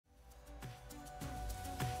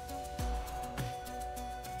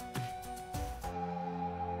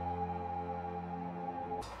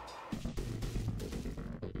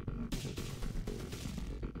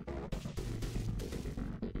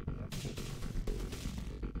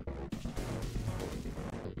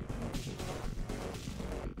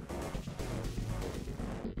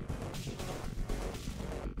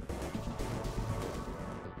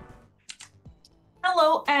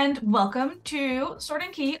Hello and welcome to Sword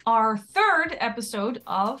and Key, our third episode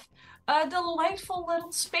of a delightful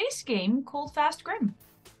little space game called Vast Grimm.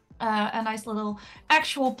 A nice little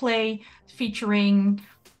actual play featuring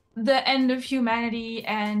the end of humanity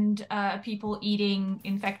and people eating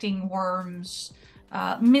infecting worms,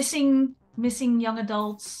 missing young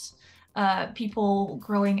adults, people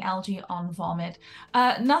growing algae on vomit.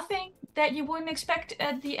 Nothing that you wouldn't expect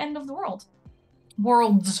at the end of the world.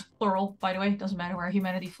 Worlds, plural, by the way. Doesn't matter where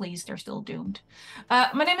humanity flees, they're still doomed.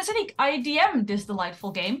 My name is Anniek. I DM this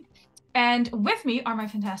delightful game. And with me are my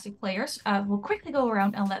fantastic players. We'll quickly go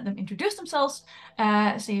around and let them introduce themselves,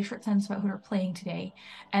 say a short sentence about who they're playing today,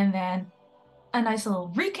 and then a nice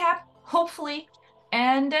little recap, hopefully,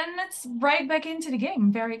 and then let's right back into the game.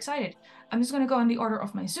 I'm very excited. I'm just going to go in the order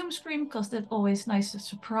of my Zoom screen because that's always nice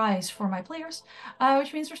surprise for my players,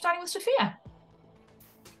 which means we're starting with Sophia.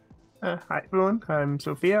 Hi everyone, I'm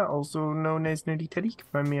Sophia, also known as Nerdy Teddy. You can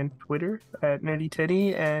find me on Twitter at Nerdy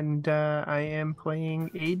Teddy, and I am playing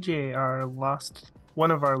AJ, one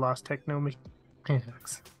of our lost techno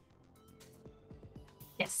mechanics.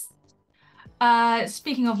 Yes.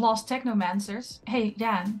 Speaking of lost technomancers, hey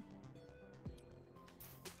Dan.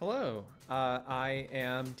 Hello, I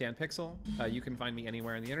am Dan Pixel. You can find me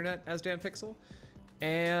anywhere on the internet as Dan Pixel.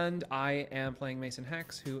 And I am playing Maesin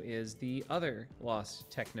Hex, who is the other lost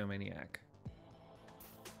technomaniac.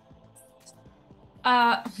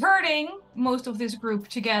 Herding most of this group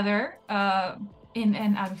together in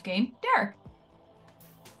and out of game, Derek.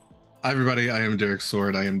 Hi everybody, I am Derek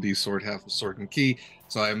Sword. I am the sword half of Sword and Key,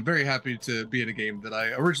 so I am very happy to be in a game that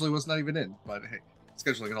I originally was not even in, but hey,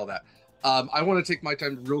 scheduling and all that. I want to take my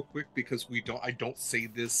time real quick because I don't say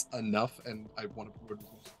this enough, and I want to promote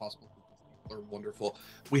as much as possible. Are wonderful.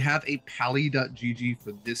 We have a pally.gg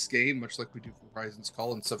for this game, much like we do for Horizon's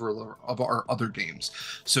Call and several of our other games.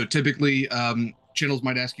 So typically, channels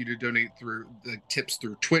might ask you to donate through the tips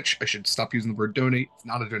through Twitch. I should stop using the word donate. It's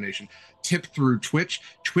not a donation. Tip through Twitch.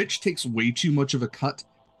 Twitch takes way too much of a cut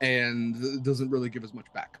and doesn't really give us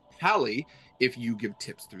much back. Pally, if you give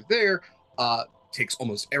tips through there, takes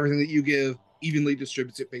almost everything that you give, evenly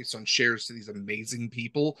distributes it based on shares to these amazing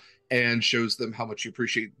people, and shows them how much you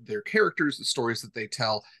appreciate their characters, the stories that they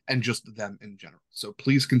tell, and just them in general. So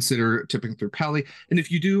please consider tipping through Pally. And if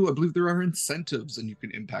you do, I believe there are incentives and you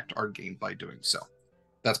can impact our game by doing so.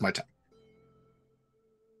 That's my time.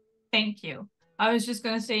 Thank you. I was just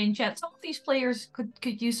going to say in chat, some of these players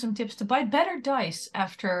could use some tips to buy better dice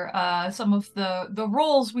after some of the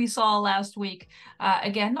rolls we saw last week.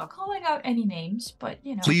 Again, not calling out any names, but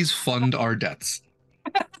you know. Please fund our debts.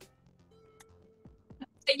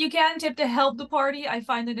 You can tip to help the party. I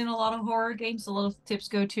find that in a lot of horror games, a lot of tips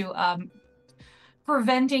go to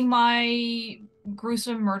preventing my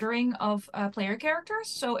gruesome murdering of player characters.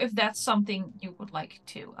 So if that's something you would like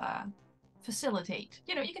to facilitate,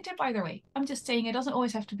 you know, you can tip either way. I'm just saying it doesn't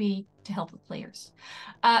always have to be to help the players.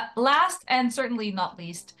 Last and certainly not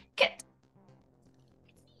least, Kit.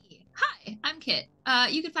 Hi, I'm Kit.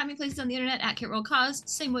 You can find me places on the internet at KitRollCause,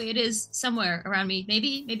 same way it is somewhere around me,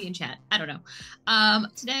 maybe in chat. I don't know.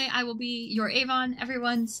 Today I will be your Avon,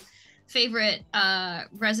 everyone's favorite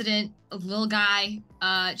resident little guy,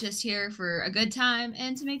 just here for a good time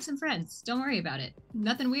and to make some friends. Don't worry about it.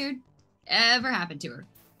 Nothing weird ever happened to her.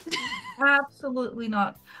 Absolutely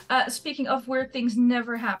not. Speaking of weird things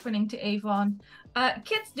never happening to Avon,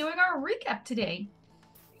 Kit's doing our recap today.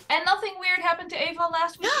 And nothing weird happened to Avon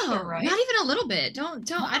last week either, right? Not even a little bit.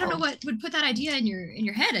 Don't. I don't know what would put that idea in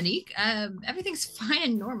your head, Anniek. Everything's fine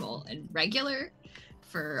and normal and regular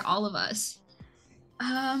for all of us.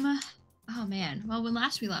 Oh man. Well, when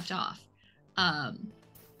last we left off,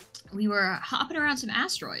 we were hopping around some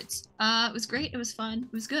asteroids. It was great. It was fun.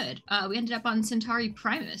 It was good. We ended up on Centauri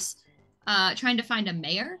Primus, trying to find the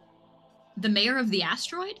mayor of the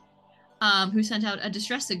asteroid. Who sent out a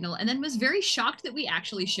distress signal and then was very shocked that we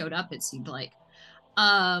actually showed up, it seemed like.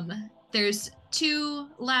 There's two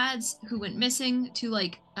lads who went missing, two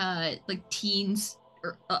like teens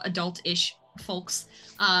or adult-ish folks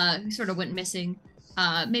who sort of went missing.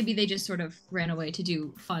 Maybe they just sort of ran away to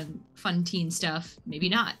do fun teen stuff. Maybe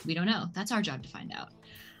not. We don't know. That's our job to find out.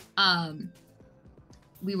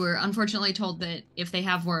 We were unfortunately told that if they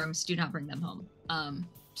have worms, do not bring them home.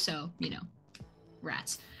 So, you know,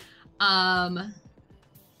 rats.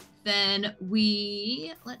 Then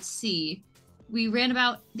we ran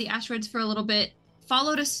about the asteroids for a little bit,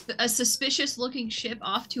 followed a suspicious looking ship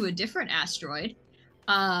off to a different asteroid,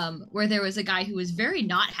 where there was a guy who was very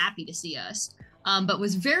not happy to see us, but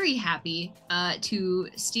was very happy to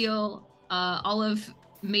steal all of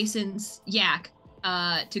Maesin's yak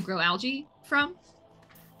to grow algae from.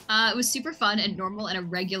 It was super fun and normal and a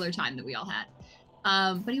regular time that we all had.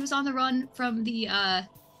 But he was on the run from the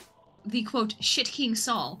quote shit King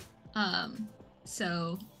Saul.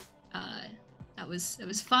 So that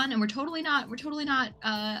was fun, and we're totally not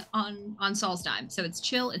on Saul's dime. So it's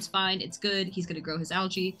chill, it's fine, it's good. He's gonna grow his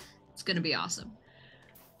algae. It's gonna be awesome.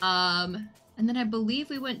 And then I believe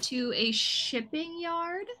we went to a shipping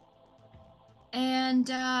yard, and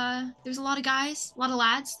there's a lot of guys, a lot of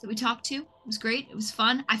lads that we talked to. It was great. It was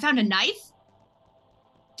fun. I found a knife.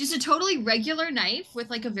 Just a totally regular knife with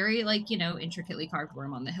like a very intricately carved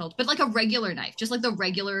worm on the hilt, but like a regular knife, just like the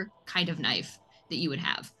regular kind of knife that you would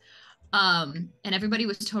have. And everybody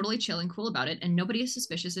was totally chill and cool about it, and nobody is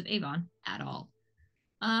suspicious of Avon at all.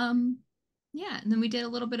 Yeah, and then we did a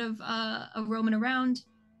little bit of a roaming around.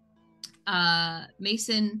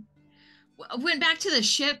 Maesin went back to the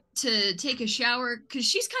ship to take a shower because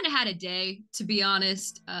she's kind of had a day, to be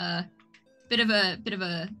honest. Bit of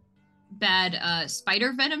a bad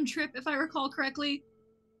spider venom trip, if I recall correctly.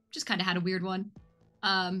 Just kind of had a weird one.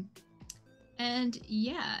 And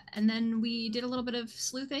yeah, and then we did a little bit of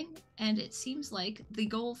sleuthing, and it seems like the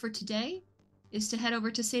goal for today is to head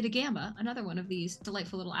over to Zeta Gamma, another one of these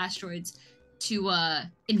delightful little asteroids, to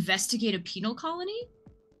investigate a penal colony.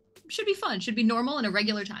 Should be fun. Should be normal and a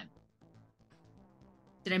regular time.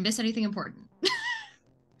 Did I miss anything important?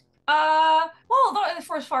 Well, not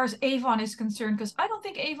for as far as Avon is concerned, because I don't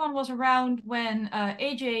think Avon was around when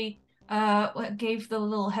AJ gave the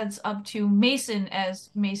little heads up to Maesin as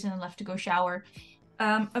Maesin left to go shower.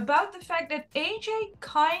 About the fact that AJ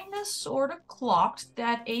kind of sort of clocked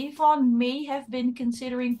that Avon may have been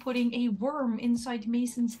considering putting a worm inside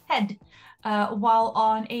Maesin's head while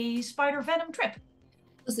on a spider venom trip.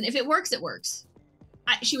 Listen, if it works, it works.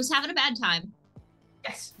 She was having a bad time.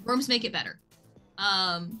 Yes. Worms make it better.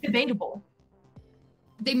 Debatable.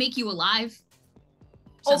 They make you alive.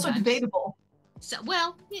 Also sometimes. debatable. So,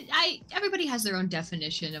 well, everybody has their own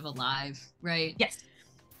definition of alive, right? Yes,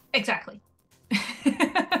 exactly.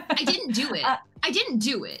 I didn't do it. I didn't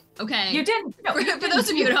do it. Okay. You didn't. No, for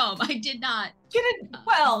those of you at home, I did not. You didn't.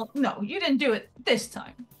 Well, no, you didn't do it this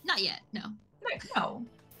time. Not yet. No. No.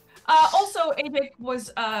 Also,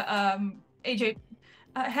 AJ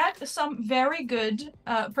had some very good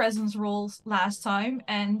presence rolls last time,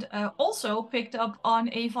 and also picked up on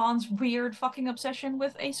Avon's weird fucking obsession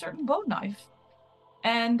with a certain bone knife,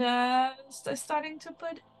 and starting to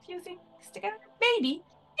put a few things together. Maybe,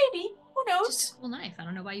 who knows? It's just a cool knife. I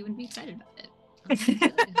don't know why you wouldn't be excited about it.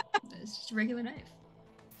 It's just a regular knife.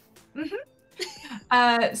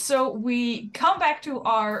 Mm-hmm. So we come back to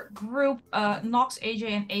our group. Knox, AJ,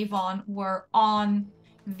 and Avon were on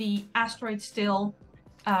the asteroid still,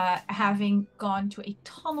 having gone to a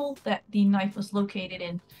tunnel that the knife was located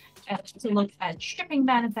in to look at shipping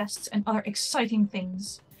manifests and other exciting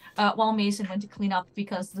things, while Maesin went to clean up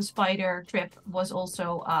because the spider trip was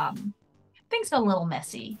also things got a little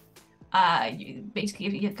messy. You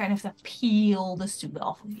kind of have to peel the suit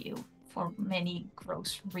off of you for many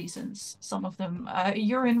gross reasons. Some of them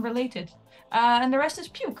urine related, and the rest is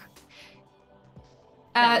puke.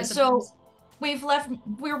 So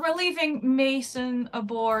we're leaving Maesin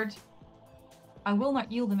aboard. I will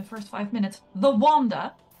not yield in the first 5 minutes. The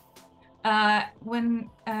Wanda. When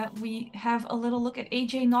we have a little look at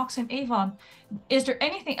AJ, Knox, and Avon, is there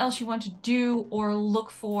anything else you want to do or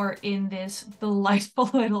look for in this delightful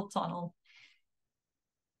little tunnel?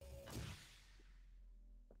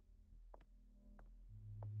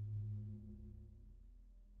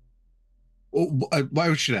 Well,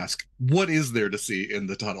 I should ask, what is there to see in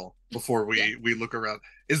the tunnel before we look around?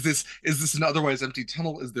 Is this an otherwise empty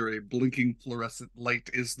tunnel? Is there a blinking fluorescent light?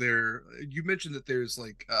 Is there? You mentioned that there's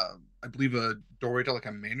like I believe a doorway to like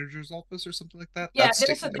a manager's office or something like that. Yeah,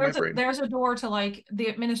 there's a door to like the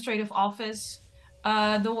administrative office.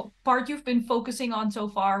 The part you've been focusing on so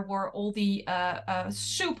far were all the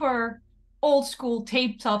super old school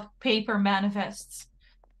taped up paper manifests.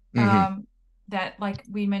 Mm-hmm. That, like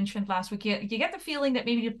we mentioned last week, you get the feeling that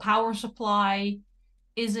maybe the power supply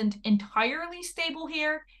isn't entirely stable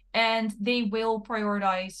here, and they will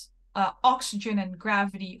prioritize oxygen and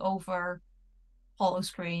gravity over hollow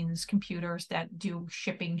screens, computers that do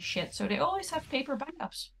shipping shit. So they always have paper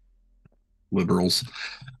backups. Liberals.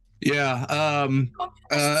 Yeah.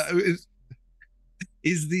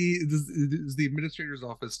 Is the administrator's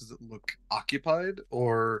office, does it look occupied,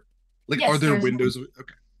 or like yes, are there windows?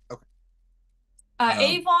 Okay.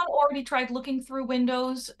 Avon already tried looking through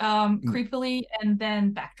windows creepily and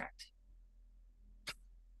then backtracked.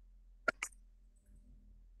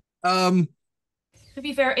 To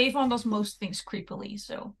be fair, Avon does most things creepily,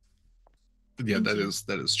 so. Yeah, that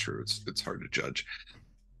is true. It's hard to judge.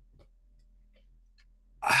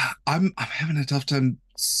 I'm having a tough time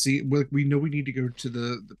seeing. We know we need to go to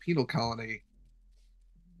the penal colony.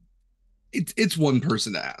 It's one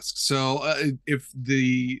person to ask. So if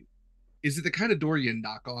the is it the kind of door you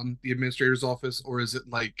knock on, the administrator's office, or is it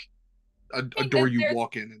like a door you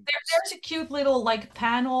walk in? And there's a cute little like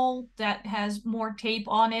panel that has more tape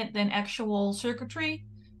on it than actual circuitry.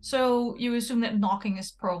 So you assume that knocking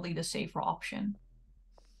is probably the safer option.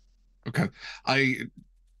 okay, I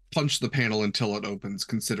punch the panel until it opens,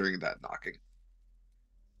 considering that knocking.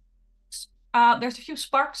 There's a few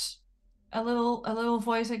sparks. A little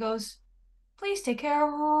voice that goes, "Please take care."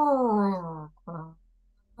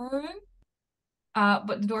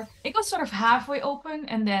 But the door it goes sort of halfway open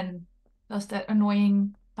and then does that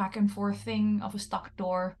annoying back and forth thing of a stuck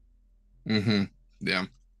door. Mm-hmm. Yeah.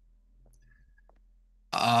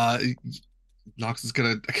 Uh, Knox is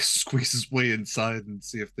gonna, I guess, squeeze his way inside and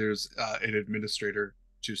see if there's an administrator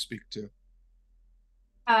to speak to.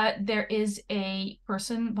 There is a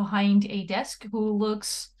person behind a desk who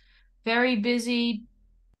looks very busy,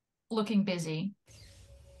 looking busy.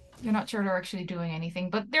 You're not sure they're actually doing anything,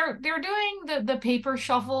 but they're doing the paper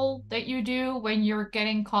shuffle that you do when you're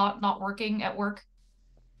getting caught not working at work.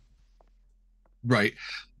 Right.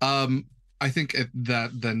 I think at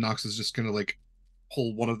that then Knox is just gonna like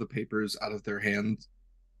pull one of the papers out of their hand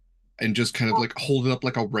and just kind of like hold it up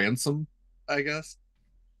like a ransom, I guess.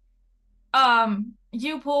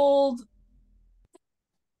 You pulled.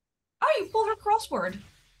 Oh, you pulled her crossword.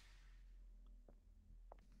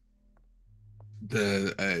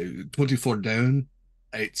 The 24 down.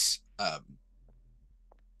 It's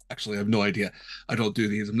actually I have no idea. I don't do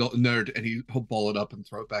these. I'm not a nerd, and he'll ball it up and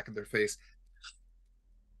throw it back in their face.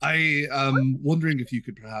 I am wondering if you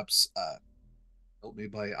could perhaps help me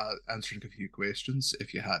by answering a few questions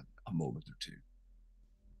if you had a moment or two.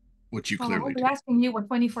 Which you clearly I'll be do. asking you what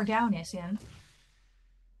 24 down is, Ian.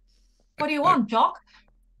 What do you I- want, Jock?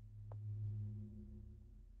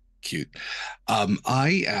 Cute.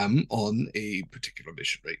 I am on a particular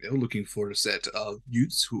mission right now, looking for a set of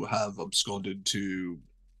youths who have absconded to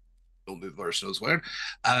only the verse knows where,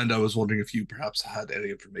 and I was wondering if you perhaps had any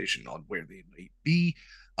information on where they might be,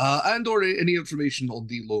 and or any information on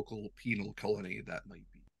the local penal colony that might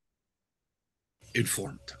be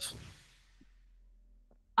informative.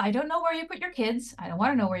 I don't know where you put your kids. I don't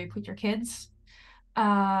want to know where you put your kids.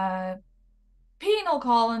 Penal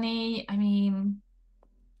colony, I mean,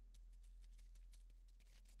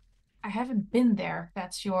 I haven't been there.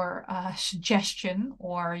 That's your suggestion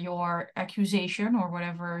or your accusation or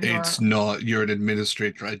whatever It's your. not. You're an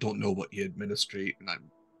administrator. I don't know what you administrate, and I'm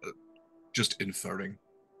just inferring.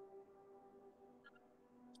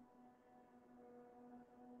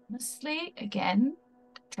 Honestly, again,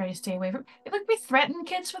 try to stay away from. Like we threaten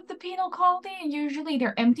kids with the penal colony, and usually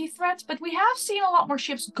they're empty threats, but we have seen a lot more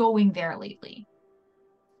ships going there lately.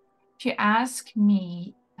 If you ask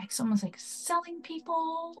me, like someone's like selling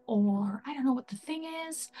people, or I don't know what the thing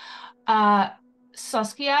is.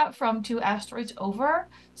 Saskia from Two Asteroids Over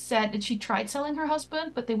said that she tried selling her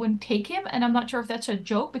husband, but they wouldn't take him, and I'm not sure if that's a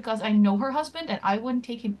joke because I know her husband and I wouldn't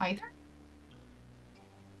take him either.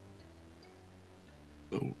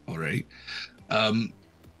 Oh, all right.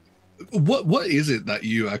 What is it that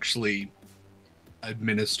you actually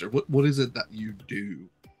administer? What is it that you do?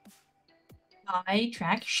 I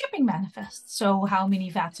track shipping manifests. So how many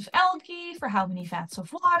vats of algae for how many vats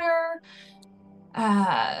of water,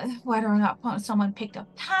 whether or not someone picked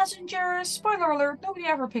up passengers. Spoiler alert, nobody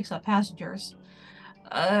ever picks up passengers.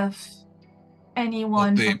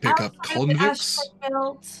 Anyone They from pick up outside of the convicts? asteroid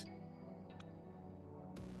belt.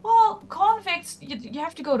 Well, convicts, you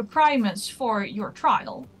have to go to Primus for your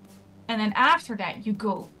trial. And then after that, you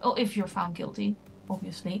go, if you're found guilty,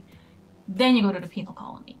 obviously, then you go to the penal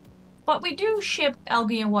colony. But we do ship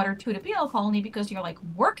algae and water to the penal colony because you're like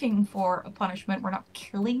working for a punishment. We're not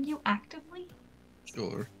killing you actively.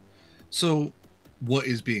 Sure. So, what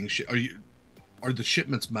is being shipped? Are the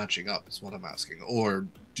shipments matching up? Is what I'm asking, or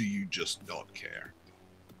do you just not care?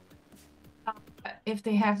 If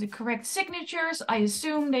they have the correct signatures, I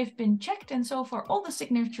assume they've been checked, and so far all the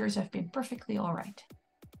signatures have been perfectly all right.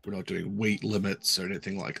 We're not doing weight limits or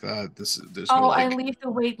anything like that. There's Oh, no like. I leave the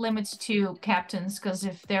weight limits to captains, because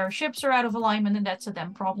if their ships are out of alignment, then that's a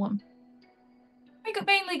them problem. We could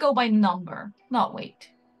mainly go by number, not weight.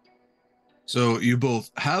 So you both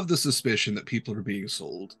have the suspicion that people are being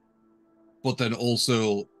sold, but then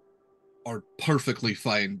also are perfectly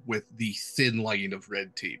fine with the thin line of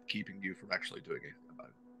red tape keeping you from actually doing anything about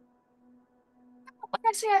it. Like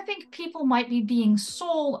I say, I think people might be being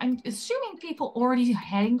sold. I'm assuming people already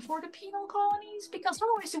heading for the penal colonies, because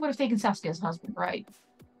otherwise they would have taken Saskia's husband, right?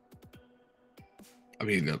 I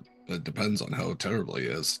mean, it depends on how terrible he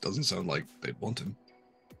is. Doesn't sound like they'd want him.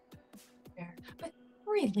 Fair. But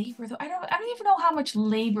free labor, though. I don't even know how much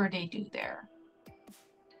labor they do there.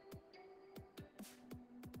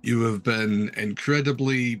 You have been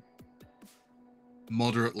incredibly,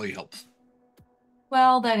 moderately helpful.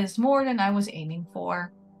 Well, that is more than I was aiming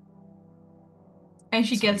for. And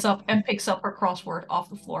she gets up and picks up her crossword off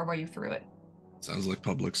the floor where you threw it. Sounds like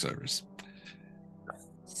public service.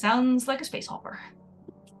 Sounds like a space hopper.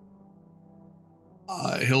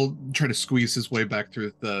 He'll try to squeeze his way back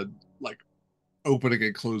through the, opening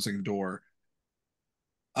and closing door.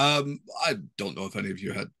 I don't know if any of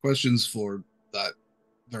you had questions for that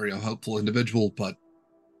very unhelpful individual, but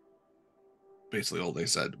basically all they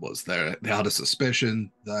said was they had a suspicion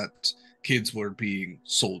that kids were being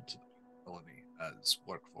sold to the colony as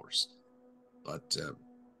workforce. But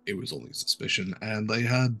it was only a suspicion, and they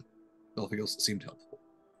had nothing else that seemed helpful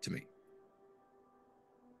to me.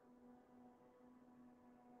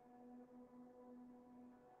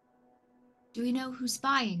 Do we know who's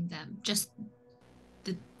buying them? Just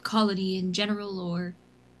the colony in general, or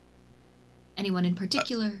anyone in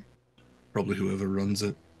particular? Probably whoever runs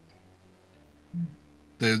it.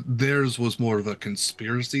 Theirs was more of a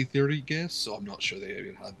conspiracy theory guess, so I'm not sure they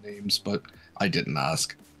even had names, but I didn't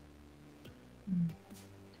ask.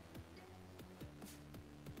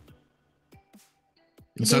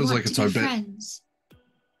 It sounds like it's our friends.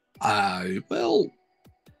 Well,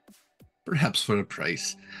 perhaps for a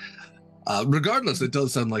price. Regardless, it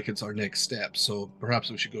does sound like it's our next step, so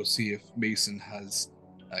perhaps we should go see if Maesin has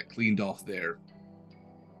cleaned off their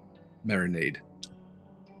marinade.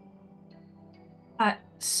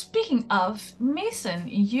 Speaking of, Maesin,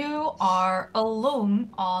 you are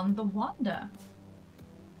alone on the Wanda.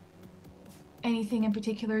 Anything in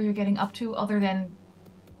particular you're getting up to other than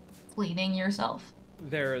cleaning yourself?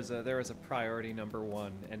 There is a priority number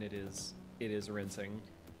one, and it is rinsing.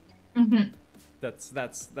 Mm-hmm. That's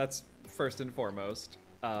first and foremost.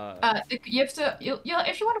 You have to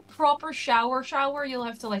if you want a proper shower, you'll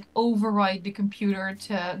have to override the computer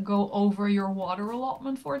to go over your water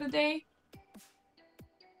allotment for the day.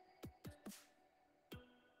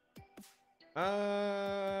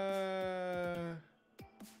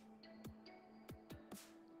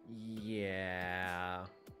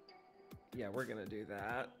 Yeah, we're gonna do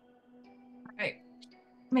that. Alright.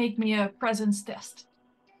 Make me a presence test.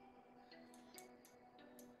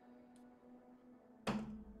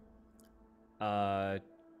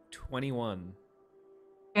 21.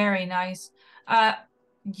 Very nice.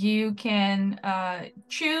 You can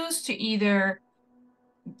choose to either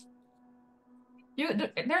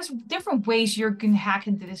there's different ways you can hack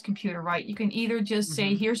into this computer, right? You can either just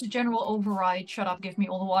say, here's a general override, shut up, give me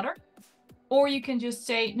all the water. Or you can just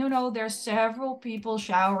say, no, there's several people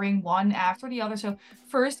showering one after the other. So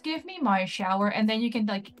first give me my shower, and then you can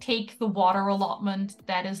take the water allotment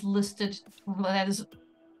that is listed, that is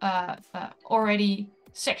already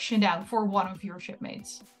sectioned out for one of your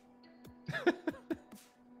shipmates.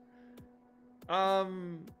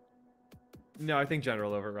 No, I think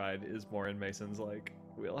general override is more in Maesin's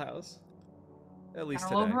wheelhouse. At least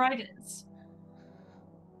general today. Override is.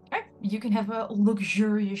 Okay, you can have a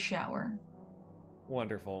luxurious shower.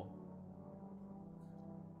 Wonderful.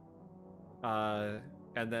 And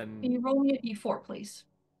then. Can you roll me a d4, please?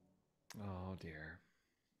 Oh dear.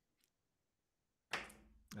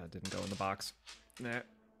 That didn't go in the box. Nah.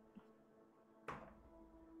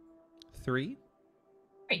 3.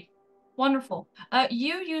 Great. Wonderful.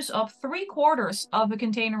 You use up 3/4 of a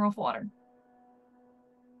container of water.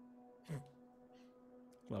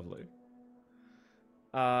 Lovely.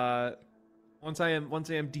 Once I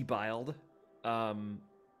am debiled,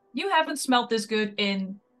 you haven't smelt this good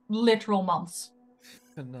in literal months.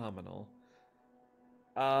 Phenomenal.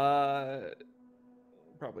 Probably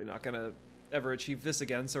not gonna ever achieve this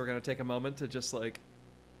again, so we're gonna take a moment to just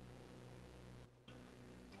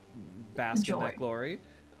bask in that glory.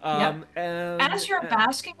 Yep. And as you're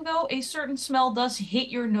basking, though, a certain smell does hit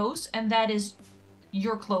your nose, and that is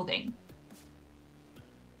your clothing.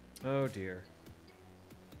 Oh dear.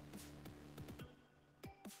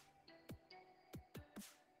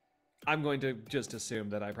 I'm going to just assume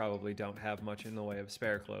that I probably don't have much in the way of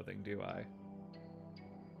spare clothing, do I?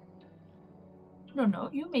 No,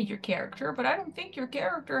 you made your character, but I don't think your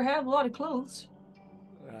character had a lot of clothes.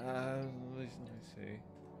 Let me see.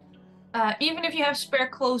 Even if you have spare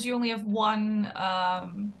clothes, you only have one,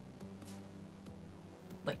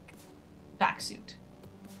 vac suit.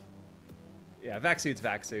 Yeah, vac suit's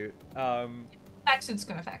vac suit. Vac suit's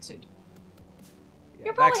gonna vac suit.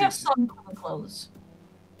 Yeah, You probably have some clothes.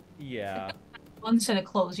 Yeah. one set of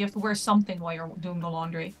clothes. You have to wear something while you're doing the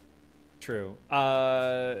laundry. True.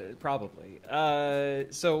 Probably.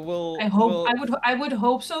 So we'll. I would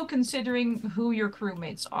hope so, considering who your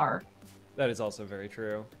crewmates are. That is also very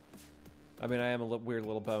true. I mean, I am a weird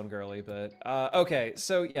little bone girly, but okay.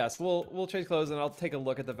 So yes, we'll change clothes and I'll take a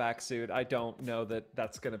look at the vac suit. I don't know that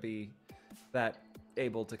that's gonna be that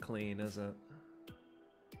able to clean, is it?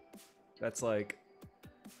 That's like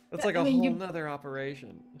a whole nother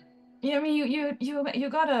operation. Yeah, I mean, you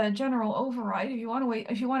got a general override. If you want to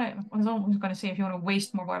I was almost going to say if you want to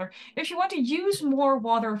waste more water. If you want to use more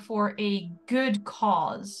water for a good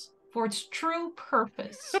cause, for its true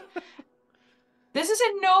purpose. This is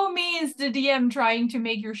in no means the DM trying to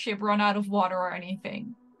make your ship run out of water or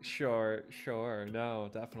anything. Sure. No,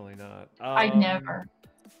 definitely not. I'd never.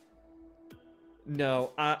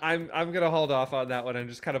 No, I'm gonna hold off on that one and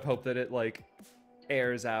just kind of hope that it like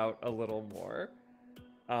airs out a little more.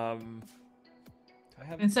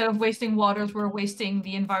 Instead of wasting waters, we're wasting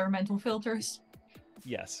the environmental filters.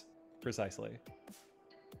 Yes, precisely.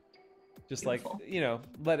 Just Beautiful. like, you know,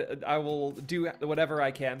 I will do whatever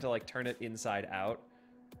I can to like turn it inside out.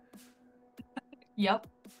 Yep.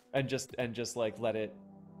 And just like let it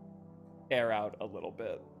air out a little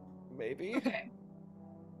bit, maybe. Okay.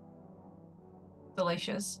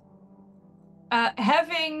 Delicious.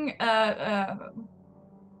 Having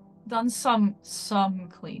done some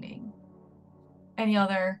cleaning. Any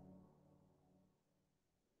other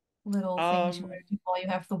little things you want to do while you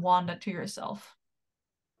have the wand to yourself?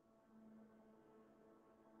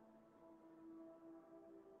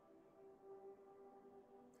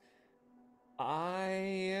 How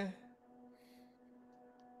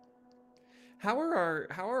are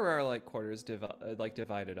our like quarters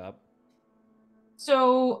divided up?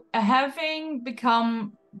 So, having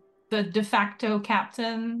become the de facto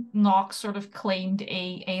captain, Knox sort of claimed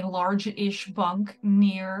a large-ish bunk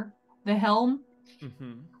near the helm.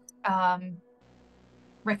 Mm-hmm.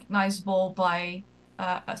 Recognizable by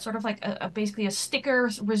sort of like basically a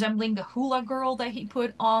sticker resembling the hula girl that he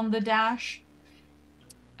put on the dash.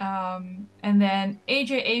 And then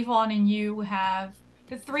AJ, Avon, and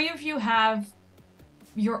the three of you have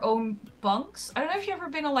your own bunks. I don't know if you've ever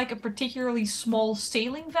been on like a particularly small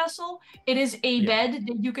sailing vessel. It is a bed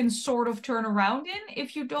that you can sort of turn around in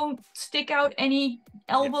if you don't stick out any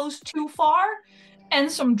elbows too far,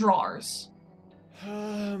 and some drawers.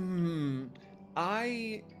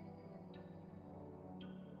 I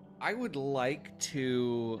would like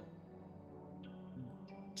to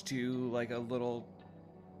do like a little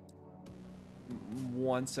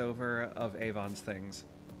once over of Avon's things.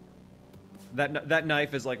 That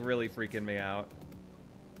knife is like really freaking me out.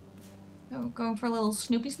 Oh, going for a little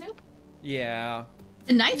Snoopy Snoop? Yeah.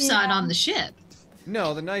 The knife's not on the ship.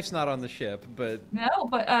 No, the knife's not on the ship, but... No,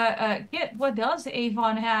 but what does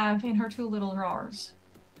Avon have in her two little drawers?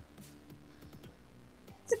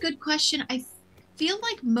 That's a good question. I feel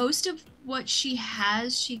like most of what she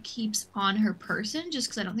has, she keeps on her person, just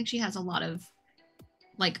because I don't think she has a lot of,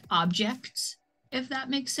 like, objects, if that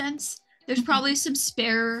makes sense. There's probably some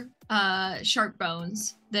spare sharp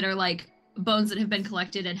bones that are, like, bones that have been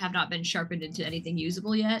collected and have not been sharpened into anything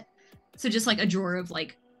usable yet. So just, like, a drawer of,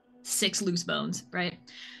 like, 6 loose bones, right?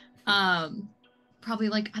 Probably,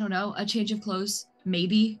 like, I don't know, a change of clothes,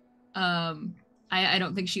 maybe. I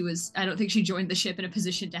don't think she joined the ship in a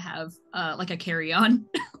position to have like a carry-on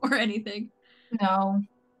or anything. No.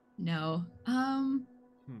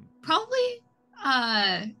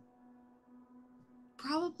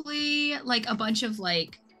 Probably like a bunch of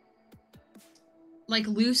like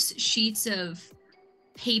loose sheets of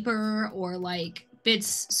paper or like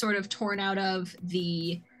bits sort of torn out of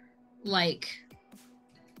the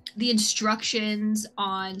instructions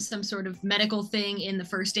on some sort of medical thing in the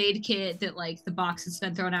first aid kit that like the box has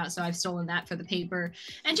been thrown out, so I've stolen that for the paper,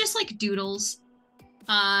 and just like doodles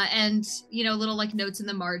and you know, little like notes in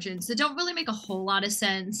the margins that don't really make a whole lot of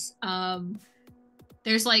sense.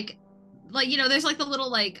 There's like you know, there's like the little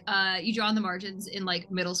like you draw on the margins in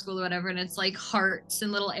like middle school or whatever, and it's like hearts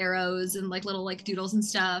and little arrows and like little like doodles and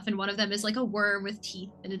stuff, and one of them is like a worm with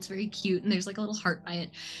teeth and it's very cute, and there's like a little heart by it,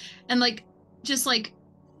 and like just like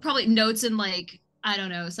probably notes in like, I don't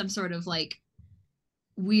know, some sort of like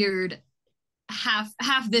weird half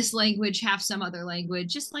this language, half some other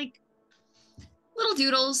language, just like little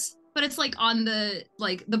doodles, but it's like on the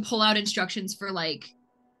pull out instructions for like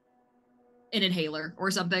an inhaler or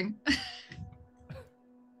something.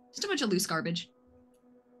 Just a bunch of loose garbage.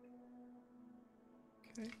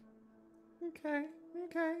 Okay.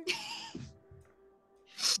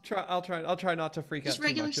 I'll try not to freak Just out too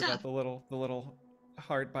regular much stuff. about the little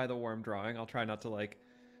heart by the worm drawing. I'll try not to like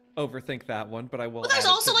overthink that one, but I will. Well, there's add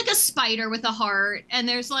it also to like a spider with a heart, and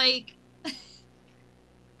there's like, no,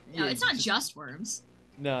 Yeah, it's not just worms.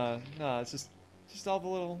 No, it's just all the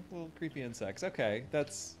little creepy insects. Okay,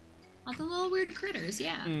 that's. All the little weird critters,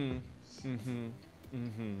 yeah. Bunch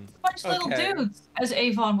little Okay. dudes, as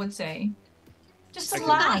Avon would say. Just Little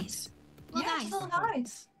lads. guys. Little Yeah, guys. just little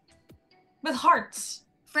guys. With hearts.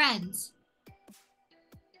 Friends.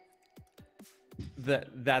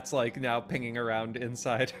 That's like now pinging around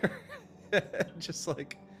inside her. Just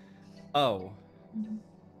like, oh. I'm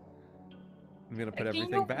gonna put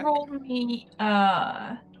everything back. Can you roll me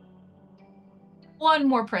one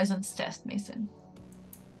more presence test, Maesin?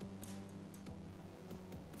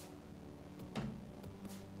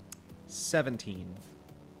 17.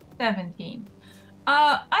 17.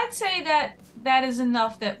 I'd say that is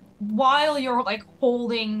enough that while you're like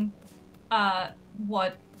holding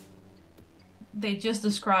what they just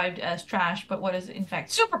described as trash, but what is in fact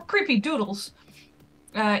super creepy doodles,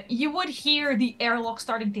 you would hear the airlock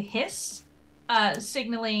starting to hiss,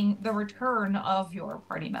 signaling the return of your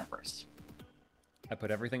party members. I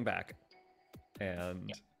put everything back,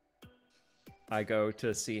 and I go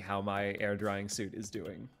to see how my air drying suit is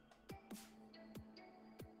doing.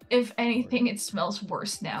 If anything, it smells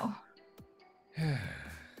worse now.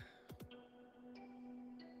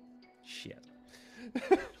 Shit.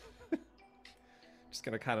 Just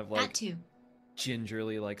gonna kind of That like too.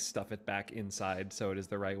 gingerly like stuff it back inside so it is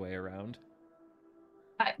the right way around.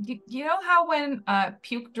 You know how when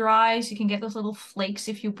puke dries, you can get those little flakes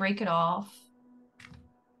if you break it off?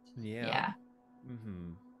 Yeah.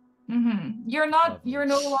 You're Lovely.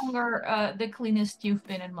 no longer the cleanest you've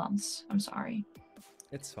been in months. I'm sorry.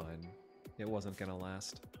 It's fine. It wasn't gonna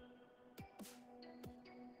last.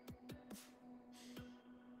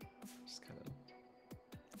 Just kind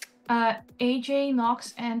of. AJ,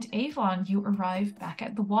 Knox, and Avon, you arrive back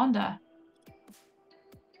at the Wanda.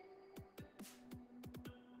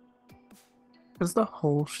 Does the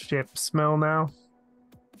whole ship smell now?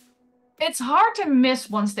 It's hard to miss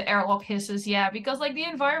once the airlock hisses, yeah, because like the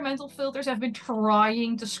environmental filters have been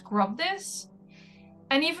trying to scrub this.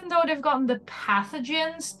 And even though they've gotten the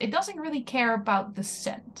pathogens, it doesn't really care about the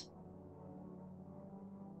scent.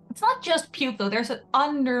 It's not just puke, though. There's an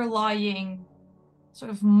underlying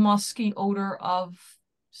sort of musky odor of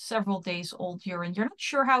several days old urine. You're not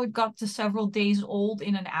sure how it got to several days old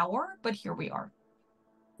in an hour, but here we are.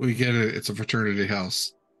 We get it. It's a fraternity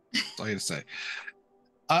house. That's all I had to say.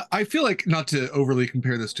 I feel like, not to overly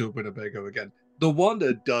compare this to a Winnebago again, the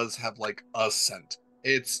Wanda does have like a scent.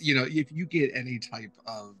 It's, you know, if you get any type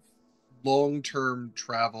of long-term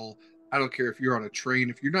travel, I don't care if you're on a train,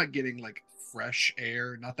 if you're not getting like fresh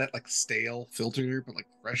air, not that like stale filtered air, but like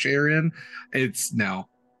fresh air in, it's now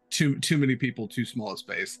too many people, too small a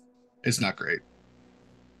space. It's not great.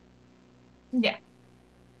 Yeah.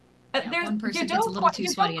 Yeah, one person you gets a don't little quite, too you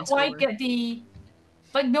sweaty, don't it's quite over. get the...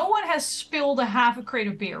 Like, no one has spilled a half a crate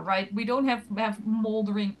of beer, right? We don't have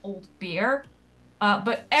moldering old beer.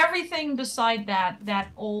 But everything beside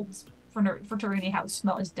that old fraternity house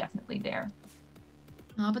smell is definitely there.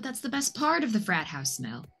 Oh, but that's the best part of the frat house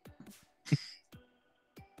smell.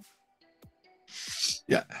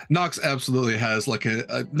 Yeah, Knox absolutely has like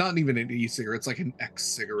a not even an e-cigarette, it's like an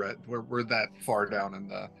X-cigarette. We're that far down in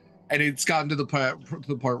the, and it's gotten to the part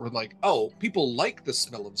where like, oh, people like the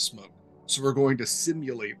smell of smoke, so we're going to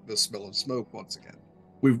simulate the smell of smoke once again.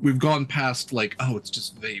 We've gone past like, oh, it's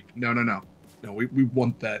just vape. No, we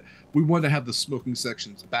want that. We want to have the smoking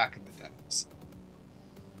sections back in the dens.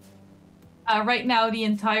 Right now, the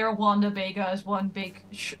entire Wanda Vega is one big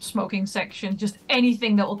smoking section. Just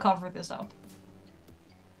anything that will cover this up.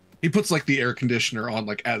 He puts like the air conditioner on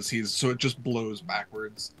like as he's, so it just blows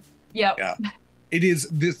backwards. Yep. Yeah. It is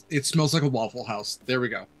this. It smells like a Waffle House. There we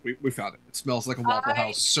go. We found it. It smells like a Waffle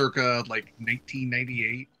House, circa like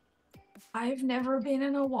 1998. I've never been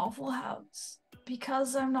in a Waffle House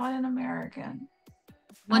because I'm not an American.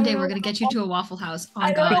 One day we're gonna get you to a Waffle House.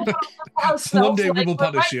 On God. One day we will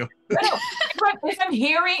punish you. If I'm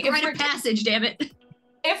hearing, Rite of passage, damn it.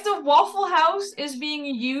 If the Waffle House is being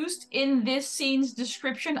used in this scene's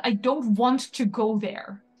description, I don't want to go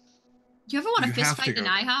there. Do you ever want to You fist have to fight an go.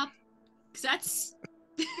 IHOP? Because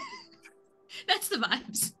that's the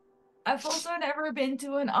vibes. I've also never been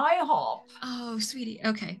to an IHOP. Oh, sweetie.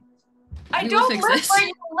 Okay. I We will don't fix live this. where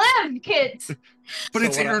you live, Kit. But So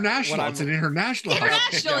it's what international. It's an international.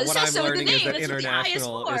 International. It what says I'm so in the learning is name. that That's what the I is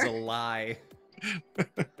international is for. a lie.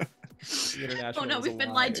 International Oh no, is a we've been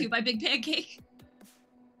lie. lied to by Big Pancake.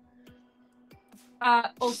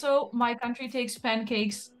 Also, my country takes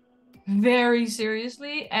pancakes very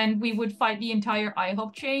seriously, and we would fight the entire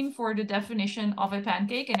IHOP chain for the definition of a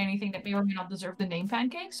pancake and anything that may or may not deserve the name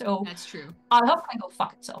pancake. So That's true. IHOP can go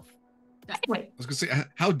fuck itself. Anyway, I was gonna say,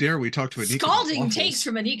 how dare we talk to Anniek about Scalding waffles? takes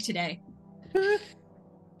from Anniek today.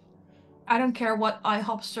 I don't care what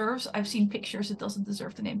IHOP serves. I've seen pictures. It doesn't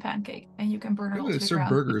deserve the name pancake, and you can burn it all They to the serve ground.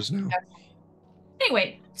 burgers now.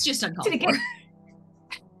 Anyway, It's just uncalled to the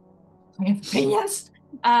for. Yes.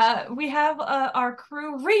 We have our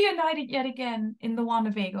crew reunited yet again in the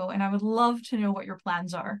Wandevago, and I would love to know what your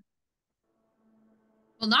plans are.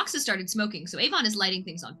 Well, Knox has started smoking, so Avon is lighting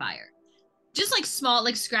things on fire. Just like small,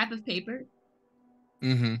 like scrap of paper.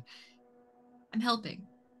 Mm-hmm. I'm helping.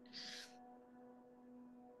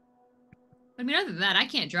 I mean, other than that, I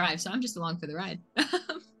can't drive, so I'm just along for the ride.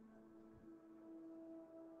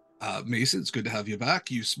 Maesin, it's good to have you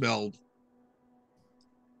back. You smell.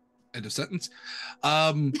 End of sentence.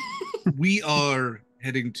 We are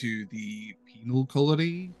heading to the penal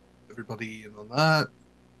colony. Everybody in on that?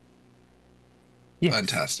 Yes.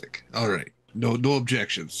 Fantastic. All right. No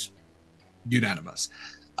objections. Unanimous.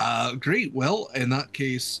 Great. Well, in that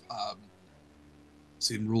case,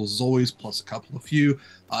 same rules as always, plus a couple of few.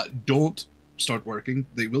 Don't start working.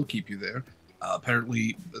 They will keep you there.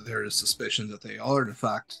 Apparently, there is suspicion that they are, in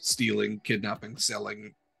fact, stealing, kidnapping,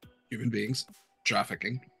 selling human beings,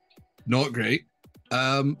 trafficking. Not great.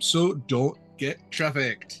 So don't get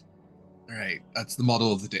trafficked. All right. That's the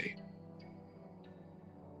motto of the day.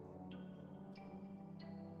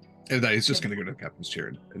 And that he's just going to go to the captain's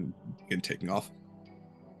chair and begin taking off.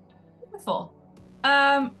 Wonderful.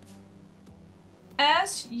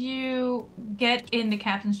 As you get in the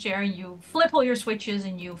captain's chair, you flip all your switches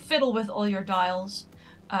and you fiddle with all your dials.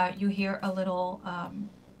 You hear a little,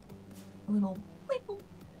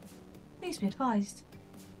 please be advised.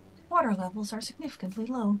 Water levels are significantly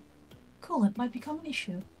low. Coolant might become an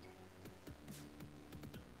issue.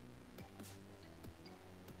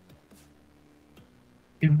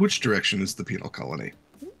 In which direction is the penal colony?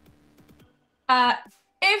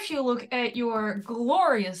 If you look at your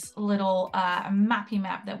glorious little mappy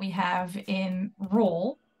map that we have in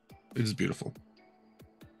Roll, It is beautiful.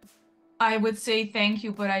 I would say thank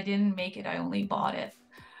you, but I didn't make it. I only bought it.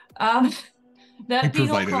 The You penal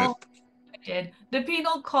provided it. colony. I did. The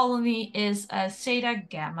penal colony is Zeta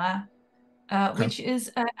Gamma, Okay. which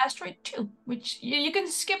is asteroid 2, which you can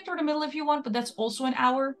skip through the middle if you want, but that's also an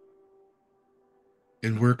hour.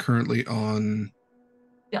 And we're currently on.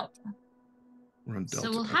 Delta. We're on Delta.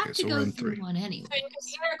 So we'll have to we're go in through 3. one anyway. So you can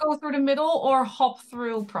either go through the middle or hop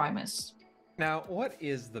through Primus. Now, what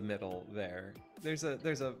is the middle there? There's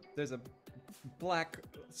a black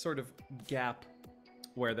sort of gap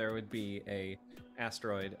where there would be a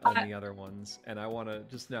asteroid on the other ones, and I want to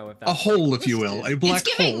just know if that's A hole, if you will, a black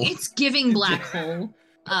hole. It's giving black hole.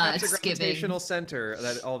 That's It's a gravitational giving. center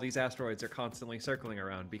that all these asteroids are constantly circling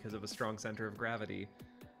around because of a strong center of gravity.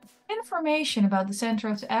 Information about the center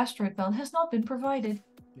of the asteroid belt has not been provided.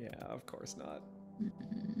 Yeah, of course not.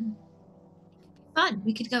 Fun.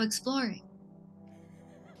 We could go exploring.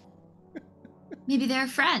 Maybe they're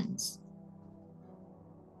friends.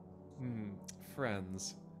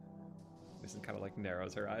 Friends. This kind of like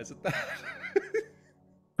narrows her eyes at that.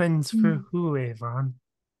 Friends for who, Avon?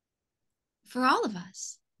 For all of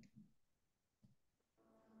us.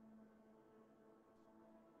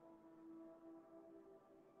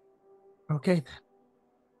 Okay.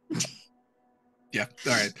 Yeah.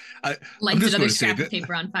 All right. I'm Lights just another going to say scrap of that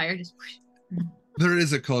paper on fire. Just... there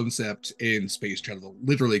is a concept in space travel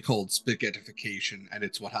literally called spaghettification, and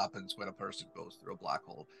it's what happens when a person goes through a black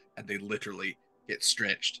hole and they literally get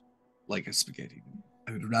stretched like a spaghetti.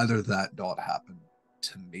 I would rather that not happen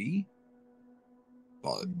to me,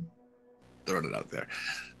 but throwing it out there.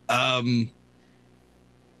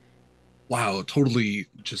 Wow, totally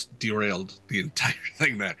just derailed the entire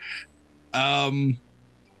thing there.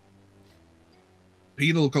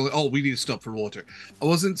 Penal colony. Oh, we need to stop for water.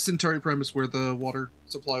 Wasn't Centauri Primus where the water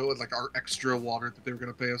supply was, like our extra water that they were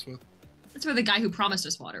going to pay us with? That's where the guy who promised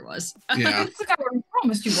us water was. Yeah. It's the guy who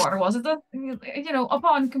promised you water, was it?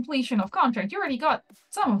 Upon completion of contract, you already got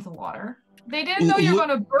some of the water. They didn't know you were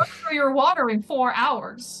going to burn through your water in 4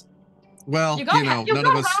 hours. Well, You got none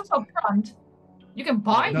of us. house up front. You can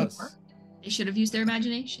buy None more. of us. They should have used their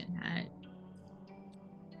imagination.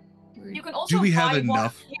 You can also Do we have buy water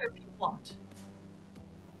enough? here if you want.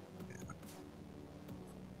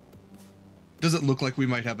 Does it look like we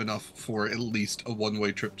might have enough for at least a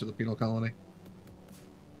one-way trip to the penal colony?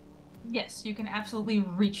 Yes, you can absolutely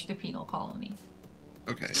reach the penal colony.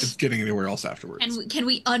 Okay, it's getting anywhere else afterwards. And can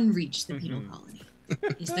we unreach the penal colony?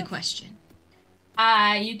 Is the question.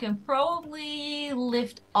 You can probably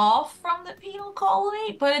lift off from the penal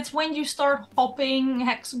colony, but it's when you start hopping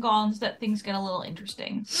hexagons that things get a little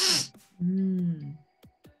interesting.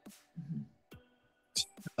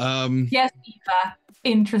 Yes, Eva,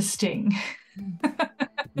 interesting.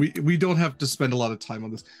 we don't have to spend a lot of time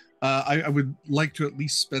on this. I would like to at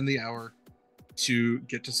least spend the hour to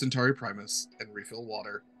get to Centauri Primus and refill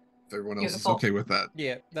water. If everyone else Beautiful. is okay with that.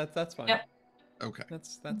 Yeah, that's fine. Yep. Okay.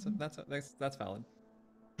 That's valid.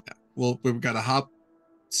 Yeah. Well, we've got to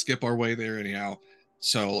skip our way there anyhow.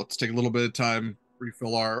 So let's take a little bit of time,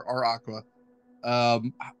 refill our aqua.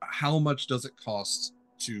 How much does it cost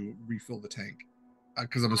to refill the tank?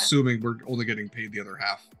 Because I'm assuming we're only getting paid the other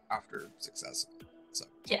half after success. So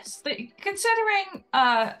yes, considering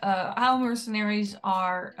how mercenaries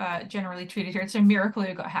are generally treated here, it's a miracle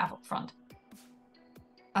you got half up front.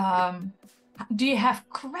 Do you have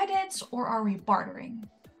credits or are we bartering?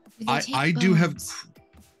 I do have.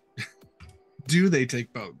 Do they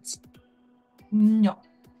take bones? No.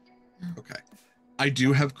 Okay. I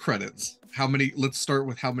do have credits. How many? Let's start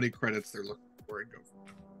with how many credits they're looking for and go for.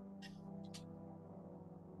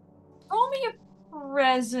 Roll me a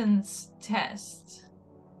presence test.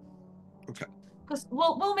 Okay. Because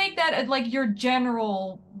we'll make that like your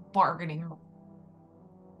general bargaining roll.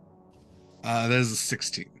 That is a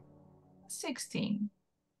 16. 16.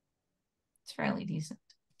 It's fairly decent.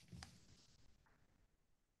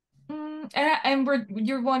 And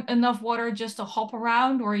you want enough water just to hop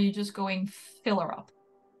around, or are you just going filler up?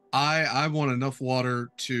 I want enough water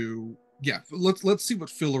to let's see what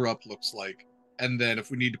filler up looks like, and then if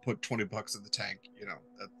we need to put $20 in the tank,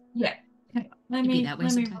 Yeah. Let me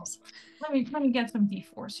get some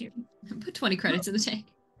D4s here. Put 20 credits in the tank.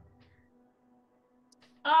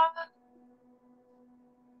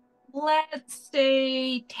 Let's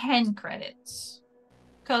say 10 credits.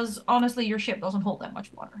 Because honestly, your ship doesn't hold that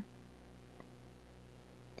much water.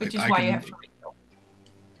 Which is why you have to refill.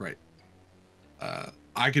 Right.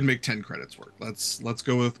 I can make 10 credits work. Let's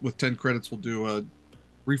go with 10 credits. We'll do a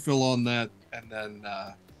refill on that, and then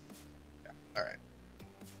all right.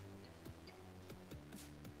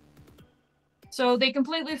 So they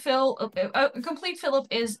completely fill. A complete fill up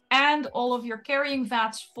is and all of your carrying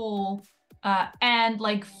vats full, and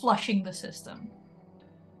like flushing the system.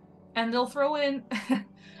 And they'll throw in.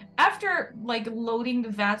 After like loading the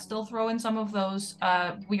vats, they'll throw in some of those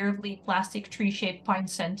weirdly plastic tree-shaped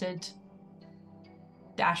pine-scented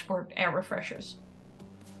dashboard air refreshers.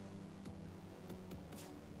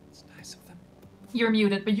 It's nice of them. You're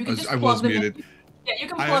muted, but you can just plug was them muted. in. Yeah, you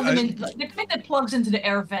can plug them in. The thing that plugs into the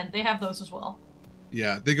air vent, they have those as well.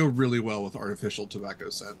 Yeah, they go really well with artificial tobacco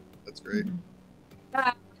scent. That's great.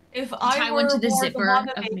 If I were to the zipper of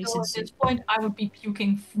at Maesin's this point, I would be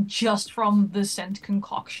puking just from the scent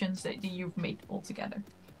concoctions that you've made altogether.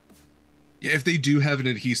 Yeah, if they do have an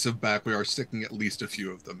adhesive back, we are sticking at least a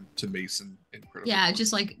few of them to Maesin. Yeah,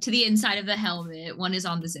 just like to the inside of the helmet. One is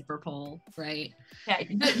on the zipper pole, right? Yeah,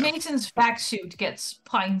 Maesin's back suit gets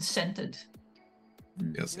pine scented.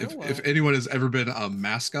 Yes, if anyone has ever been a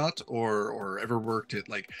mascot or ever worked at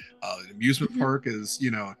like an amusement park as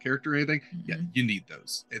a character or anything, yeah, you need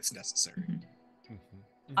those. It's necessary.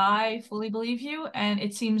 I fully believe you, and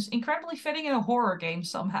it seems incredibly fitting in a horror game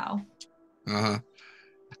somehow. All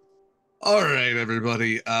right,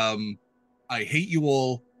 everybody. I hate you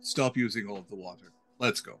all. Stop using all of the water.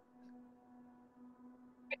 Let's go.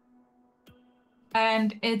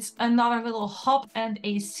 And it's another little hop and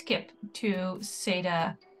a skip to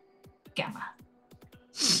Zeta Gamma.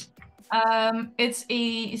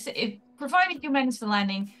 Provided you manage the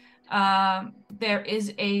landing, there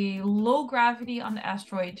is a low gravity on the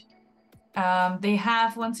asteroid. They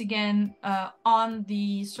have, once again, on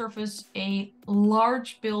the surface, a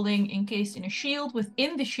large building encased in a shield.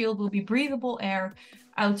 Within the shield will be breathable air.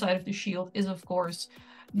 Outside of the shield is, of course,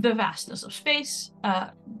 the vastness of space.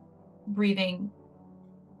 Breathing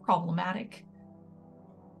problematic.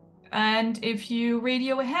 And if you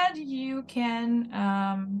radio ahead, you can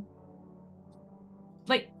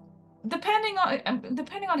depending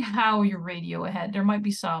on how you radio ahead, there might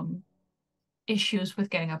be some issues with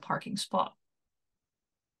getting a parking spot.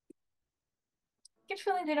 I get a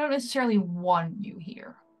feeling they don't necessarily want you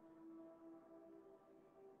here.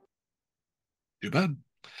 Too bad.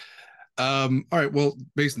 All right, well,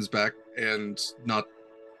 Mason's back and not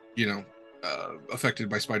affected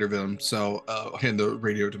by spider venom, so I'll hand the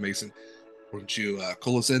radio to Maesin. Why don't you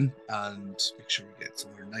call us in and make sure we get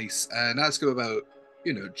somewhere nice and ask him about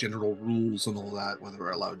general rules and all that, whether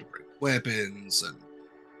we're allowed to bring weapons and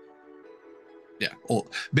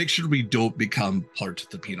make sure we don't become part of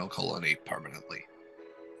the penal colony permanently.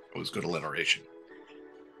 Always good alliteration.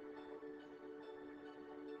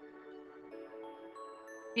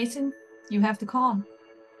 Jason, you have to calm.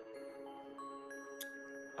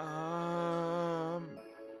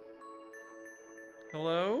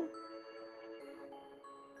 Hello?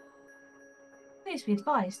 Please be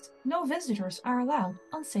advised, no visitors are allowed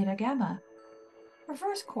on Zeta Gamma.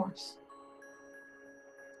 Reverse course.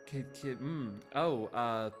 Can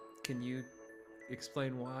you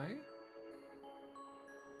explain why?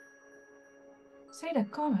 Zeta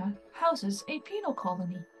Gamma houses a penal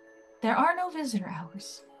colony. There are no visitor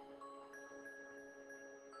hours.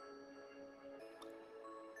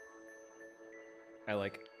 I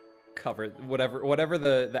like cover whatever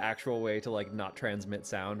the actual way to like not transmit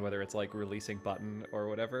sound, whether it's like releasing button or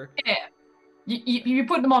whatever. Yeah. You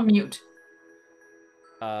put them on mute.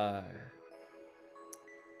 Do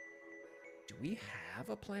we have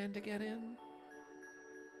a plan to get in?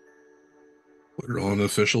 We're on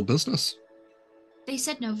official business. They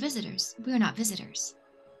said no visitors. We're not visitors.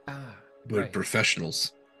 We're Right.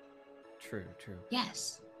 professionals. True.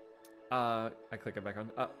 Yes. I click it back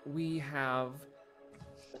on. We have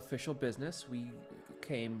official business. We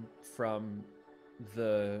came from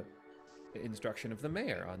the instruction of the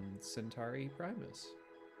mayor on Centauri Primus.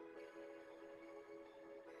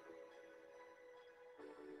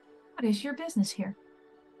 What is your business here?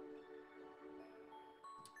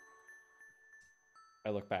 I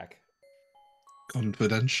look back.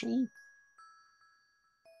 Confidential?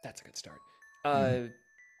 That's a good start.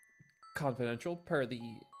 Confidential per the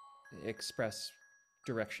express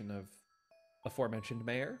direction of aforementioned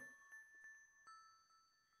mayor.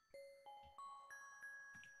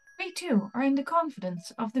 We too are in the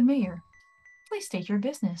confidence of the mayor. Please state your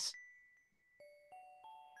business.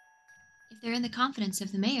 If they're in the confidence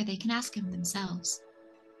of the mayor, they can ask him themselves.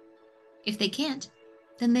 If they can't,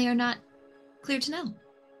 then they are not clear to know.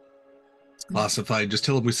 It's classified. Just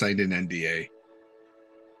tell them we signed an NDA.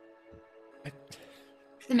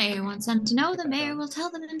 If the mayor wants them to know, the mayor will tell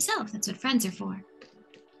them himself. That's what friends are for.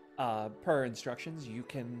 Per instructions, you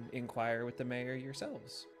can inquire with the mayor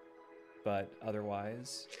yourselves. But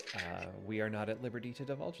otherwise, we are not at liberty to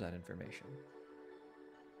divulge that information.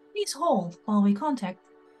 Please hold while we contact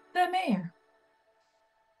the mayor.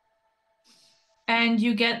 And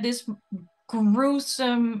you get this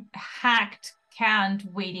gruesome, hacked, canned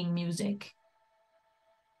waiting music.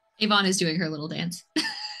 Avon is doing her little dance.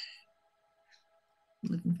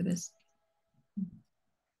 Looking for this.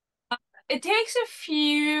 It takes a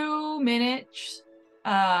few minutes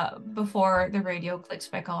before the radio clicks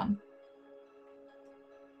back on.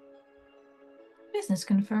 Business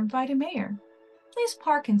confirmed by the mayor. Please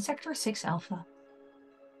park in Sector 6 Alpha.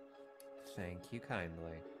 Thank you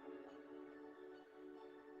kindly.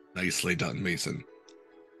 Nicely done, Maesin.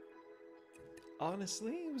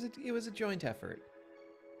 Honestly, it was a joint effort.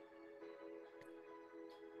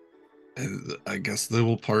 And I guess they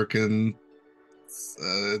will park in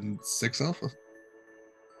 6 Alpha.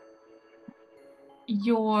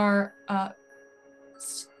 Your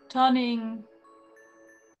stunning,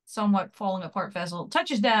 somewhat falling apart vessel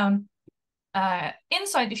touches down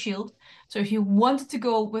inside the shield. So if you wanted to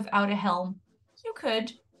go without a helm, you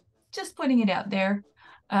could. Just putting it out there.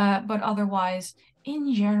 But otherwise,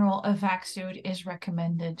 in general, a vac suit is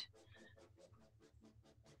recommended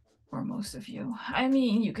for most of you. I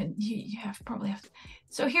mean, you probably have to.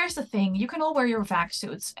 So here's the thing. You can all wear your vac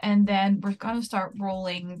suits, and then we're going to start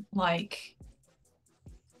rolling, like,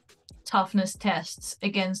 toughness tests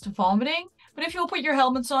against vomiting. But if you'll put your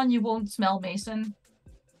helmets on, you won't smell Maesin.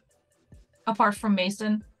 Apart from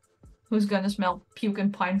Maesin, who's going to smell puke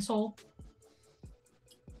and pine sol.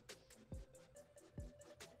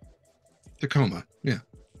 Tacoma, yeah.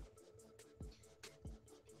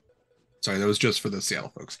 Sorry, that was just for the Seattle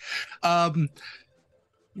folks.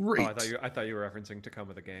 Great. Oh, I thought you were referencing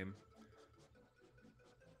Tacoma the game.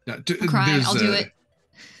 No, I'll cry. I'll do it.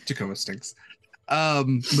 Tacoma stinks.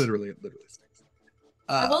 Literally, it literally stinks.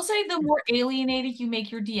 I will say the more alienated you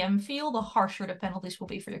make your DM feel, the harsher the penalties will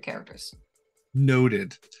be for your characters.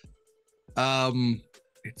 Noted. It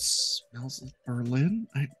smells like Berlin.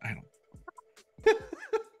 I don't.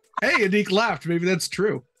 Hey, Anniek laughed. Maybe that's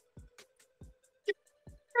true.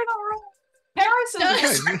 You're not wrong.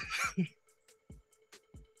 Parasitic. Okay.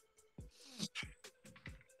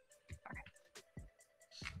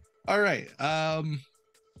 All right.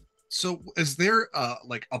 So is there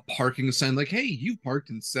like a parking sign like, hey, you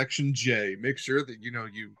parked in section J. Make sure that you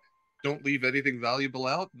don't leave anything valuable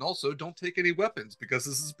out, and also don't take any weapons, because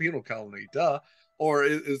this is a penal colony, duh. Or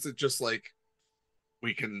is it just like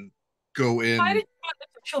we can go in. Provided you have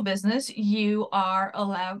official business, you are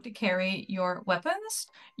allowed to carry your weapons.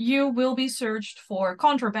 You will be searched for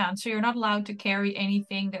contraband, so you're not allowed to carry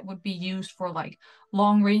anything that would be used for like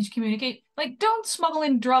long range communicate. Like, don't smuggle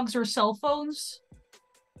in drugs or cell phones,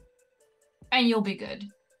 and you'll be good.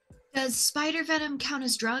 Does spider venom count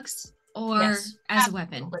as drugs or Yes, as a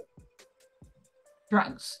weapon? absolutely.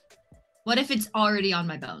 Drugs. What if it's already on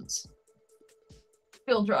my bones?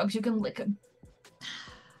 Still drugs, you can lick them.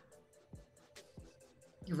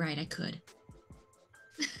 You're right, I could.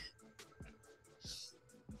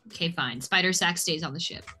 Okay, fine. Spider sack stays on the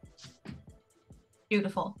ship.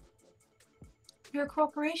 Beautiful. Your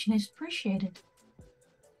cooperation is appreciated.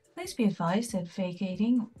 Please be advised that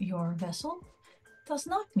vacating your vessel does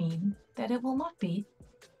not mean that it will not be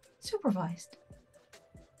supervised.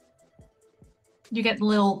 You get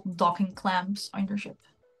little docking clamps on your ship.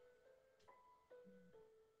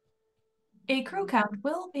 A crew count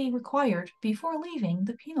will be required before leaving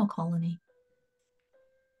the penal colony.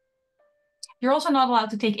 You're also not allowed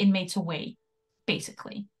to take inmates away,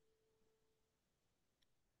 basically.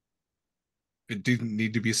 It didn't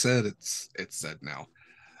need to be said. It's said now.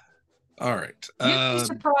 All right. You'd be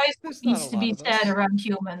surprised what there's not needs a to lot be of said us. around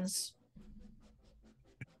humans.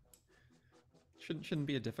 Shouldn't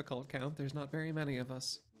be a difficult count. There's not very many of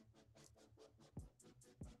us.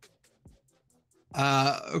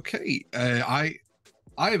 Okay. I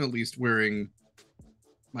am at least wearing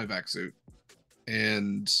my vac suit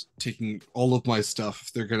and taking all of my stuff.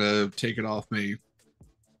 If they're gonna take it off me,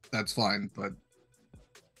 that's fine. But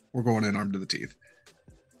we're going in armed to the teeth.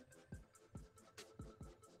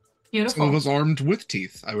 Beautiful. Some of us armed with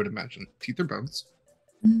teeth, I would imagine. Teeth or bones.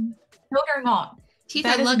 No, they're not. Teeth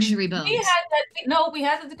That are is- luxury bones. We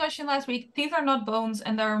had the discussion last week. Teeth are not bones,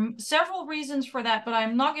 and there are several reasons for that, but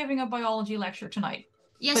I'm not giving a biology lecture tonight.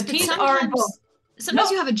 Yes, but but teeth are sometimes bones. No.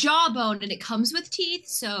 you have a jawbone and it comes with teeth,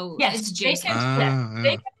 so Yes, it's they adjacent. can,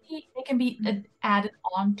 they can be added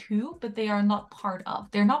on to, but they are not part of.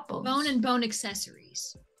 They're not bones. Bone and bone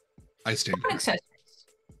accessories. I stand Bone corrected.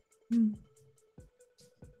 accessories.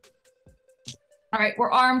 All right,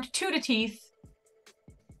 we're armed to the teeth.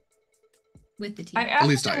 With the teeth. I At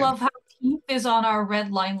least I absolutely am. love how teeth is on our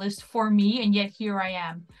red line list for me, and yet here I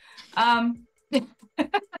am. We're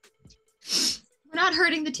not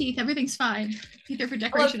hurting the teeth. Everything's fine. Teeth are for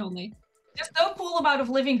decoration only. Just no cool amount of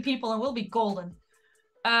living people, and we'll be golden.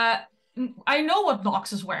 I know what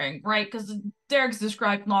Knox is wearing, right? Because Derek's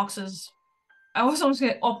described Knox as, I was almost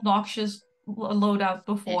going to obnoxious loadout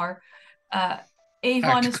before.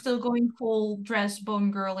 Avon is still going full dress,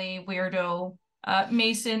 bone girly, weirdo.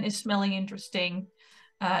 Maesin is smelling interesting.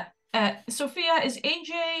 Sophia, is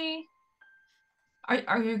AJ...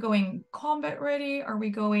 Are you going combat ready? Are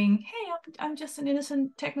we going, hey, I'm just an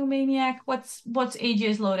innocent technomaniac? What's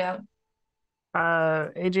AJ's loadout?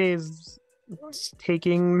 AJ is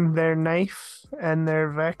taking their knife and their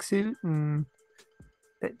vac suit, and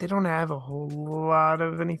they don't have a whole lot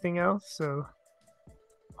of anything else, so...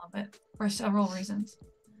 Love it. For several reasons.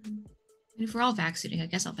 And if we're all vaccinating, I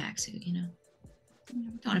guess I'll vaccine, you know?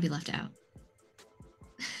 Don't want to be left out.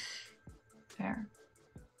 Fair.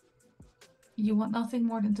 You want nothing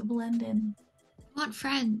more than to blend in. I want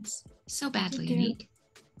friends. So badly, You do. Anniek.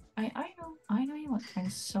 I know you want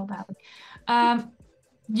friends so badly.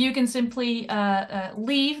 You can simply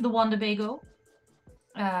leave the Winnebago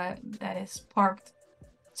that is parked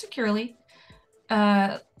securely.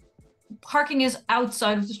 Parking is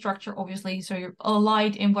outside of the structure, obviously, so you're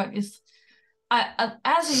allied in what is,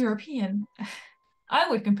 as a European, I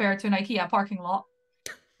would compare it to an IKEA parking lot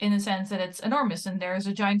in the sense that it's enormous and there's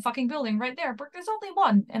a giant fucking building right there, but there's only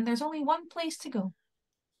one, and there's only one place to go.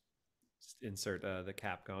 Just insert the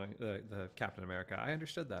cap going, the Captain America. I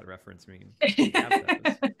understood that reference. We have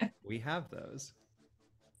those. We have those.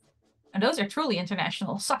 And those are truly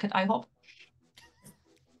international. Suck it, I hope.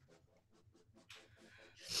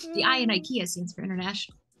 The I in IKEA stands for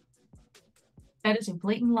international. That is a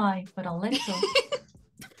blatant lie, but I'll let it go.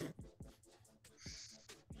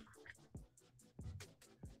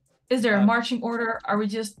 Is there a marching order? Are we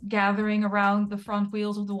just gathering around the front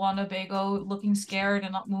wheels of the Winnebago, looking scared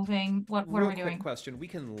and not moving? What are we Quick doing? question: we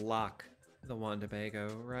can lock the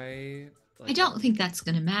Winnebago, right? I don't think that's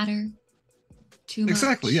going to matter too much.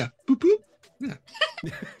 Exactly, yeah. Boop, boop. Yeah.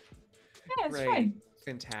 Yeah, it's Right. fine.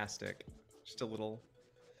 Fantastic. Just a little.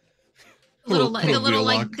 The little, Put a the little wheel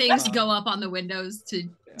like lock. things go up on the windows to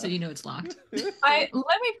so you know it's locked. Let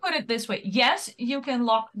me put it this way. Yes, you can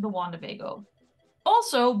lock the Winnebago.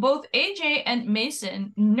 Also, both AJ and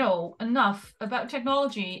Maesin know enough about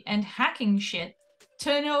technology and hacking shit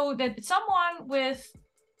to know that someone with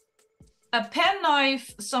a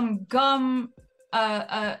penknife, some gum,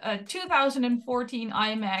 a 2014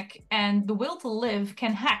 iMac, and the will to live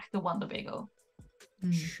can hack the Wendigo.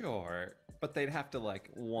 Sure, but they'd have to like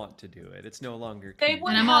want to do it. It's no longer. They convenient. would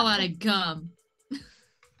And I'm have all out to- of gum.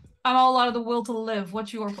 I'm all out of the will to live.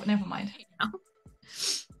 What's your... Never mind.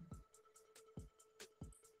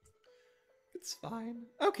 It's fine.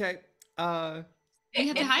 Okay. You have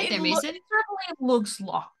to hide there, Maesin. It certainly looks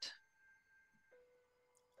locked.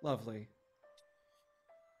 Lovely.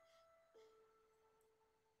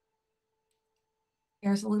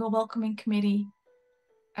 There's a little welcoming committee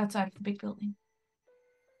outside of the big building.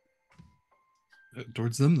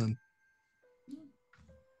 Towards them, then.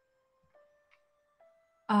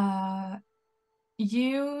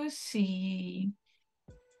 You see...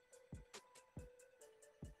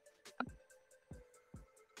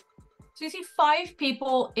 So you see 5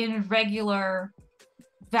 people in regular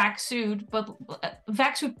vac suit, but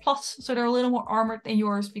vac suit plus, so they're a little more armored than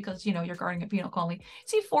yours because, you know, you're guarding a penal colony. You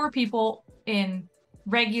see 4 people in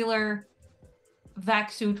regular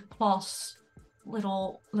vac suit plus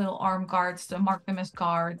little arm guards to mark them as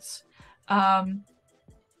guards. And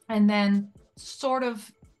then sort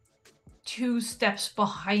of 2 steps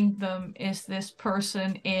behind them is this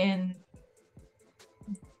person in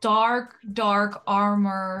dark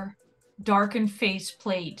armor, darkened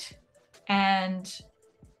faceplate, and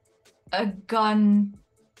a gun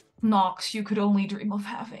Knox you could only dream of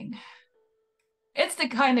having. It's the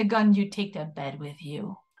kind of gun you'd take to bed with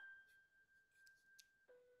you.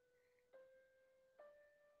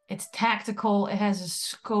 It's tactical. It has a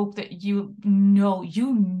scope that you know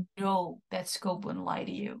that scope wouldn't lie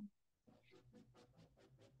to you.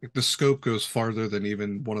 The scope goes farther than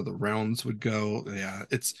even one of the rounds would go. Yeah,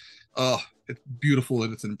 it's beautiful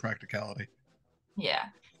in its impracticality. Yeah.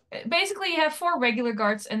 Basically, you have 4 regular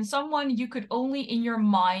guards and someone you could only in your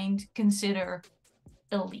mind consider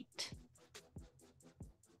elite.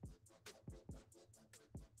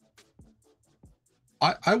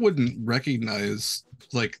 I wouldn't recognize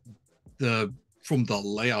like from the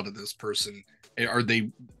layout of this person. Are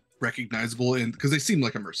they recognizable because they seem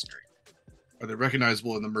like a mercenary? Are they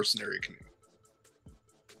recognizable in the mercenary community?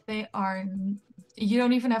 They are... You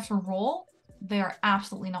don't even have to roll. They are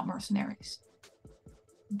absolutely not mercenaries.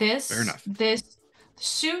 Fair enough. This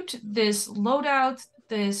suit, this loadout,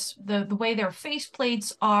 the way their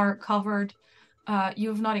faceplates are covered, you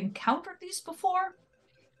have not encountered these before.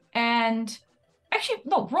 And actually,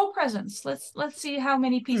 no, roll presence. Let's see how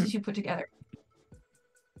many pieces you put together.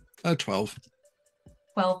 12.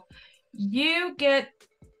 Well, you get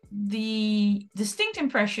the distinct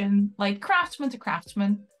impression, like craftsman to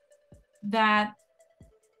craftsman, that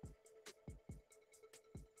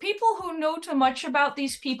people who know too much about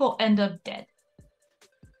these people end up dead.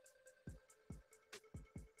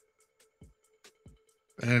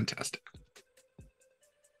 Fantastic.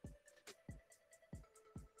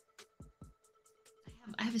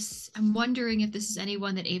 I'm wondering if this is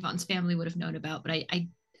anyone that Avon's family would have known about, but I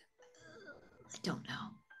don't know.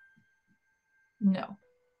 No.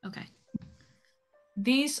 Okay.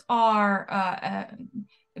 These are a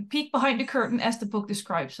peek behind the curtain, as the book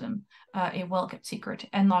describes them, a well-kept secret,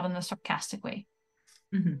 and not in a sarcastic way.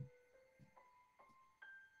 Mm-hmm.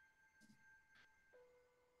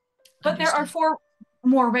 But there are 4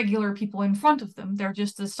 more regular people in front of them. They're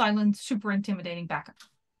just a silent, super intimidating backup.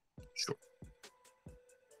 Sure.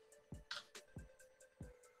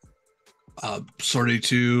 Sorry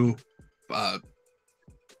to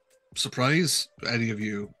surprise any of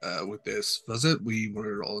you with this visit. We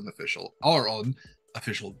were on our own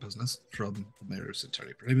official business from the Mayor's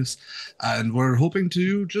Attorney Primus, and we're hoping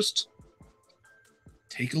to just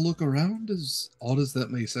take a look around, as odd as that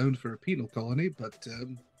may sound for a penal colony, but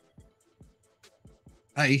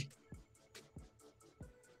hi.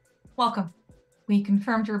 Welcome. We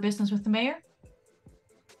confirmed your business with the mayor.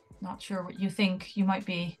 Not sure what you think you might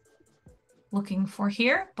be looking for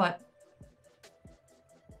here, but...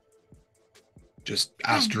 Just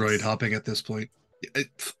asteroid hopping at this point.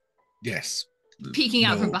 Yes. Peeking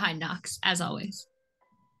out No. from behind Knox, as always.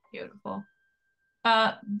 Beautiful.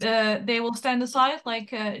 They will stand aside, like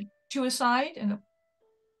to a side, and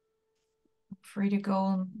free to go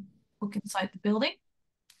and look inside the building.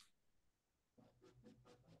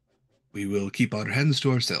 We will keep our hands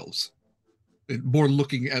to ourselves. More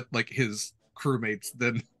looking at like his crewmates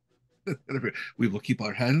than we will keep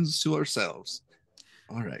our hands to ourselves.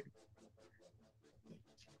 All right.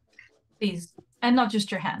 Please, and not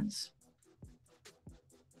just your hands.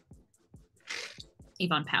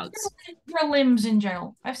 Avon pouts. Your limbs in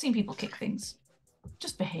general. I've seen people kick things.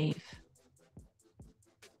 Just behave.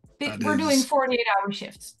 We're doing 48-hour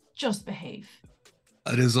shifts. just behave.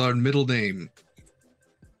 That is our middle name.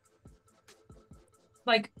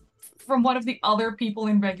 Like, from one of the other people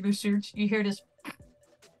in regular suits, you hear this.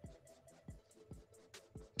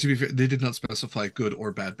 To be fair, they did not specify good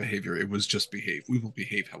or bad behavior. It was just behave. We will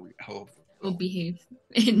behave how We'll behave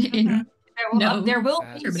in There will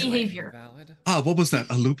That be is behavior. Valid. what was that?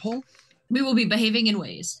 A loophole? we will be behaving in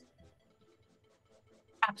ways.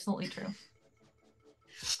 Absolutely true.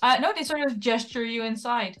 No, they sort of gesture you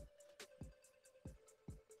inside.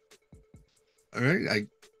 All right, I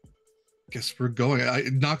guess we're going.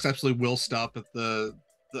 Knox absolutely will stop at the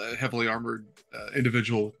heavily armored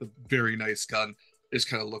individual with the very nice gun. Just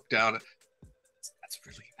kind of look down. That's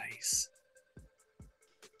really nice.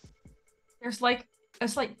 There's like a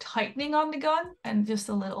slight tightening on the gun and just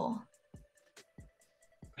a little.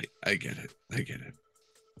 I get it. I get it.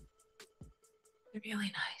 They're really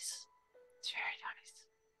nice. It's very nice.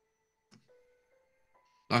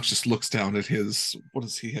 Knox just looks down at his, what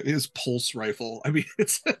does he have? His pulse rifle. I mean,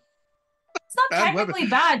 it's not technically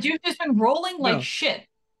bad. You've just been rolling like shit.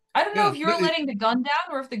 I don't know if you're letting the gun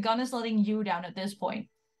down or if the gun is letting you down at this point.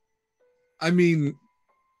 I mean,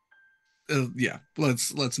 yeah,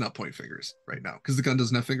 let's not point fingers right now because the gun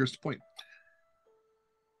doesn't have fingers to point.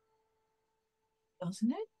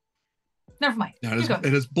 Doesn't it? Never mind. No,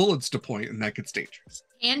 it has bullets to point, and that gets dangerous.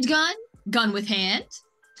 Handgun? Gun with hand?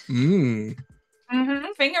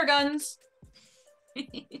 Finger guns.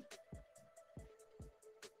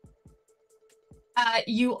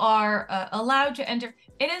 You are allowed to enter.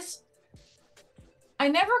 It is. I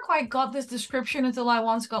never quite got this description until I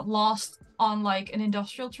once got lost on like an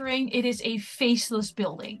industrial terrain. It is a faceless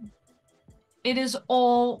building. It is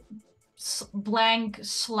all blank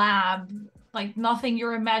slab, like nothing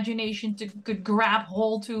your imagination could grab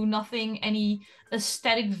hold to, nothing any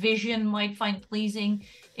aesthetic vision might find pleasing.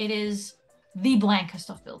 It is the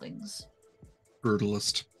blankest of buildings.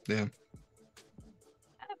 Brutalist, yeah.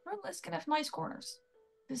 Brutalist can have nice corners.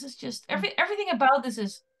 This is just everything about this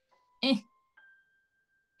is.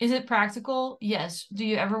 Is it practical? Yes. Do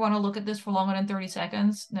you ever want to look at this for longer than 30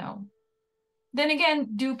 seconds? No. Then again,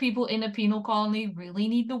 do people in a penal colony really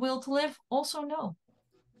need the will to live? Also, no.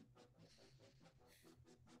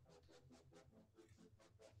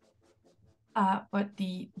 But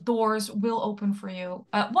the doors will open for you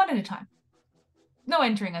one at a time. No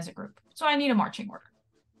entering as a group. So I need a marching order.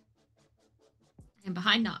 And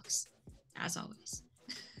behind Knox, as always.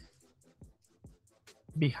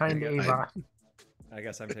 Behind Avon. I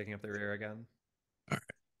guess I'm taking up the rear again. All right.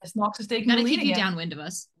 As Knox is taking the lead Gotta keep you again. downwind of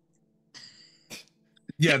us.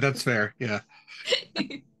 Yeah, that's fair. Yeah.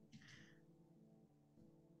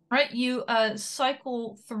 Right, you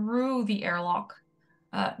cycle through the airlock.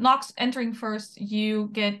 Knox entering first, you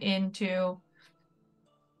get into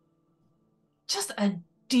just a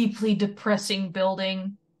deeply depressing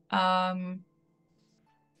building.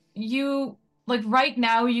 You like right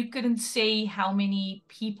now you couldn't say how many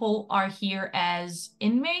people are here as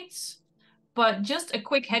inmates, but just a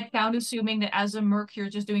quick head count, assuming that as a merc you're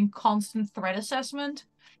just doing constant threat assessment,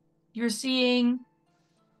 you're seeing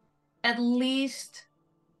at least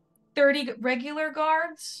 30 regular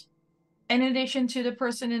guards. In addition to the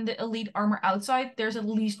person in the elite armor outside, there's at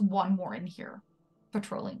least one more in here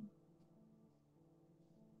patrolling.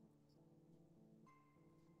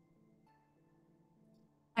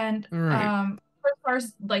 And right. as far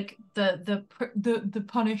as like the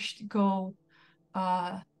punished go,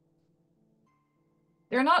 they're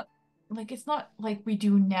not like it's not like we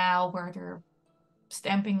do now where they're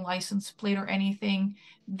stamping license plate or anything.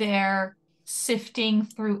 They're sifting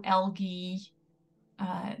through algae.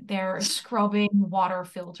 They're scrubbing water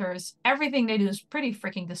filters. Everything they do is pretty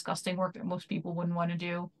freaking disgusting work that most people wouldn't want to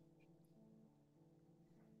do.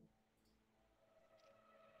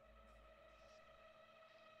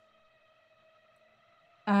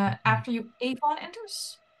 After you, Avon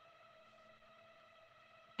enters.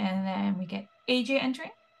 And then we get AJ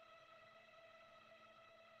entering.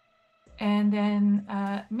 And then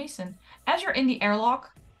Maesin. As you're in the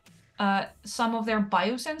airlock, some of their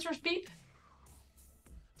biosensors beep.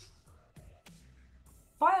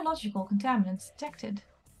 Biological contaminants detected.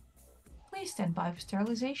 Please stand by for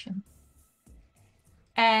sterilization.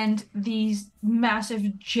 And these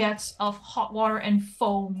massive jets of hot water and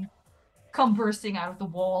foam come bursting out of the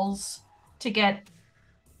walls to get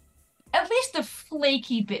at least the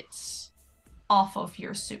flaky bits off of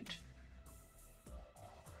your suit.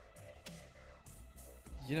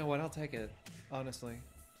 You know what? I'll take it, honestly.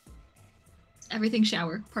 Everything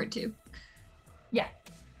shower, part 2. Yeah,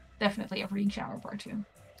 definitely everything shower part 2.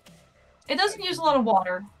 It doesn't use a lot of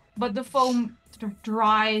water. but the foam sort of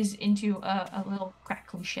dries into a little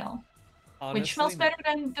crackly shell, Honestly, which smells better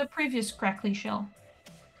than the previous crackly shell.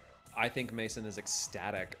 I think Maesin is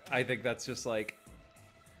ecstatic. I think that's just like,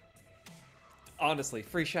 honestly,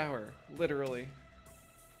 free shower, literally.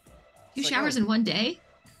 Two It's like, showers oh. in one day?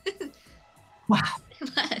 Wow.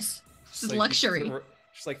 Less. This is Like, luxury.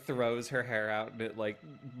 Just like throws her hair out and it like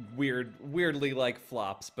weirdly like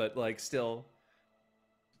flops, but like still.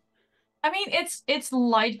 I mean, it's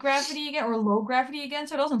light gravity again or low gravity again,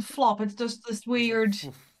 so it doesn't flop. It's just this weird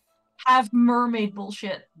half mermaid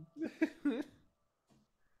bullshit.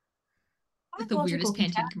 Like the weirdest Pathological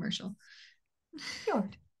Pantene commercial.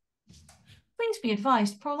 cured. Please be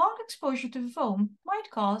advised, prolonged exposure to foam might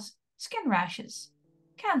cause skin rashes,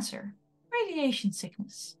 cancer, radiation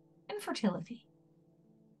sickness, infertility.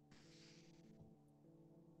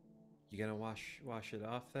 You gonna wash it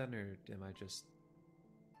off then, or am I just?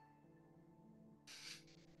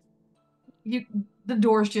 The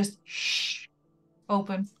doors just shh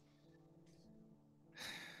open.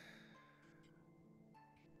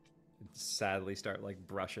 Sadly start like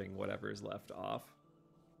brushing whatever's left off.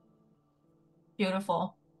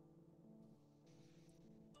 Beautiful.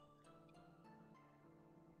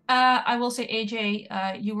 I will say,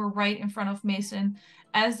 AJ, you were right in front of Maesin.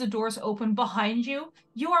 As the doors open behind you,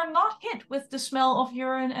 you are not hit with the smell of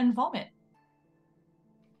urine and vomit.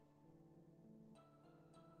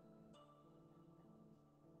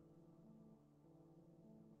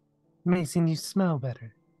 Maesin, you smell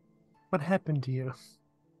better. What happened to you?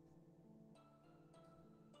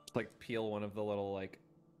 Like peel one of the little like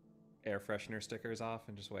air freshener stickers off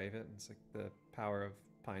and just wave it. It's like the power of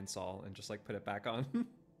Pine Sol, and just like put it back on.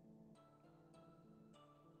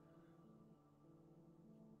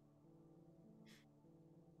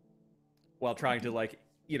 While trying to like,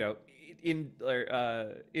 you know,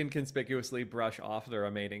 inconspicuously brush off the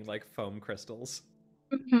remaining like foam crystals.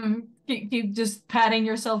 Mm-hmm. Keep just patting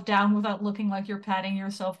yourself down without looking like you're patting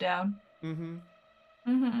yourself down. Mm-hmm.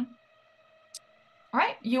 Mm-hmm. All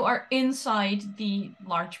right, you are inside the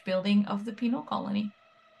large building of the penal colony.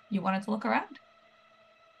 You wanted to look around?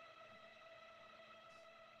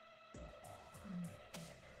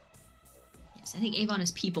 Yes, I think Avon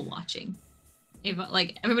is people watching. Avon,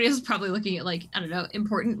 like everybody else is probably looking at like, I don't know,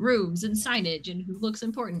 important rooms and signage and who looks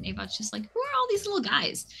important. Avon's just like, who are all these little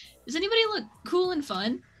guys? Does anybody look cool and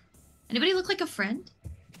fun? Anybody look like a friend?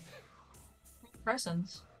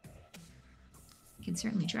 Presents. I can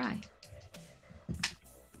certainly try.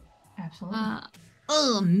 Absolutely.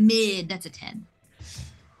 Oh, mid. That's a 10.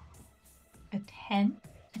 A 10?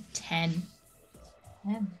 A 10.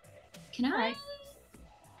 10. Can I? Right.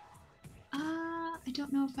 I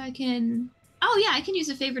don't know if I can. Oh yeah, I can use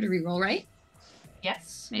a favor to reroll, right?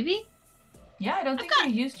 Yes. Maybe. Yeah, I don't think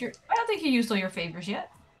you used all your favors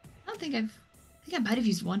yet. I think I might have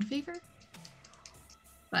used one favor.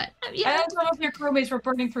 But yeah. I don't know if your crewmates were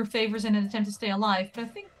burning through favors in an attempt to stay alive, but I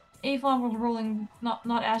think Avon was rolling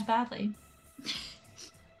not as badly.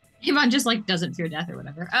 Avon just like doesn't fear death or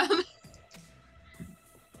whatever. I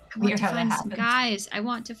want to find some guys. I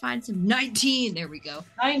want to find some 19. There we go.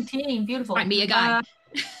 19, beautiful. Find me a guy.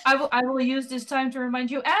 I will use this time to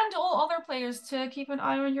remind you and all other players to keep an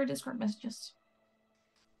eye on your Discord messages.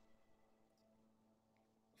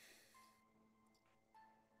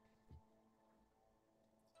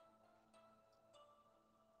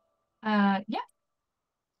 Yeah.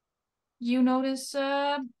 You notice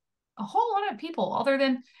a whole lot of people other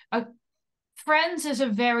than friends is a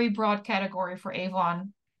very broad category for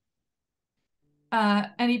Avon.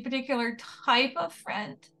 Any particular type of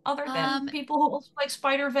friend other than people who also like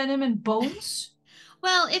spider venom and bones?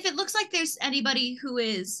 Well, if it looks like there's anybody who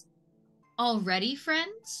is already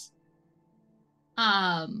friends,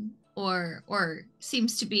 or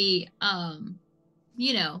seems to be,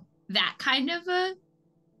 you know, that kind of a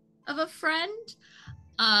friend.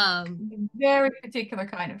 A very particular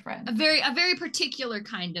kind of friend. A very particular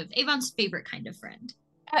kind of Avon's favorite kind of friend.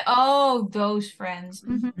 Oh, those friends.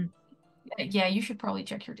 Mm-hmm. Yeah, you should probably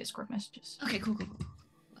check your Discord messages. Okay, cool. Well,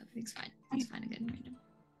 everything's fine. It's fine again. Random.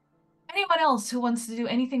 Anyone else who wants to do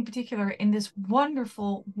anything particular in this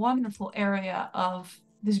wonderful, wonderful area of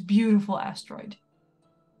this beautiful asteroid?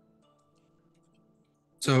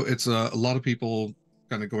 So it's a lot of people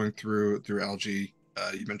kind of going through algae.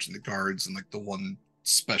 You mentioned the guards and like the one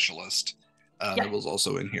specialist that was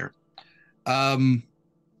also in here.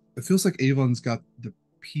 It feels like Avon's got the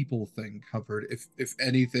people thing covered. If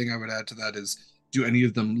anything I would add to that is, do any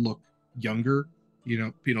of them look younger? You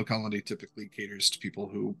know, penal colony typically caters to people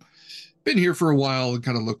who been here for a while and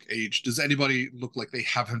kind of look aged. Does anybody look like they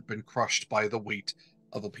haven't been crushed by the weight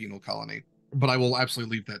of a penal colony? but I will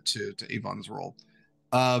absolutely leave that to Avon's role.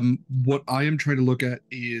 What I am trying to look at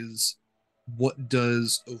is what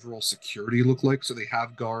does overall security look like? So they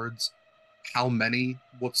have guards. How many?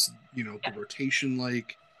 What's the rotation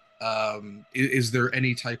like? Is there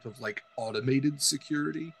any type of like automated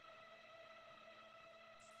security?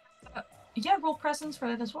 Yeah, roll presence for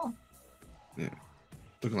that as well. Yeah,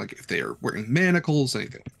 looking like if they are wearing manacles,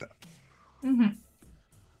 anything like that.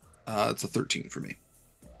 Mm-hmm. It's a 13 for me.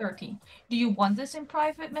 13. Do you want this in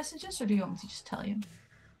private messages, or do you want me to just tell you?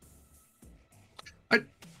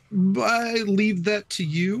 I leave that to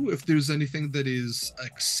you if there's anything that is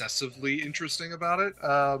excessively interesting about it.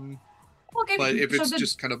 But if it's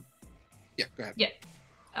just kind of, yeah, go ahead. Yeah.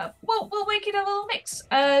 We'll make it a little mix.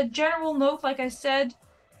 General note, like I said,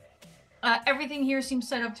 everything here seems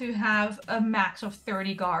set up to have a max of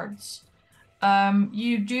 30 guards.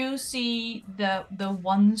 You do see the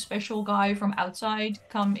one special guy from outside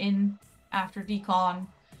come in after decon,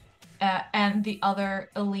 and the other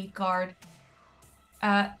elite guard.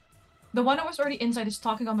 The one that was already inside is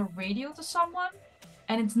talking on the radio to someone,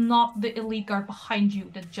 and it's not the elite guard behind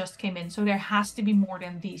you that just came in, so there has to be more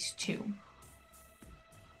than these two.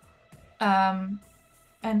 And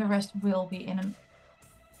the rest will be in a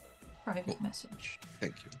private message.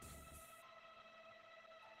 Thank you.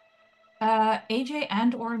 AJ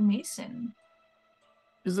and or Maesin.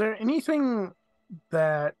 Is there anything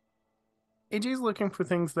that AJ's looking for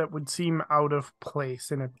things that would seem out of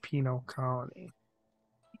place in a penal colony?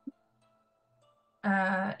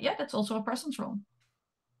 Yeah, that's also a presence roll.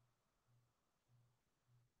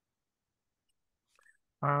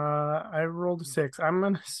 I rolled a 6. I'm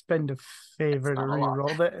gonna spend a favor to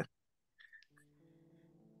re-roll that.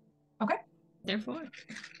 Okay. Therefore.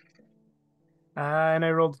 And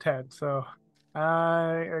I rolled a 10, so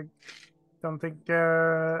I don't think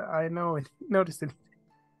I noticed anything.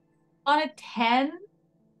 On a 10,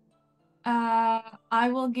 I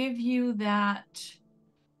will give you that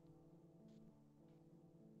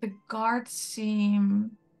the guards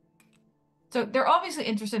seem... So they're obviously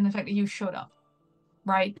interested in the fact that you showed up,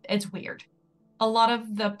 right? It's weird. A lot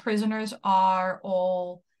of the prisoners are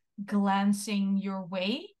all glancing your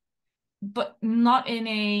way, but not in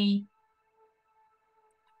a...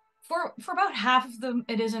 For about half of them,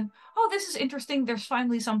 it isn't, oh, this is interesting. There's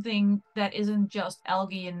finally something that isn't just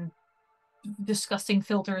algae and disgusting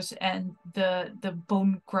filters and the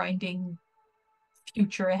bone grinding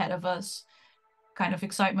future ahead of us kind of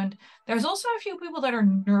excitement. There's also a few people that are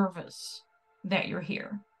nervous that you're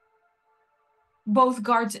here. Both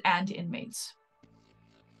guards and inmates.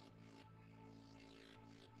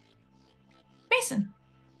 Maesin,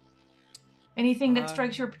 anything that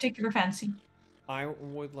strikes your particular fancy? I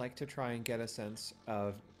would like to try and get a sense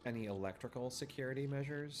of any electrical security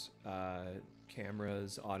measures,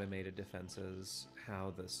 cameras, automated defenses,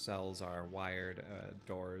 how the cells are wired,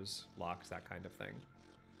 doors, locks, that kind of thing.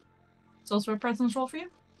 It's also a presence roll for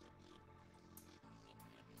you?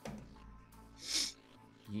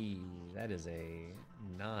 Yee, that is a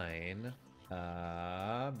 9.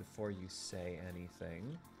 Before you say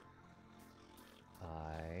anything,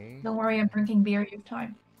 Don't worry, I'm drinking beer. You have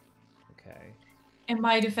time. Okay. In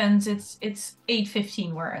my defense, it's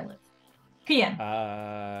 8:15 where I live. PM.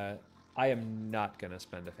 I am not gonna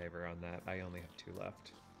spend a favor on that. I only have 2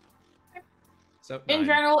 left. So In 9.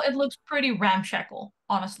 general, it looks pretty ramshackle,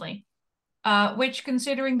 honestly. Which,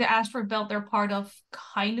 considering the asteroid belt they're part of,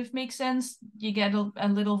 kind of makes sense. You get a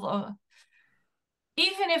little...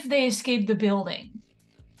 even if they escape the building,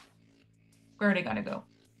 where are they gonna go?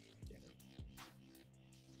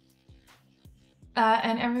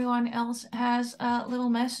 And everyone else has little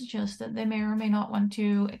messages that they may or may not want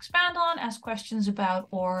to expand on, ask questions about,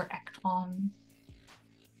 or act on.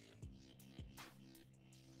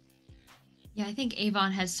 Yeah, I think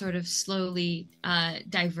Avon has sort of slowly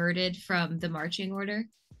diverted from the marching order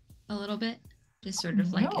a little bit. Just sort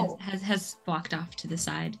of like has walked off to the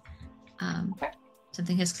side. Okay.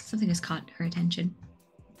 Something has caught her attention.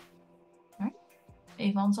 All right.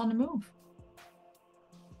 Avon's on the move.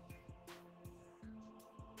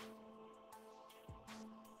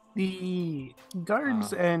 The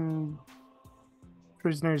guards and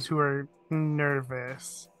prisoners who are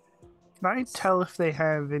nervous, can I tell if they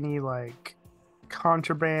have any like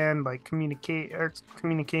contraband, like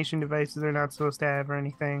communication devices they're not supposed to have or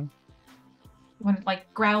anything? You want to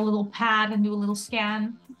like grab a little pad and do a little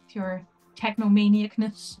scan with your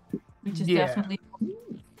technomaniacness, which is definitely... All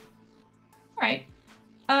right.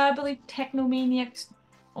 I believe technomaniacs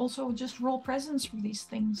also just roll presence for these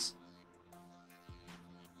things.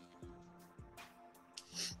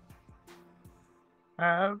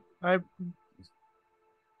 I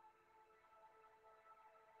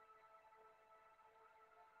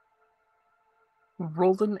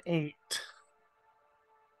Rolled an 8.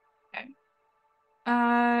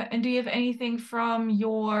 And do you have anything from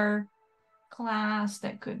your class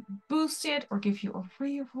that could boost it or give you a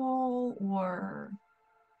reroll or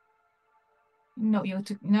no, you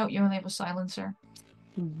only have a silencer.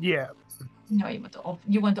 Yeah. No,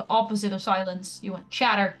 you went the opposite of silence. You went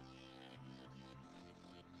chatter.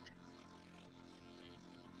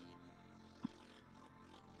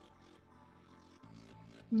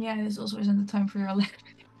 Yeah, this also isn't the time for your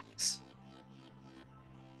electrics.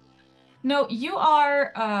 No, you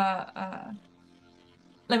are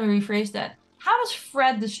let me rephrase that. How does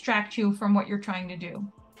Fred distract you from what you're trying to do?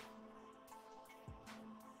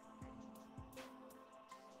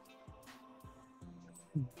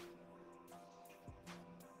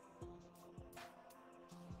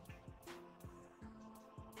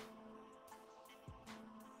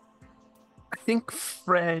 I think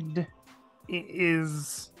Fred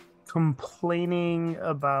is complaining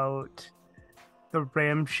about the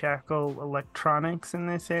ramshackle electronics in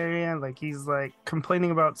this area. Like he's like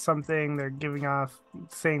complaining about something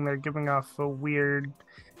saying they're giving off a weird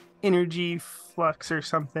energy flux or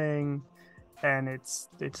something, and it's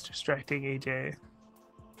distracting AJ.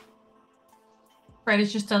 Fred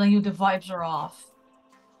is just telling you the vibes are off.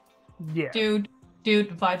 Yeah. Dude, the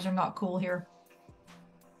vibes are not cool here.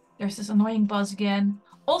 There's this annoying buzz again.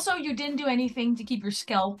 Also, you didn't do anything to keep your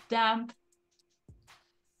scalp damp.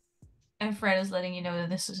 And Fred is letting you know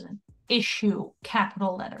that this is an issue,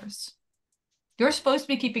 capital letters. You're supposed to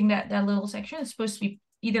be keeping that little section. It's supposed to be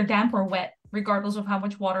either damp or wet, regardless of how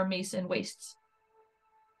much water Maesin wastes.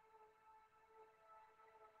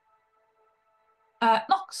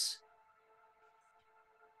 Knox.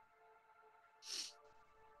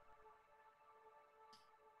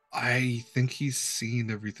 I think he's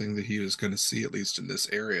seen everything that he was going to see, at least in this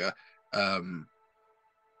area.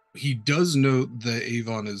 He does know that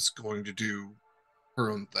Avon is going to do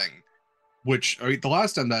her own thing, which, I mean, the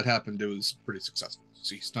last time that happened, it was pretty successful.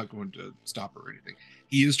 So he's not going to stop her or anything.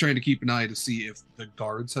 He is trying to keep an eye to see if the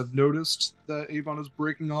guards have noticed that Avon is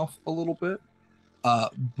breaking off a little bit.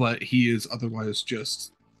 But he is otherwise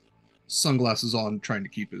just sunglasses on, trying to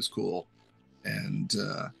keep his cool. And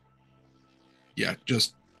yeah,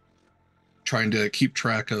 just trying to keep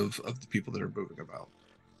track of the people that are moving about.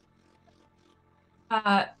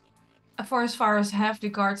 For as far as have the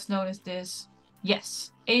guards noticed this,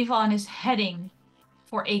 yes, Avon is heading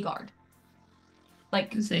for a guard.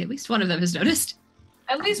 Like, say at least one of them has noticed.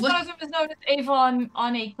 At least one of them has noticed Avon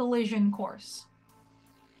on a collision course.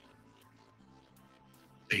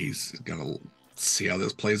 He's gonna see how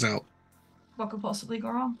this plays out. What could possibly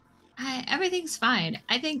go wrong? Everything's fine.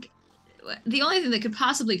 I think the only thing that could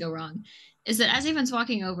possibly go wrong is that as Avon's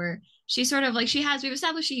walking over, she sort of like we've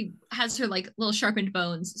established she has her like little sharpened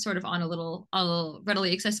bones sort of on a little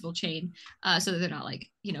readily accessible chain, so that they're not like,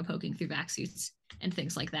 you know, poking through vac suits and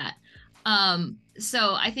things like that.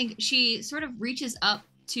 So I think she sort of reaches up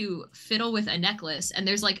to fiddle with a necklace, and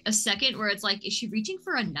there's like a second where it's like, is she reaching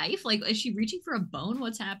for a knife? Like, is she reaching for a bone?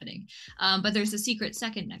 What's happening? But there's a secret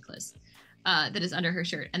second necklace that is under her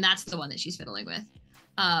shirt, and that's the one that she's fiddling with.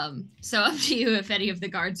 So up to you if any of the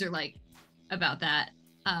guards are like about that.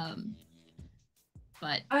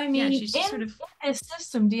 But I mean, yeah, she's just sort of in this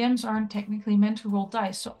system, DMs aren't technically meant to roll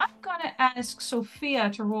dice, so I'm gonna ask Sophia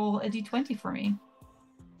to roll a d20 for me.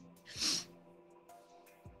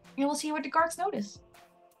 And we'll see what the guards notice.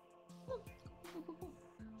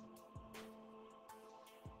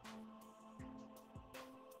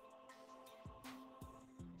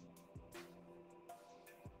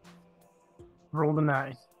 Roll a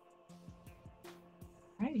 9.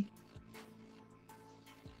 Alrighty.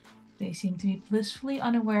 They seem to be blissfully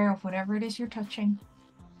unaware of whatever it is you're touching.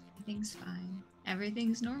 everything's fine.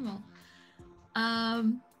 Everything's normal.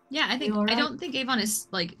 Yeah, I think Right? I don't think Avon is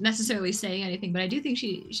like necessarily saying anything, but I do think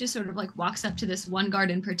she just sort of like walks up to this one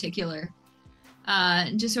guard in particular,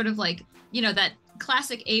 and just sort of like, you know, that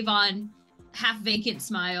classic Avon half vacant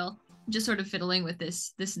smile, just sort of fiddling with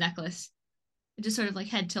this necklace, just sort of like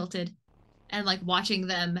head tilted, and like watching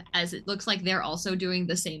them as it looks like they're also doing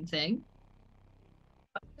the same thing.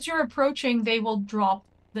 As you're approaching, they will drop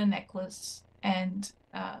the necklace and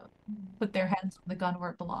put their hands on the gun where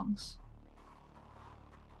it belongs.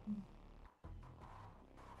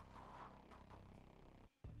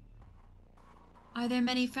 Are there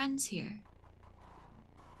many friends here?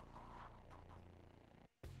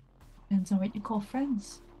 Depends on what you call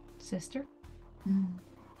friends, sister. I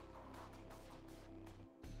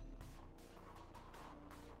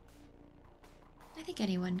think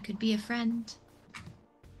anyone could be a friend.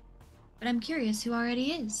 But I'm curious who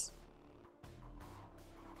already is.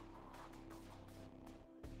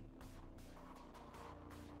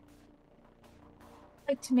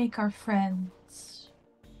 like to make our friends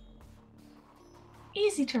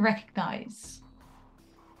easy to recognize.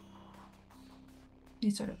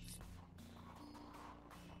 You sort of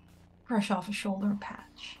brush off a shoulder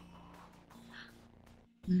patch.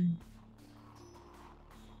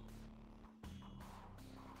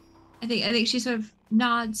 I think she sort of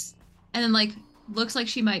nods and then like looks like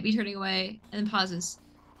she might be turning away and then pauses.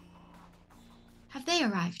 Have they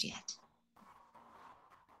arrived yet?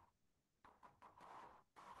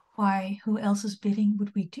 Why, who else's bidding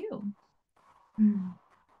would we do?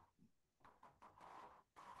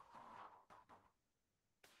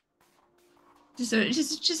 Just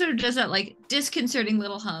sort of does that like disconcerting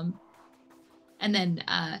little hum, and then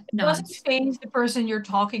Doesn't nods. phase the person you're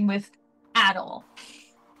talking with at all.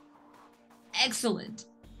 Excellent,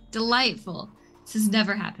 delightful. This has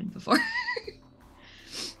never happened before.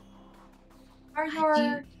 Are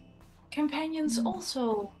your companions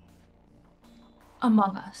also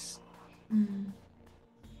among us?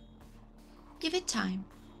 Give it time.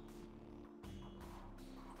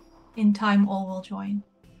 In time, all will join.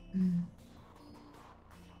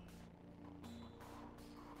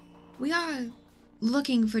 We are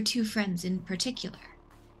looking for two friends in particular.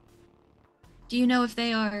 Do you know if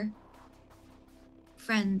they are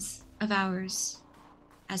friends of ours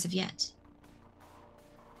as of yet?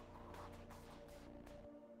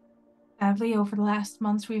 Sadly, over the last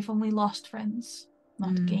months, we've only lost friends,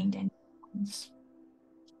 not gained any friends.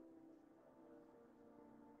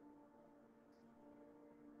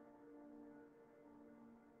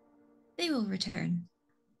 They will return.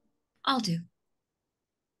 I'll do.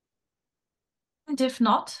 And if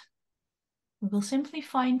not, we will simply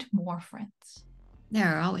find more friends.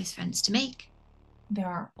 There are always friends to make. There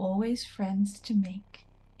are always friends to make.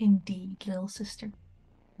 Indeed, little sister.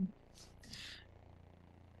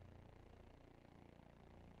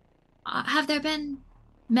 Have there been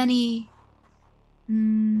many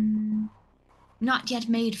not yet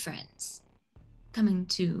made friends coming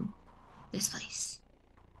to this place?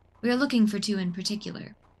 We are looking for two in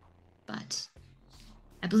particular, but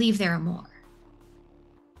I believe there are more.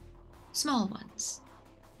 Small ones,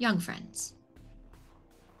 young friends.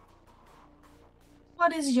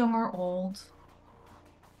 What is young or old?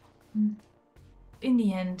 In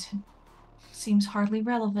the end, seems hardly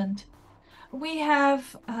relevant. We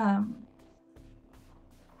have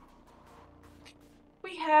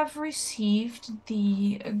received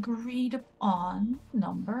the agreed upon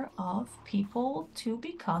number of people to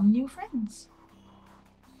become new friends.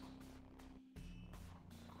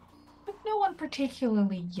 But no one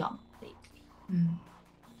particularly young lately.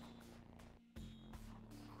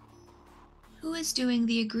 Who is doing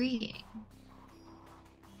the agreeing?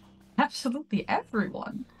 Absolutely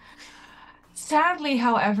everyone. Sadly,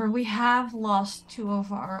 however, we have lost two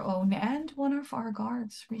of our own and one of our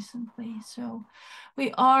guards recently, so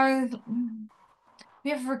we have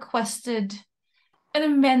requested an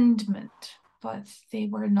amendment, but they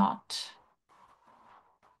were not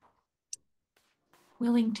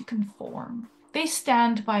willing to conform. They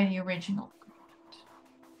stand by the original agreement.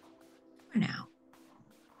 For now.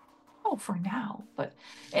 Oh, for now, but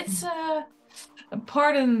it's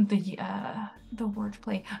pardon the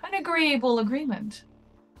wordplay, an agreeable agreement.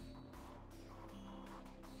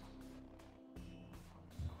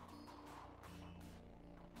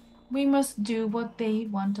 We must do what they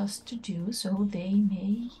want us to do so they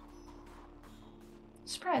may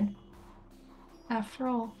spread. After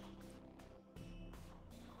all.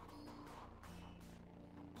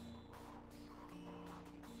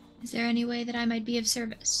 Is there any way that I might be of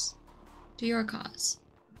service to your cause?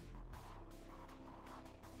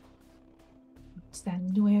 Stand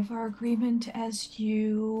in the way of our agreement as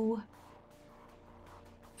you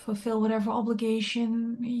fulfill whatever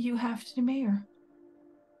obligation you have to the mayor.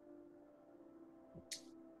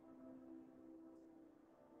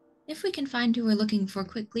 If we can find who we're looking for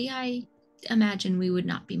quickly, I imagine we would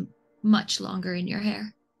not be much longer in your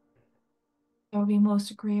hair. That would be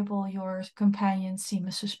most agreeable. Your companions seem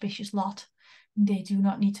a suspicious lot. They do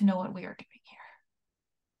not need to know what we are doing here.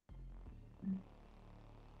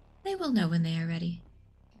 They will know when they are ready.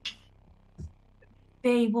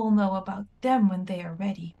 They will know about them when they are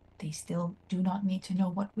ready. They still do not need to know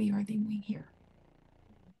what we are doing here.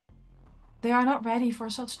 They are not ready for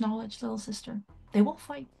such knowledge, little sister. They will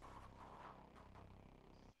fight.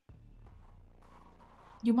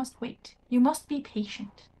 You must wait. You must be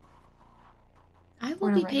patient. I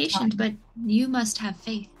will be patient, but you must have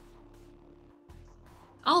faith.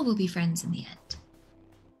 All will be friends in the end.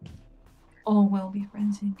 All will be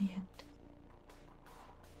friends in the end.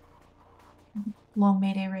 Long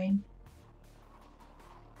may they reign.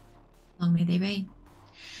 Long may they reign.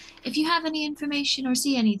 If you have any information or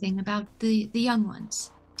see anything about the young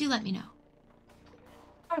ones, do let me know.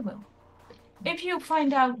 I will. If you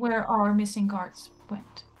find out where our missing guards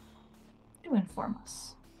went, do inform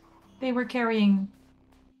us. They were carrying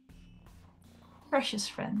precious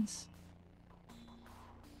friends.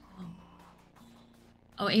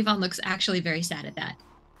 Oh, Avon looks actually very sad at that.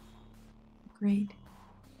 Agreed.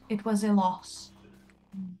 It was a loss.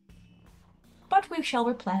 But we shall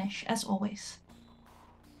replenish, as always.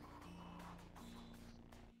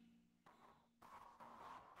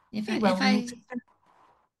 If I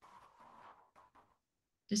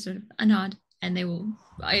just sort of a nod, and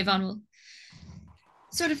Avon will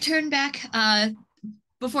sort of turn back.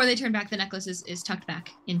 Before they turn back, the necklace is tucked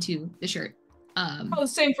back into the shirt.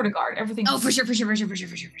 Same for the guard. Everything. Oh, for sure.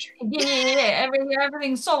 Yeah.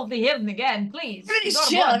 Everything's solidly hidden again, please. Everything's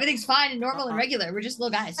chill. Everything's fine and normal and regular. We're just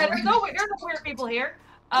little guys. So there's no weird people here.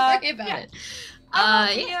 Don't worry about it.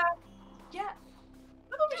 Yeah.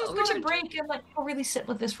 How about we just go to break and really sit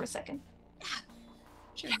with this for a second? Yeah.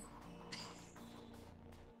 Sure.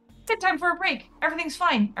 Good time for a break. Everything's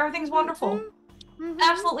fine. Everything's wonderful. Mm-hmm.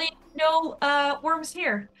 Absolutely no worms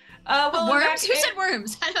here. Worms? Who said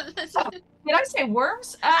worms? Did I say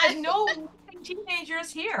worms? No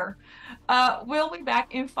teenagers here. We'll be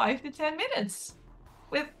back in 5 to 10 minutes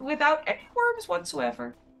without any worms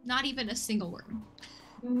whatsoever. Not even a single worm.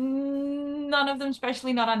 None of them,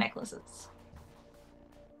 especially not on necklaces.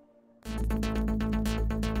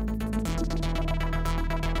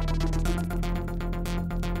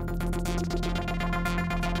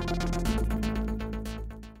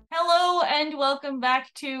 Hello and welcome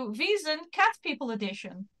back to Maesin Cat People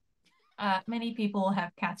Edition. Many people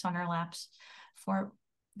have cats on their laps for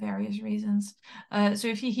various reasons. So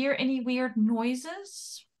if you hear any weird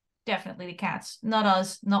noises, definitely the cats, not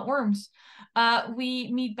us, not worms.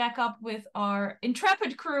 We meet back up with our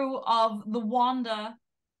intrepid crew of the Wanda,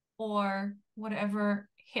 or whatever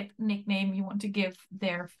hip nickname you want to give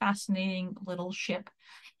their fascinating little ship,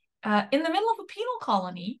 in the middle of a penal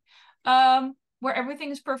colony, where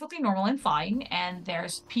everything is perfectly normal and fine, and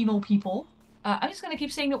there's penal people. I'm just going to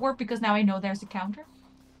keep saying that word because now I know there's a counter.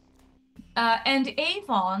 And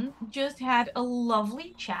Avon just had a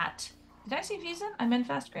lovely chat. Did I say Maesin? I meant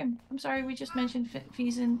Vast Grimm. I'm sorry, we just mentioned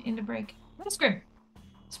Maesin in the break. Vast Grimm.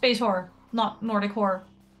 Space horror, not Nordic horror.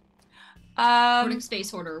 Nordic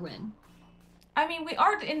space horror win. I mean, we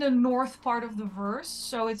are in the north part of the verse,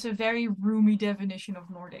 so it's a very roomy definition of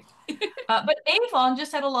Nordic. But Avon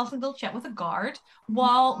just had a lovely little chat with a guard,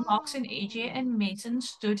 while Knox and AJ and Maesin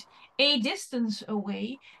stood a distance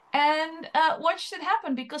away and watched it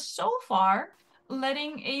happen, because so far,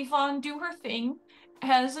 letting Avon do her thing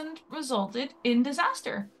hasn't resulted in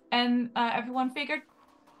disaster. And everyone figured,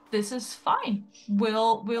 this is fine.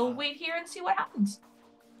 We'll wait here and see what happens.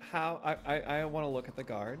 I want to look at the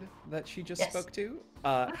guard that she just spoke to.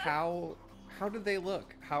 How do they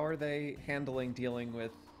look? How are they dealing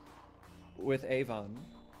with Avon?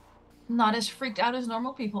 Not as freaked out as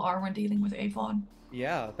normal people are when dealing with Avon.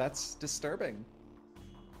 Yeah, that's disturbing.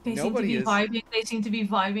 They seem to be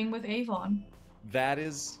vibing with Avon. That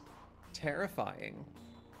is terrifying.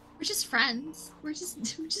 We're just friends. We're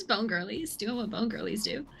just bone girlies doing what bone girlies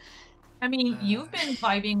do. I mean, you've been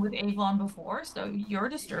vibing with Avon before, so you're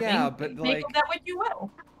disturbing. Yeah, but make of that what you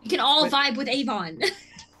will. You can all vibe with Avon.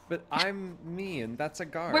 But I'm me, and that's a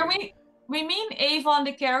guard. Where we mean Avon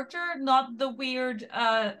the character, not the weird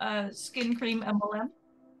skin cream MLM.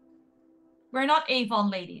 We're not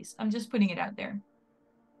Avon ladies. I'm just putting it out there.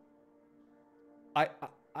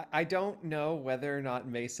 I don't know whether or not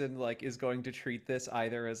Maesin is going to treat this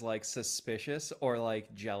either as suspicious or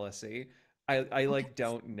jealousy. I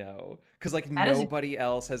don't know, because nobody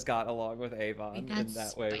else has got along with Avon in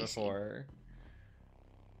that way before.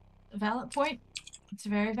 Valid point. It's a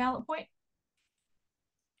very valid point.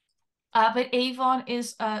 But Avon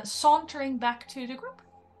is sauntering back to the group.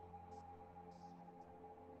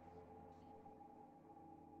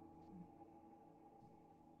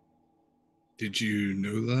 Did you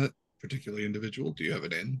know that particular individual? Do you have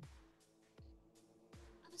it in?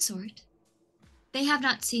 Of a sort. They have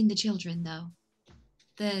not seen the children, though.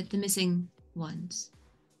 The missing ones.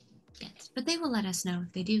 Yes, but they will let us know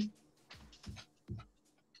if they do.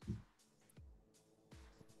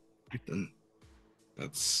 Right then.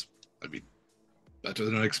 That's, better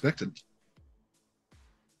than I expected.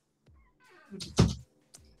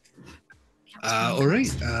 All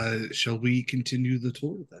right. Shall we continue the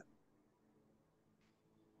tour then?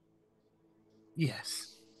 Yes.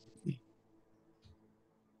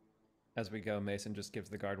 As we go, Maesin just gives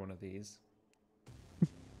the guard one of these.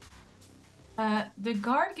 The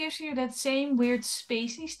guard gives you that same weird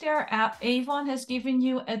spacey stare Avon has given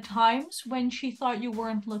you at times when she thought you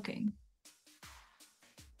weren't looking.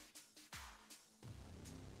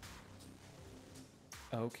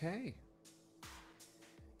 Okay.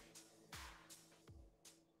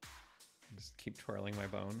 Just keep twirling my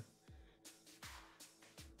bone.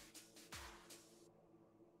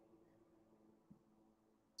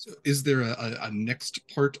 So is there a next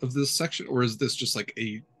part of this section, or is this just like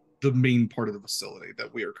the main part of the facility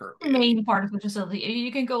that we are currently in? Main part of the facility.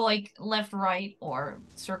 You can go like left, right, or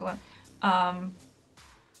circle.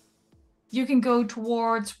 You can go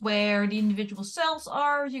towards where the individual cells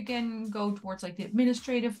are. You can go towards like the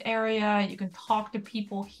administrative area. You can talk to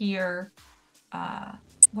people here.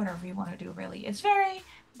 Whatever you want to do, really. It's very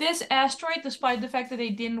this asteroid, despite the fact that they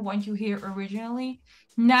didn't want you here originally.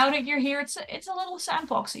 Now that you're here, it's a little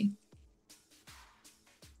sandboxy.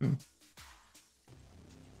 Hmm.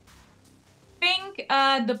 Think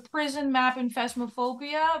the prison map in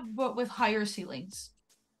Phasmophobia, but with higher ceilings.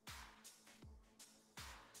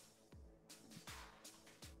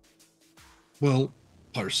 Well,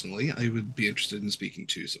 personally, I would be interested in speaking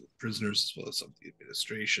to some prisoners as well as some of the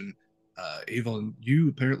administration. Avon, you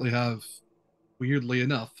apparently have, weirdly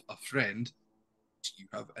enough, a friend. Do you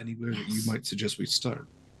have anywhere that you Yes. might suggest we start?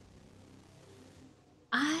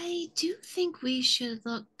 I do think we should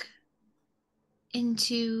look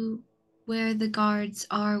into where the guards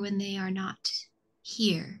are when they are not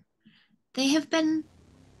here. They have been.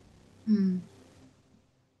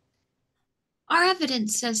 Our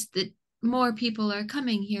evidence says that more people are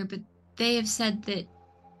coming here, but they have said that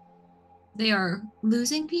they are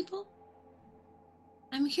losing people.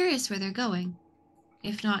 I'm curious where they're going,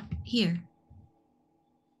 if not here.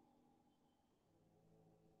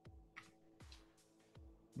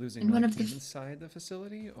 Losing And one like of the inside the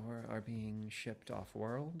facility, or are being shipped off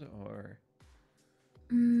world, or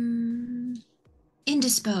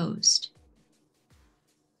indisposed.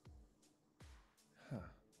 huh.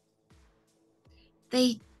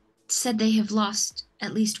 They said they have lost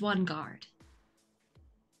at least one guard.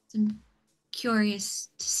 I'm curious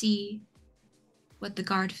to see what the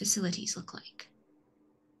guard facilities look like.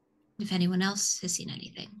 If anyone else has seen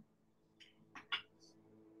anything.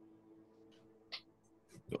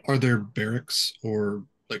 Are there barracks or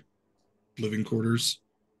like living quarters?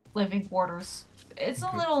 Living quarters. It's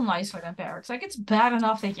Okay. a little nicer than barracks. Like, it's bad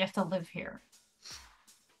enough that you have to live here.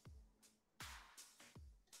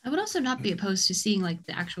 I would also not be opposed to seeing like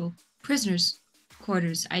the actual prisoners'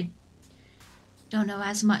 quarters. I don't know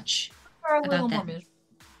as much They're a little about more them. miserable.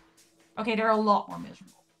 Okay, they're a lot more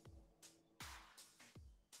miserable.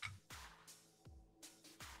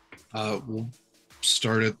 We'll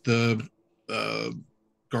start at the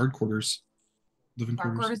guard quarters, living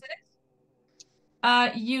Dark quarters.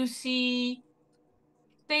 quarters. You see,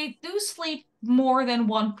 they do sleep more than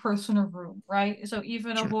one person a room, right? So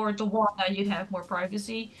even Sure. aboard the one that you'd have more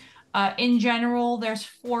privacy. In general, there's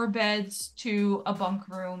 4 beds to a bunk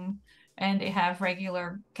room, and they have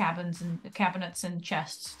regular cabins and cabinets and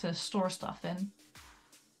chests to store stuff in.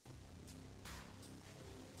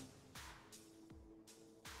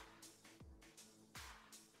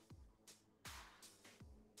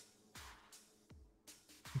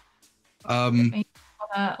 Maybe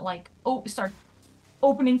like start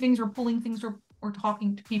opening things or pulling things or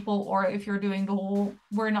talking to people, or if you're doing the whole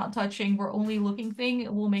we're not touching, we're only looking thing,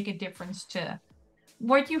 it will make a difference to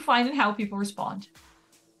what you find and how people respond.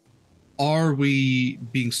 Are we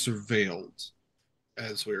being surveilled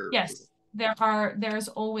as we're? Yes, there's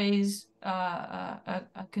always a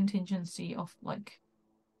contingency of like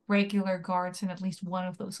regular guards and at least one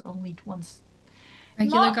of those elite ones.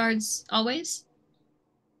 Regular Not guards always?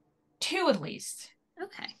 2 at least.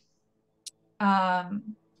 Okay.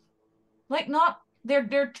 Like not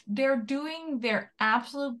they're doing their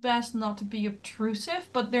absolute best not to be obtrusive,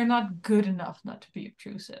 but they're not good enough not to be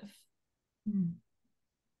obtrusive.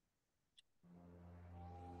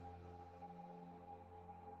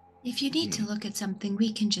 If you need to look at something,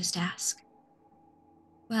 we can just ask.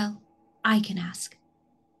 Well, I can ask.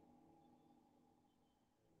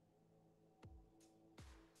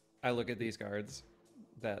 I look at these guards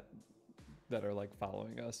that are like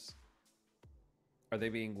following us. Are they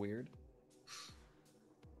being weird?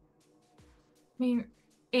 I mean,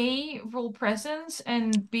 A, roll presence,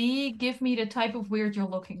 and B, give me the type of weird you're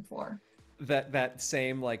looking for. That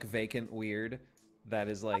same like vacant weird that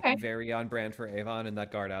is like Okay. very on brand for Avon and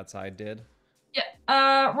that guard outside did.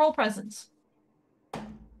 Yeah. Roll presence.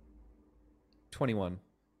 21.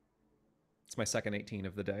 It's my second 18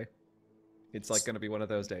 of the day. It's like going to be one of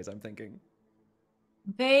those days, I'm thinking.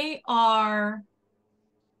 They are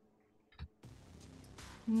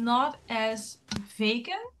not as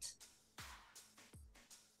vacant,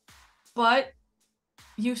 but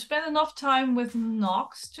you've spent enough time with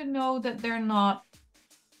Knox to know that they're not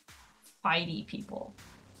fighty people,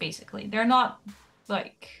 basically. They're not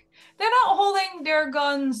like they're not holding their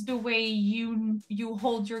guns the way you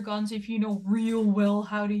hold your guns if you know real well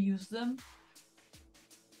how to use them.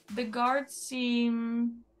 The guards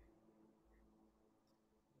seem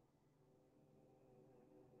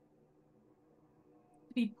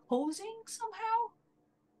to be posing somehow.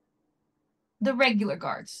 The regular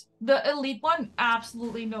guards. The elite one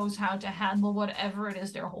absolutely knows how to handle whatever it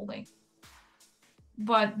is they're holding.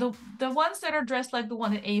 But the ones that are dressed like the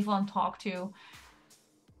one that Avon talked to,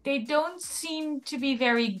 they don't seem to be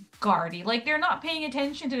very guardy. Like, they're not paying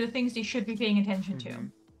attention to the things they should be paying attention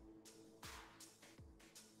to.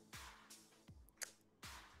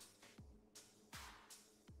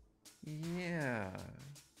 Yeah.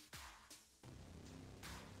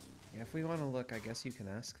 Yeah, if we want to look, I guess you can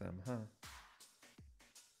ask them, huh?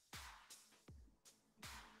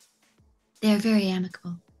 They're very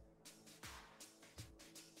amicable.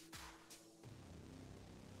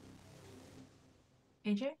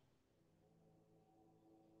 AJ?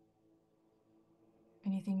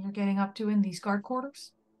 Anything you're getting up to in these guard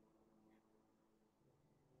quarters?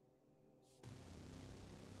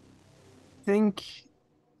 I think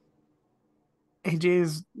AJ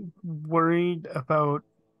is worried about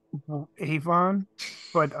Avon,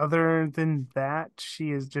 but other than that, she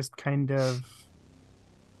is just kind of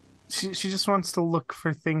she just wants to look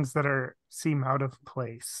for things that seem out of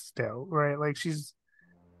place still, right? Like she's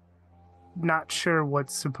not sure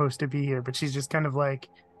what's supposed to be here, but she's just kind of like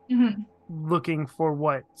looking for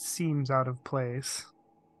what seems out of place.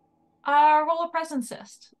 Roll a presence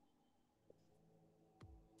test.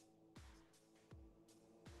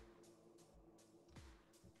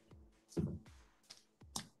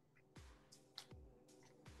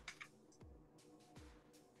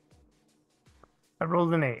 I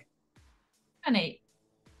rolled an 8. An 8.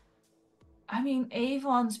 I mean,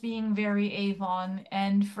 Avon's being very Avon,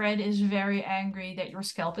 and Fred is very angry that your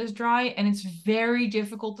scalp is dry, and it's very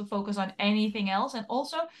difficult to focus on anything else. And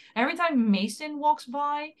also, every time Maesin walks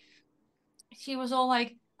by, she was all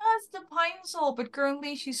like, oh, it's the pine sol, but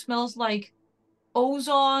currently she smells like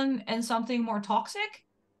ozone and something more toxic.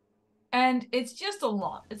 And it's just a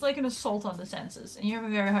lot. It's like an assault on the senses, and you have a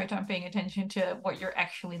very hard time paying attention to what you're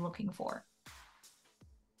actually looking for.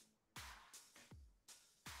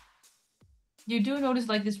 You do notice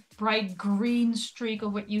like this bright green streak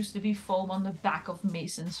of what used to be foam on the back of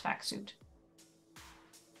Maesin's fact suit.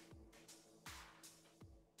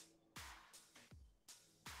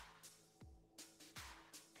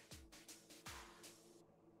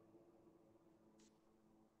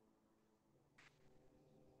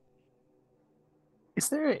 Is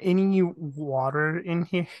there any water in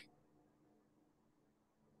here?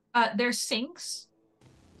 There's sinks.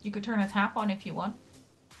 You could turn a tap on if you want.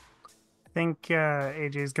 I think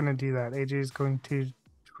AJ is going to do that. AJ is going to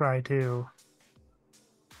try to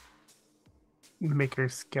make her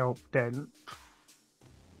scalp dead.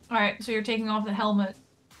 All right, so you're taking off the helmet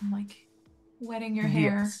and like wetting your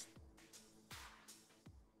hair. Yes.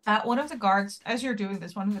 One of the guards, as you're doing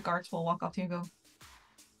this, one of the guards will walk up to you and go,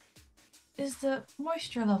 is the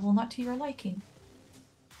moisture level not to your liking?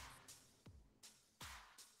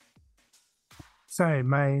 Sorry,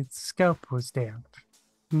 my scalp was damp.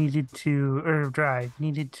 Dry.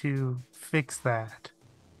 Needed to fix that.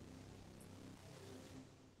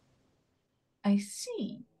 I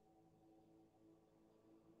see.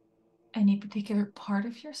 Any particular part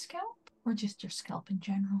of your scalp, or just your scalp in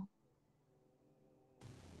general?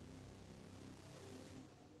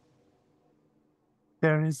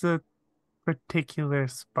 There is a particular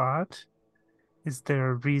spot. Is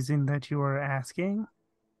there a reason that you are asking?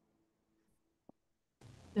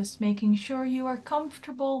 Just making sure you are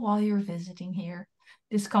comfortable while you're visiting here.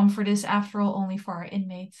 Discomfort is, after all, only for our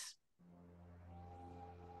inmates.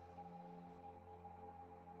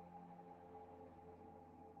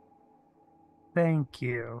 Thank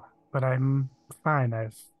you, but I'm fine.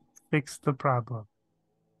 I've fixed the problem.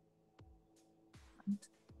 If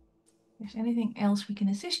there's anything else we can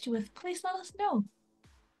assist you with, please let us know.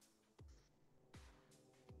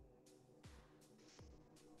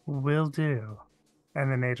 Will do. And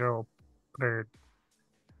then Adriel will put her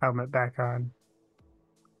helmet back on.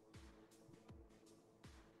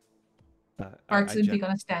 Ark's simply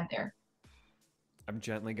gonna stand there. I'm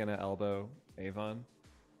gently gonna elbow Avon.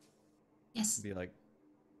 Yes. Be like,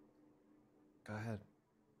 go ahead,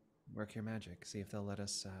 work your magic. See if they'll let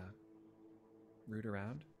us root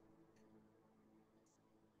around.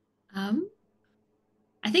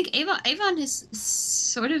 think Avon has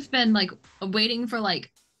sort of been like waiting for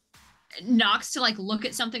like Knox to like look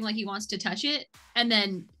at something like he wants to touch it and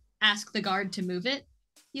then ask the guard to move it,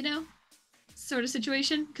 you know, sort of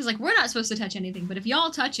situation. Because like we're not supposed to touch anything, but if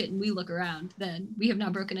y'all touch it and we look around, then we have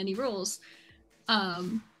not broken any rules.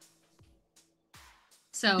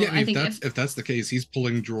 So Yeah, I think if that's the case, he's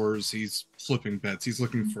pulling drawers, he's flipping beds, he's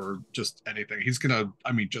looking for just anything. He's gonna,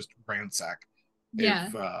 just ransack.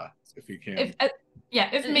 Yeah. If he can.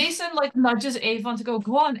 If Maesin like nudges Avon to go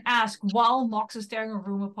on, ask while Knox is tearing a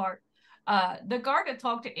room apart, the guard that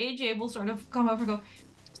talked to AJ will sort of come over and go,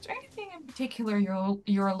 is there anything in particular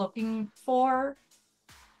you're looking for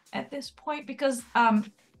at this point? Because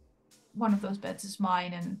one of those beds is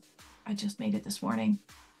mine and I just made it this morning.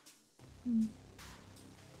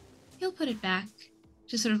 He'll put it back.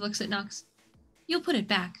 Just sort of looks at Knox. You'll put it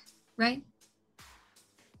back, right?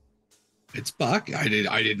 It's back. I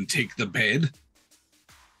didn't take the bed.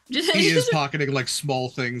 He is pocketing like small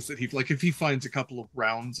things that if he finds a couple of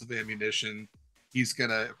rounds of ammunition, he's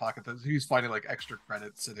gonna pocket those. He's finding like extra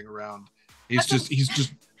credits sitting around.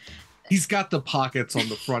 He's got the pockets on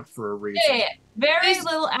the front for a reason. Yeah. Very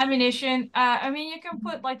little ammunition. You can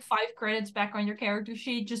put like 5 credits back on your character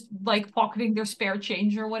sheet, just like pocketing their spare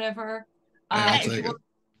change or whatever.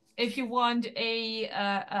 If you want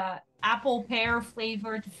a apple pear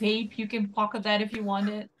flavored vape, you can pocket that if you want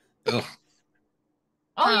it. Ugh.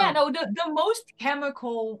 The most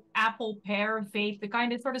chemical apple pear vape, the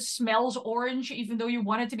kind that sort of smells orange even though you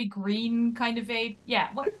want it to be green kind of vape. Yeah,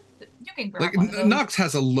 you can grab one of those. Knox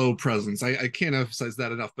has a low presence. I can't emphasize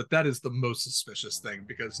that enough, but that is the most suspicious thing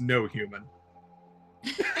because no human.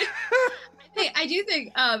 I do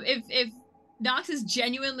think if Knox is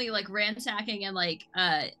genuinely like ransacking and like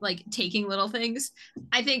taking little things,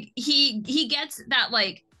 I think he gets that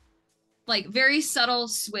like very subtle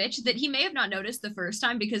switch that he may have not noticed the first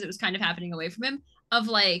time because it was kind of happening away from him of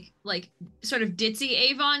like sort of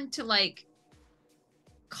ditzy Avon to like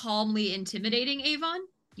calmly intimidating Avon.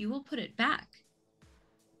 You will put it back.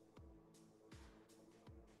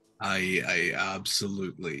 I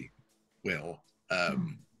absolutely will.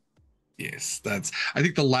 Yes, I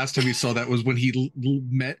think the last time we saw that was when he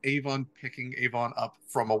met Avon picking Avon up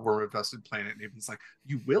from a worm-infested planet, and Avon's like,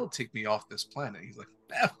 "You will take me off this planet." He's like,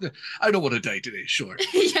 "I don't want to die today, sure."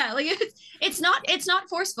 Yeah, like it's not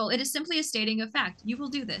forceful. It is simply a stating of fact. You will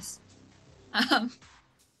do this.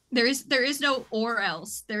 There is no or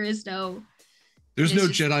else. There's no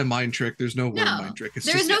Jedi mind trick. There's no worm mind trick.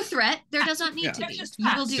 There is no threat. There does not need to be. You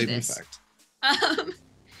will do this.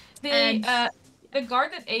 The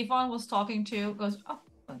guard that Avon was talking to goes, "Oh,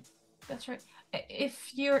 that's right.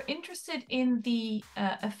 If you're interested in the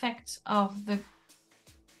effects of the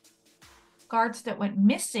guards that went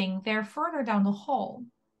missing, they're further down the hall."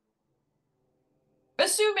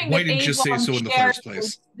 Assuming Why that didn't you say so in the first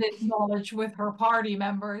place? This knowledge with her party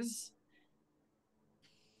members.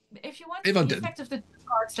 If you want Avon the did. effect of the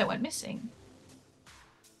guards that went missing.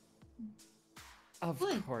 Of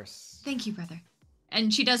course. Thank you, brother.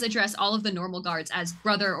 And she does address all of the normal guards as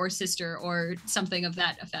brother or sister or something of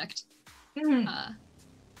that effect. Mm-hmm.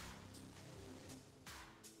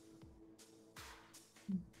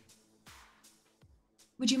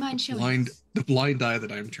 Would you mind showing the blind eye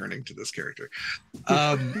that I'm turning to this character?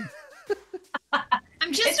 I'm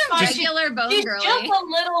just a regular bone girly. Just a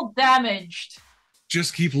little damaged.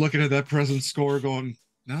 Just keep looking at that present score, going,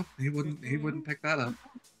 "No, he wouldn't pick that up."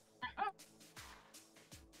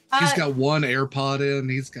 He's got one AirPod in.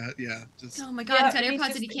 He's got Oh my god, he's got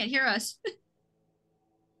AirPods and he can't hear us.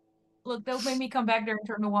 Look, they'll make me come back there and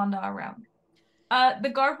turn the Wanda around.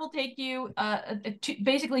 The guard will take you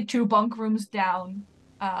basically 2 bunk rooms down,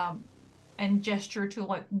 and gesture to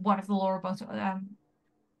like one of the lower bunks.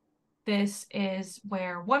 This is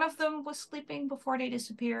where one of them was sleeping before they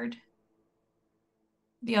disappeared.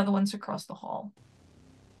 The other one's across the hall.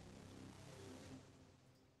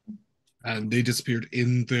 And they disappeared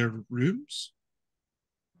in their rooms?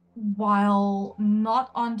 While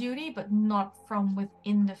not on duty, but not from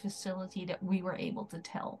within the facility that we were able to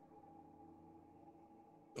tell.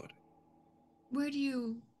 Good. Where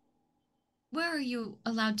are you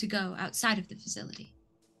allowed to go outside of the facility?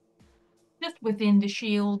 Just within the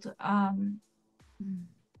shield.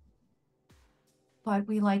 But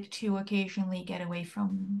we like to occasionally get away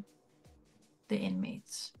from the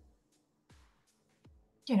inmates.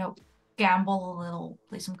 Gamble a little,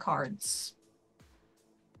 play some cards.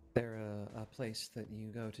 Is there a place that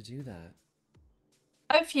you go to do that?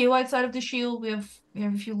 A few outside of the shield. We have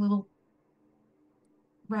a few little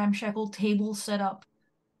ramshackle tables set up.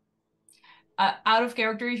 out of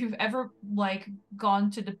character, if you've ever like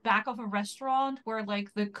gone to the back of a restaurant where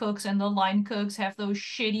like the cooks and the line cooks have those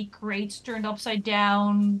shitty crates turned upside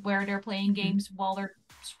down where they're playing games while they're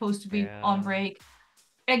supposed to be on break.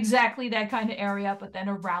 Exactly that kind of area, but then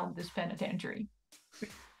around this penitentiary.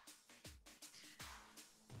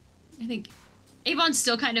 I think Avon's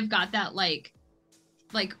still kind of got that like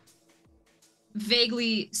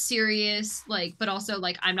vaguely serious, like, but also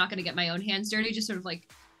like I'm not gonna get my own hands dirty, just sort of like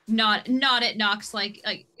nod at Knox, like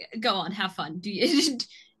go on, have fun, do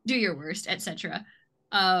your worst, etc.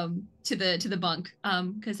 To the bunk,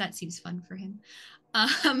 because that seems fun for him,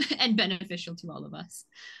 and beneficial to all of us.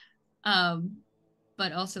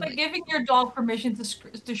 But also like giving your dog permission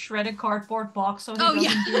to shred a cardboard box so he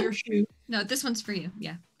doesn't do your shoe. No, this one's for you.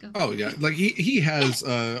 Yeah, go. Oh yeah, like he has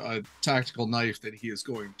a tactical knife that he is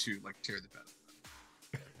going to like tear the bed.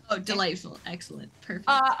 Oh, delightful. Excellent. Perfect.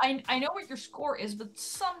 I know what your score is, but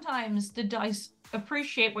sometimes the dice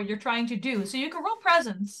appreciate what you're trying to do, so you can roll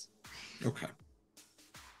presence. Okay.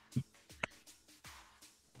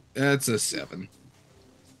 That's a 7.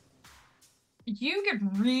 You get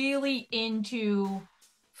really into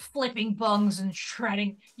flipping bungs and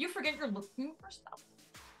shredding. You forget you're looking for stuff.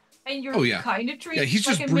 And you're kind of treating. Yeah, he's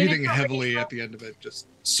just breathing heavily at the end of it, just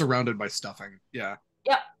surrounded by stuffing. Yeah.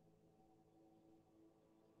 Yep.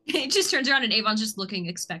 He just turns around and Avon's just looking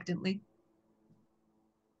expectantly.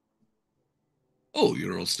 Oh,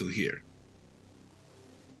 you're all still here.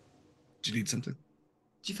 Do you need something?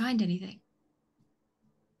 Did you find anything?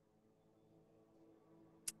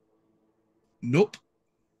 Nope.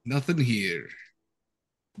 Nothing here.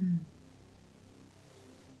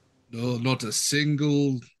 No, not a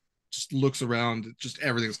single. Just looks around. Just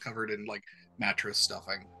everything's covered in like mattress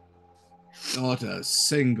stuffing. Not a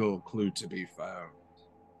single clue to be found.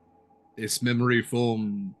 This memory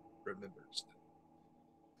foam remembers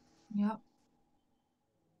them. Yep.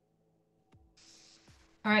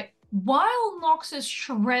 All right. While Knox is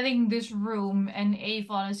shredding this room and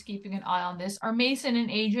Avon is keeping an eye on this, are Maesin and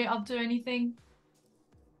AJ up to anything?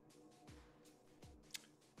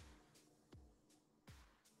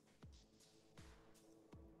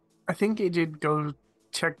 I think AJ'd go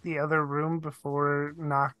check the other room before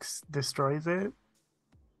Knox destroys it.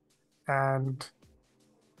 And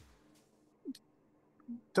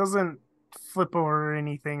doesn't flip over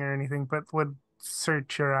anything, but would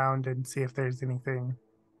search around and see if there's anything.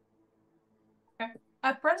 Okay.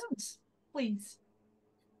 Presence, please.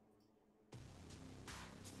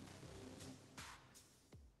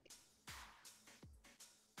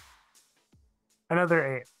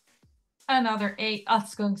 Another 8. Another 8.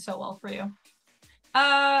 That's going so well for you.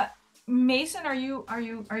 Maesin, are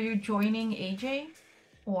you joining AJ,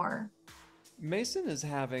 or? Maesin is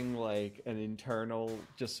having like an internal,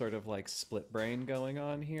 just sort of like split brain going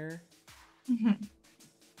on here,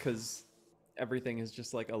 because everything is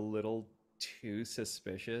just like a little too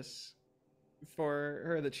suspicious for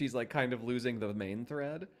her, that she's like kind of losing the main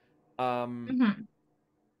thread. It's hard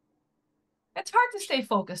to stay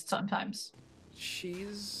focused sometimes.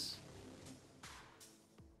 She's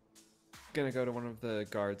gonna go to one of the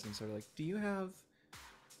guards and sort of like, do you have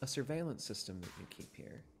a surveillance system that you keep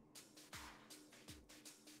here?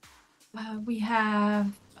 We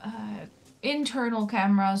have internal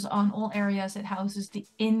cameras on all areas that houses the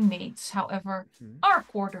inmates. However, our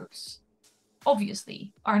quarters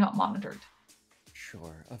obviously are not monitored.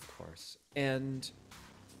 Sure, of course. And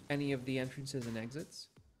any of the entrances and exits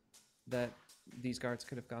that these guards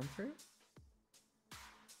could have gone through?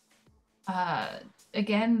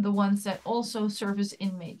 Again, the ones that also service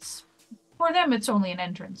inmates. For them, it's only an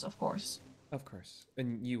entrance, of course. Of course.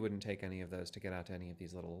 And you wouldn't take any of those to get out to any of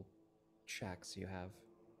these little shacks you have?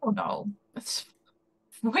 Oh no, it's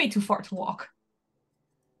way too far to walk.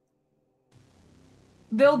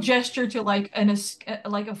 They'll gesture to like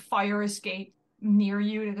a fire escape near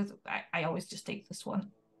you, because I always just take this one.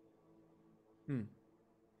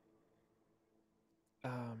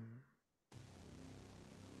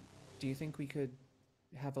 Do you think we could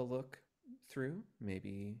have a look through?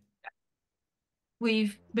 Maybe.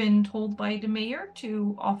 We've been told by the mayor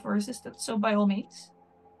to offer assistance, so by all means.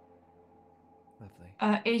 Lovely.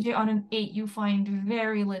 AJ, on an 8, you find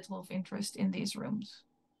very little of interest in these rooms.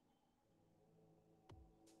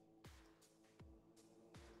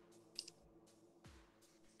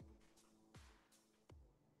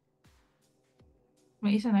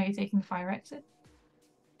 Maesin, are you taking the fire exit?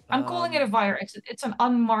 I'm calling it a fire exit. It's an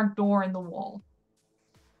unmarked door in the wall.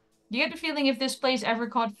 You get the feeling if this place ever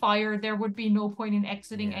caught fire, there would be no point in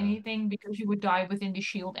exiting anything, because you would die within the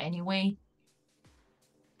shield anyway.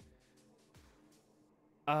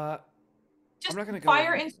 Just not gonna go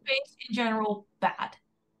fire with- in space in general, bad.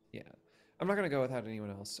 Yeah, I'm not gonna go without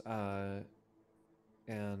anyone else.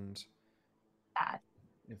 And Bad.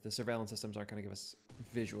 if the surveillance systems aren't gonna give us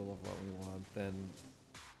visual of what we want, then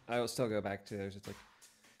I will still go back to there's just like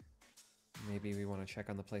maybe we want to check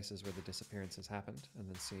on the places where the disappearances happened and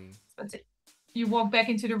then see. That's it. You walk back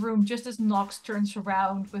into the room just as Knox turns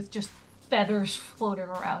around with just feathers floating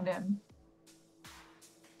around him.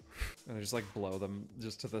 And I just like blow them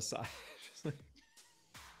just to the side. Just like...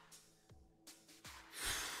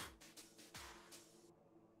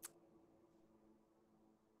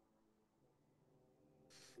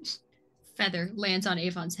 Feather lands on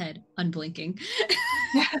Avon's head, unblinking.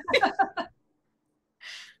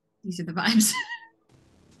 These are the vibes.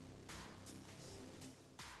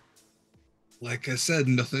 Like I said,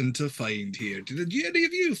 nothing to find here. Did any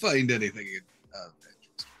of you find anything of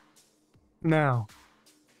interest? No.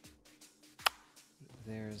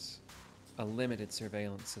 There's a limited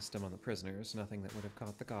surveillance system on the prisoners, nothing that would have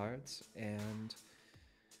caught the guards, and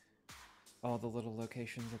all the little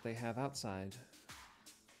locations that they have outside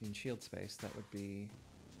in shield space, that would be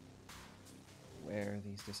where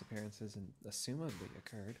these disappearances and assumably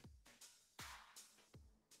occurred.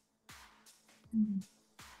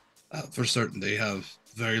 For certain, they have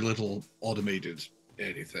very little automated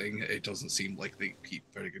anything. It doesn't seem like they keep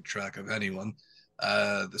very good track of anyone.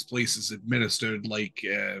 This place is administered like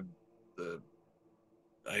I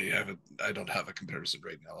don't have a comparison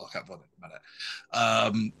right now. I'll have one in a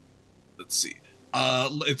minute. Let's see.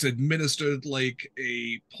 It's administered like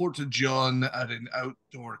a porta-john at an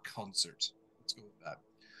outdoor concert. Let's go with that.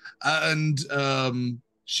 And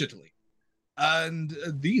shittily. And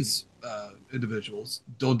these individuals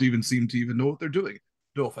don't even seem to even know what they're doing.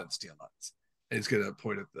 No offense to you lads. And he's gonna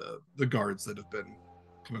point at the guards that have been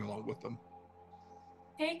coming along with them.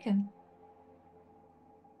 Taken.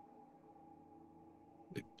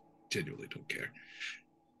 They genuinely don't care.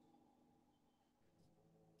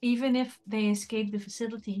 Even if they escape the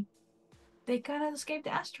facility, they cannot escape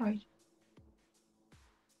the asteroid.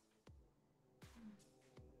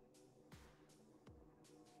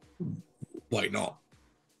 Why not?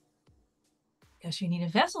 Because you need a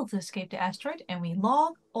vessel to escape the asteroid, and we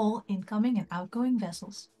log all incoming and outgoing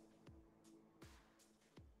vessels.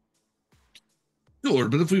 Sure,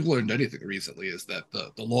 but if we've learned anything recently is that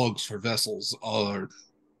the logs for vessels are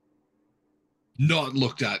not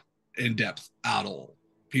looked at in depth at all.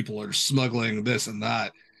 People are smuggling this and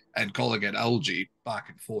that and calling it algae back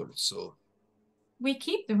and forth, so... We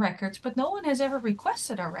keep the records, but no one has ever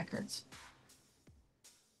requested our records.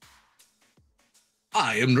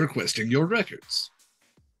 I am requesting your records.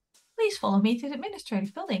 Please follow me to the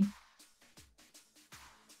administrative building.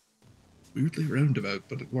 Weirdly roundabout,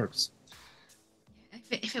 but it works.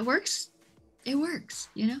 If it works, it works,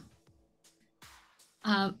 you know?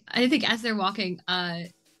 I think as they're walking,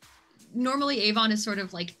 normally Avon is sort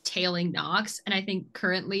of like tailing Knox, and I think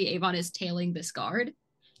currently Avon is tailing this guard.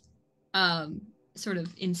 Sort of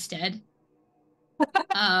instead.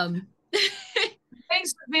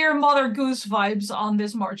 Thanks, severe Mother Goose vibes on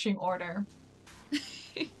this marching order.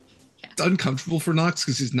 Yeah. It's uncomfortable for Knox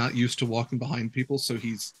because he's not used to walking behind people, so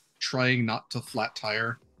he's trying not to flat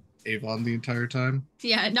tire Avon the entire time.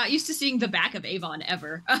 Yeah, not used to seeing the back of Avon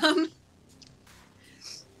ever.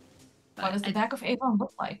 What does the back of Avon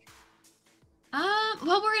look like?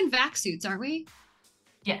 Well, we're in vac suits, aren't we?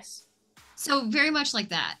 Yes. So very much like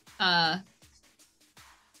that.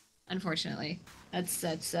 Unfortunately, that's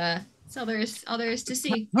all there is to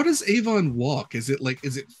see. How does Avon walk? Is it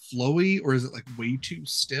flowy or is it like way too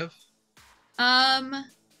stiff? Because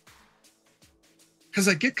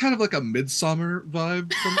I get kind of like a Midsummer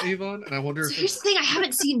vibe from Avon, and I wonder So if here's the thing: I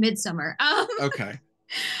haven't seen Midsummer. okay.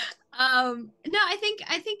 No, I think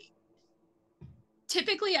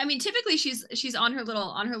typically she's on her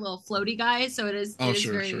little floaty guy, so it is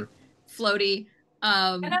very floaty.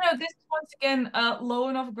 No, this is once again low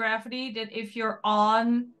enough gravity that if you're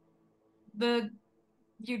on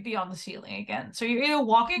you'd be on the ceiling again. So you're either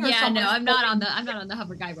walking or I'm not on the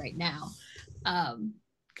hover guy right now.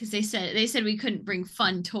 Because they said we couldn't bring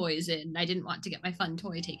fun toys in. I didn't want to get my fun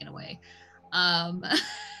toy taken away.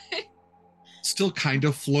 Still kind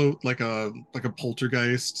of float like a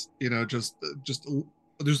poltergeist, just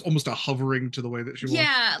there's almost a hovering to the way that she walks.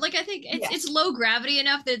 Yeah, like I think it's low gravity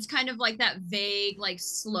enough that it's kind of like that vague, like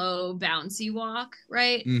slow, bouncy walk,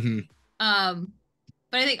 right? Mm-hmm.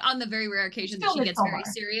 But I think on the very rare occasion that she gets very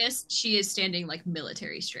serious, she is standing like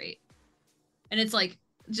military straight. And it's like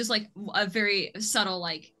just like a very subtle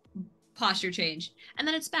like posture change. And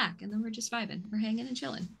then it's back, and then we're just vibing. We're hanging and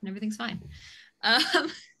chilling, and everything's fine.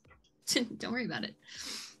 Don't worry about it.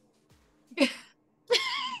 There's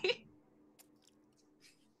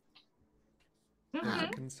a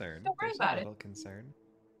Mhm. concern. Don't worry There's about a it. little concern.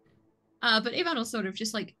 But Avon will sort of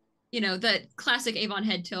just like, that classic Avon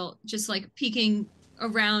head tilt, just like peeking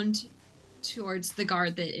around towards the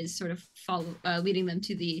guard that is sort of leading them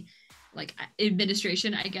to the like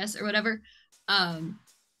administration, I guess, or whatever. And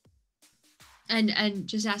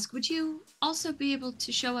just ask, would you also be able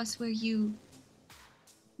to show us where you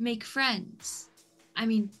make friends? I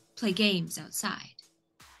mean, play games outside.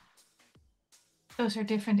 Those are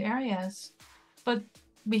different areas, but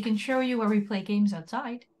we can show you where we play games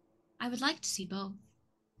outside. I would like to see both.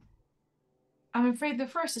 I'm afraid the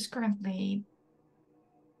first is currently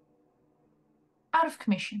out of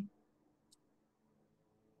commission.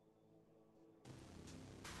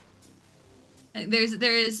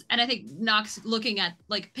 There is, and I think Knox, looking at,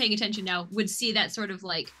 like, paying attention now, would see that sort of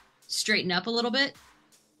like straighten up a little bit.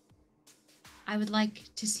 I would like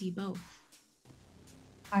to see both.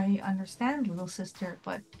 I understand, little sister,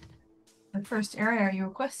 but the first area you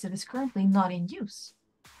requested is currently not in use,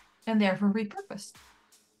 and therefore repurposed.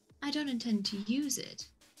 I don't intend to use it.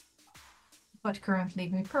 But currently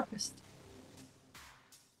repurposed.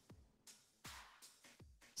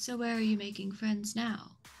 So where are you making friends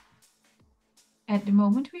now? At the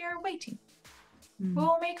moment, we are waiting. Mm.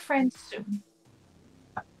 We'll make friends soon.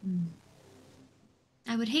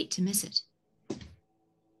 I would hate to miss it.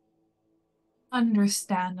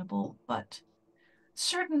 Understandable, but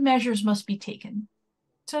certain measures must be taken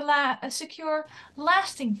to secure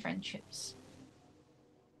lasting friendships.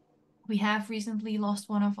 We have recently lost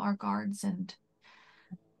one of our guards, and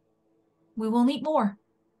we will need more.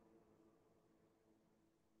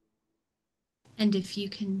 And if you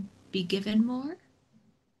can be given more,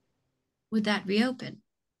 would that reopen?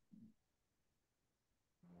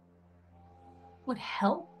 Would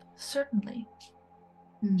help, certainly.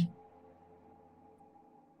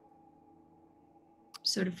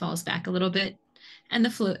 Sort of falls back a little bit, and the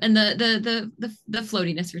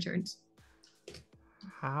floatiness returns.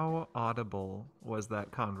 How audible was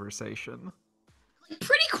that conversation? Like,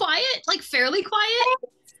 pretty quiet, like fairly quiet.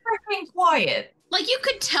 Freaking quiet. Like, you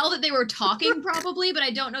could tell that they were talking probably, but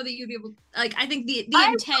I don't know that you'd be able. Like, I think the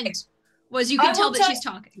intent was you can tell that she's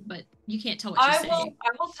talking, but you can't tell what she's saying. I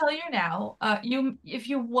will tell you now. If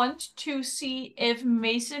you want to see if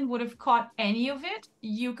Maesin would have caught any of it,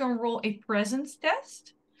 you can roll a presence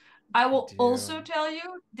test. I will also tell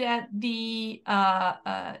you that the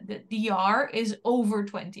DR is over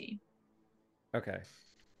 20. Okay.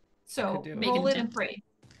 So do it. roll Make it an and pray.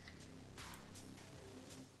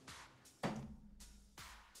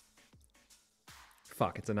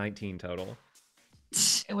 Fuck, it's a 19 total.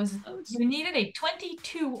 It was you needed a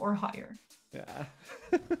 22 or higher. Yeah.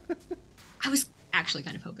 I was actually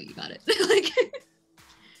kind of hoping you got it. Like,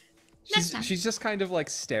 she's just kind of like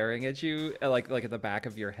staring at you, like at the back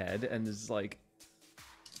of your head, and is like.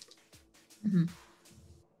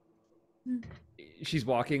 She's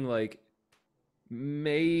walking like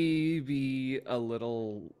maybe a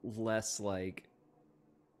little less like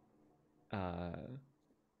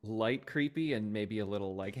light creepy and maybe a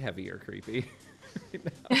little like heavier creepy.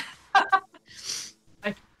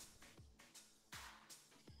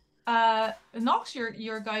 Knox,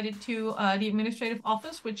 you're guided to the administrative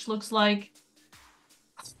office, which looks like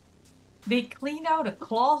they cleaned out a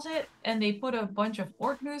closet and they put a bunch of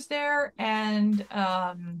ordners there, and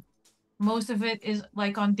most of it is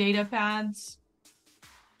like on data pads.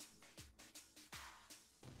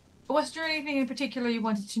 Was there anything in particular you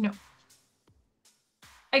wanted to know?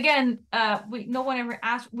 Again, no one ever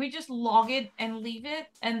asked. We just log it and leave it,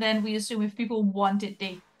 and then we assume if people want it,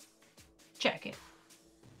 they check it.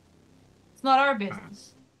 It's not our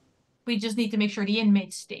business. We just need to make sure the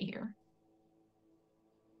inmates stay here.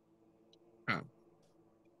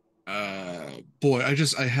 Boy, I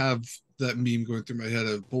have that meme going through my head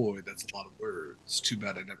of, boy, that's a lot of words. Too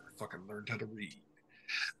bad I never fucking learned how to read.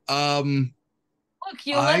 Look,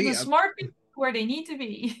 you let the smart people where they need to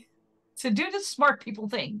be to do the smart people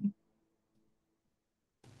thing.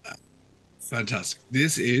 Fantastic.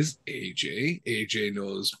 This is AJ. AJ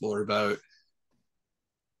knows more about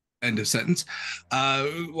end of sentence.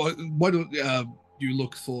 Why don't you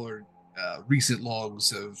look for recent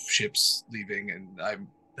logs of ships leaving, and I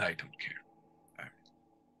don't care.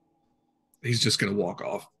 He's just gonna walk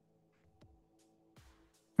off.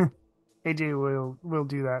 AJ will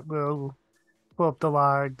do that. We'll pull up the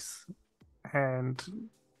logs and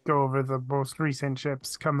go over the most recent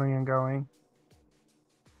ships coming and going.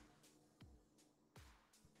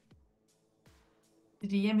 The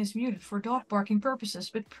DM is muted for dog barking purposes,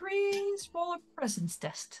 but please roll a presence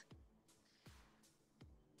test.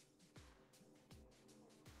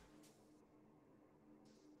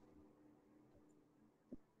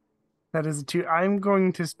 That is a 2. I'm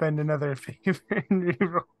going to spend another favor and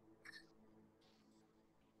reroll.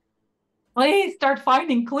 Please start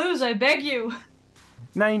finding clues, I beg you.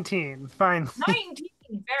 19, finally. 19,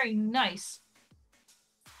 very nice.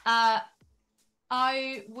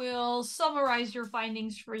 I will summarize your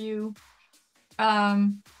findings for you.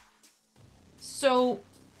 So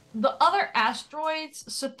the other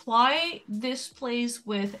asteroids supply this place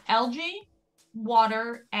with algae,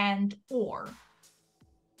 water, and ore.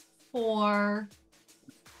 For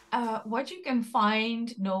what you can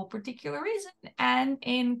find, no particular reason, and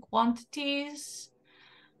in quantities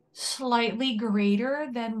slightly greater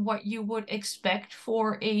than what you would expect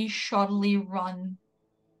for a shoddily run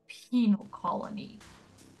penal colony.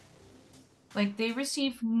 Like, they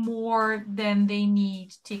receive more than they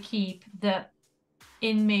need to keep the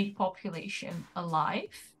inmate population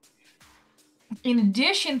alive. In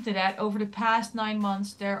addition to that, over the past 9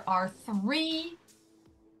 months, there are 3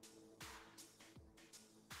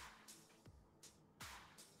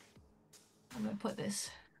 how do I put this?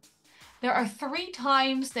 There are 3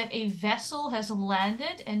 times that a vessel has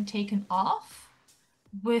landed and taken off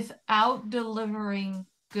without delivering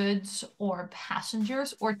goods or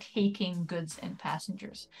passengers, or taking goods and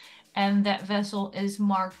passengers. And that vessel is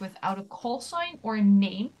marked without a call sign or a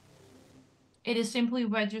name. It is simply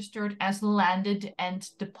registered as landed and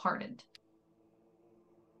departed.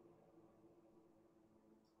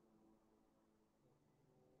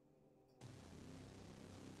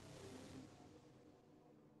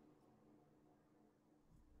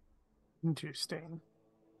 Interesting.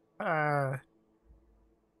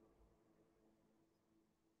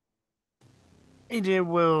 AJ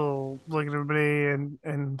will look at everybody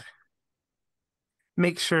and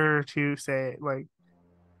make sure to say, like,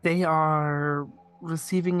 they are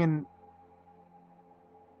receiving a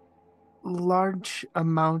large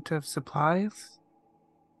amount of supplies,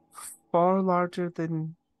 far larger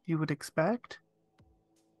than you would expect.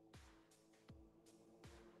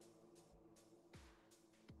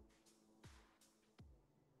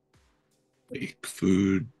 Like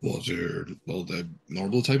food, water, all the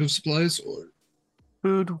normal type of supplies, or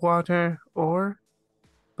Food, water, ore,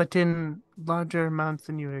 but in larger amounts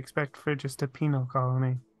than you would expect for just a penal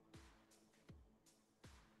colony.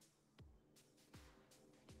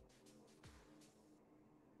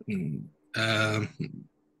 um,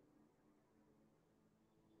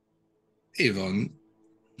 Avon,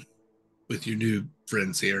 with your new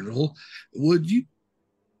friends here and all, would you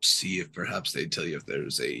see if perhaps they tell you if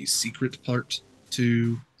there's a secret part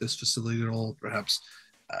to this facility at all? Perhaps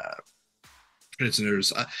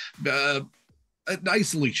prisoners, an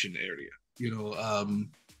isolation area,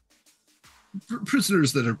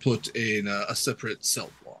 prisoners that are put in a separate cell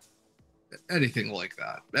block, anything like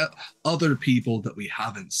that. Other people that we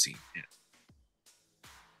haven't seen yet.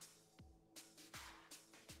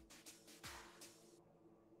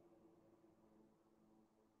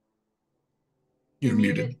 You're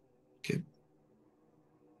muted. Okay.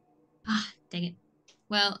 Ah, dang it.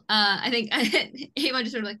 Well, I think Avon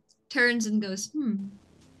just sort of like turns and goes, and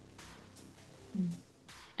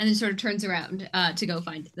then sort of turns around to go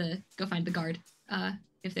find the guard,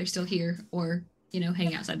 if they're still here, or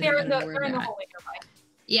hanging outside the door. I don't know where they're at. Hallway nearby.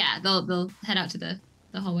 Yeah, they'll head out to the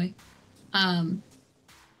hallway.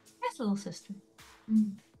 Yes, little sister.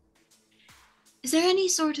 Is there any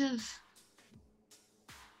sort of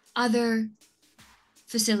other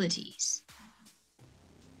facilities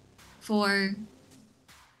for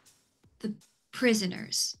the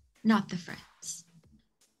prisoners, not the friends?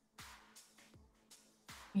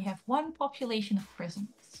 We have 1 population of prisoners.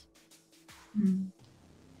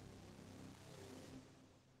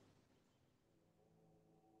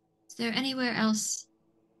 Is there anywhere else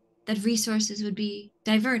that resources would be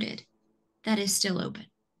diverted that is still open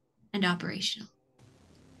and operational?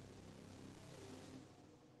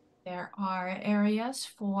 There are areas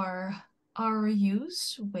for our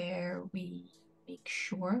use where we make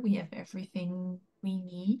sure we have everything we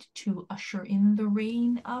need to usher in the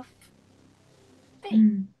reign of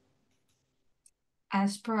fate,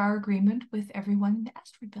 as per our agreement with everyone in the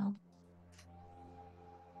asteroid belt.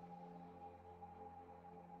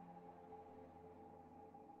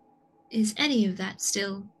 Is any of that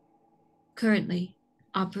still currently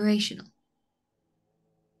operational?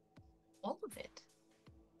 All of it.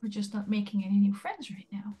 We're just not making any new friends right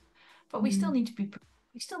now. But we still need to be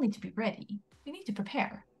ready. We need to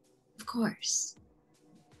prepare. Of course.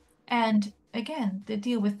 And again, the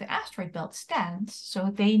deal with the asteroid belt stands, so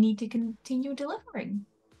they need to continue delivering.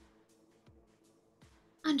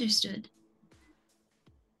 Understood.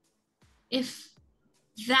 If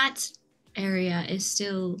that area is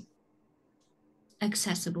still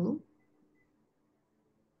accessible,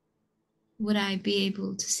 would I be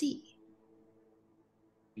able to see?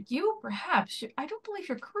 You, perhaps. I don't believe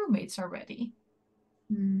your crewmates are ready.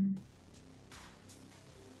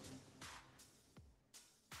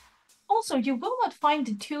 Also, you will not find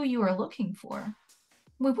the two you are looking for.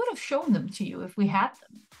 We would have shown them to you if we had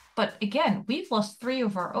them. But again, we've lost 3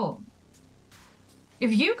 of our own.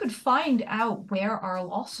 If you could find out where our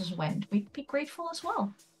losses went, we'd be grateful as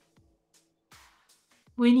well.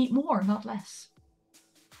 We need more, not less.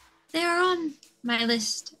 They are on my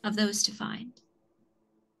list of those to find.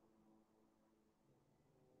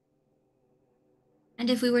 And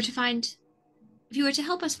if you were to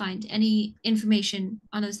help us find any information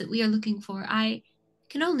on those that we are looking for, I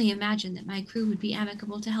can only imagine that my crew would be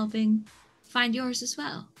amicable to helping find yours as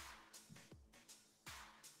well. I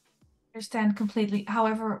understand completely.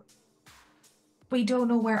 However, we don't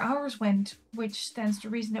know where ours went, which stands to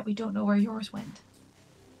reason that we don't know where yours went.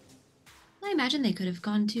 I imagine they could have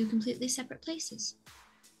gone to completely separate places.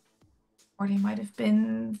 Or they might have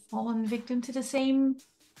been fallen victim to the same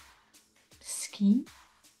scheme?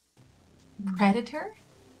 Predator?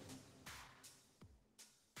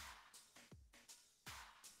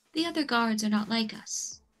 The other guards are not like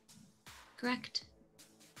us, correct?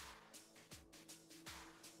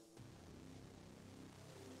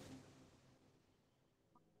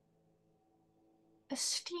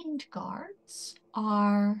 Esteemed guards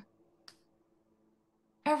are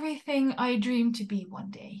everything I dream to be one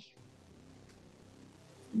day.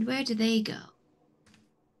 And where do they go?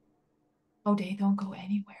 Oh, they don't go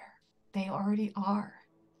anywhere. They already are.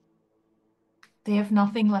 They have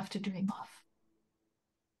nothing left to dream of.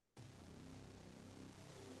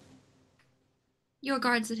 Your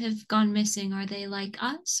guards that have gone missing, are they like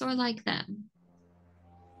us or like them?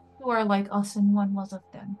 Who are like us and one was of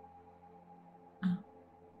them. Oh.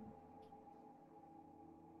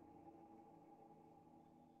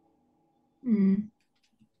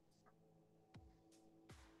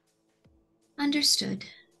 Understood.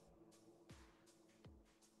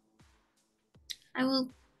 I will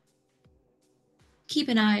keep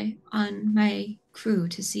an eye on my crew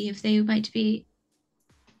to see if they might be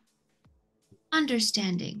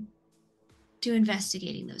understanding to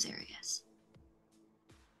investigating those areas.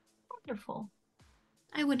 Wonderful.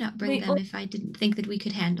 I would not bring them if I didn't think that we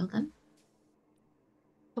could handle them.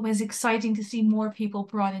 It was exciting to see more people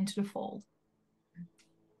brought into the fold.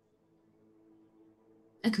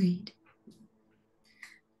 Agreed.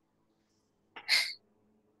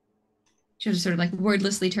 She'll just sort of like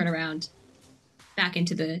wordlessly turn around back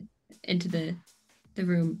into the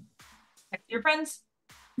room. Back to your friends?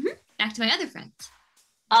 Mm-hmm. Back to my other friends.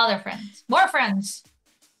 Other friends. More friends.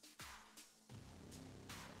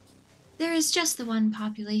 There is just the one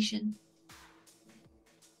population.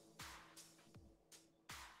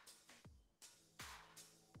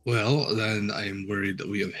 Well, then I am worried that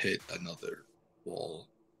we have hit another wall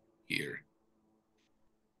here.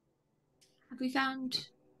 Have we found?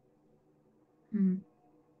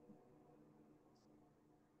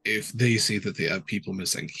 If they say that they have people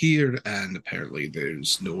missing here, and apparently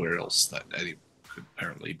there's nowhere else that anyone could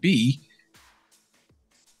apparently be,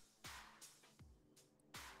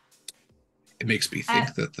 it makes me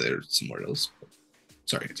think that they're somewhere else.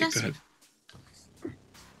 Sorry, go ahead.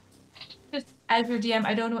 Just as your DM,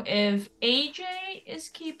 I don't know if AJ is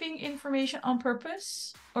keeping information on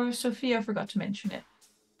purpose, or Sophia forgot to mention it.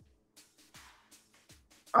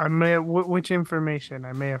 Which information?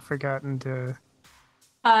 I may have forgotten to...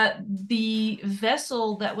 The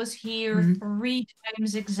vessel that was here 3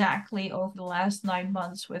 times exactly over the last 9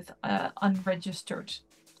 months with unregistered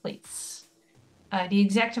plates. The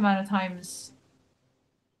exact amount of times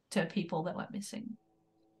to people that went missing.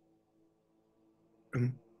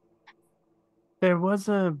 There was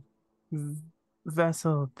a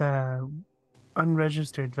vessel, the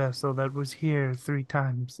unregistered vessel that was here 3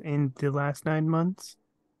 times in the last 9 months.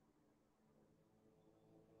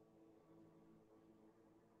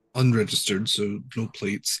 Unregistered, so no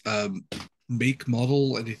plates. Make,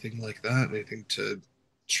 model, anything like that? Anything to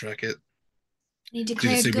track it? Any Did it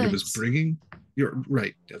declared say goods? what it was bringing? You're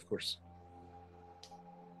right, of course.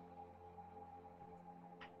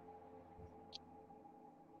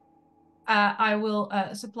 I will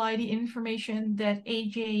supply the information that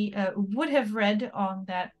AJ would have read on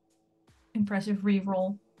that impressive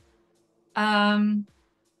reroll.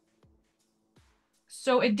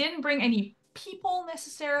 So it didn't bring any people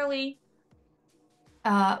necessarily,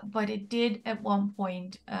 but it did at one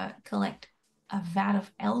point collect a vat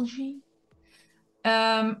of algae.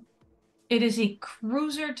 It is a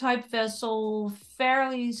cruiser type vessel,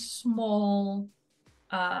 fairly small,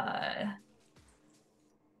 kind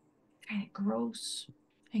of gross.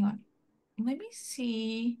 Hang on. let me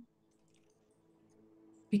see.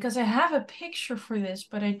 Because I have a picture for this,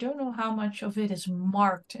 but I don't know how much of it is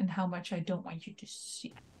marked and how much I don't want you to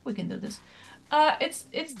see. We can do this. It's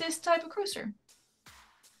this type of cruiser.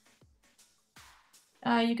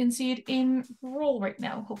 You can see it in roll right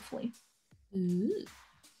now, hopefully. Ooh.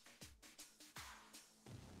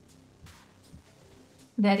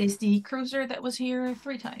 That is the cruiser that was here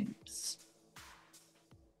 3 times.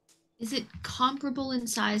 Is it comparable in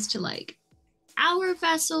size to like our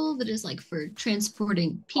vessel that is like for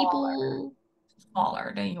transporting people?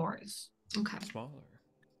 Smaller than yours. Okay. Smaller.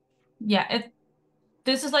 Yeah,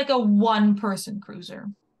 this is like a 1-person cruiser.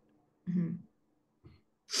 Mm-hmm.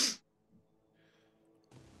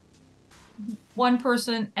 1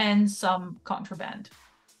 person and some contraband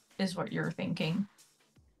is what you're thinking.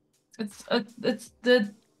 It's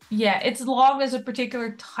logged as a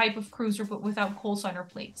particular type of cruiser, but without call sign or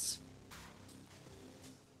plates.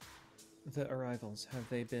 The arrivals, have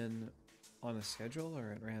they been on a schedule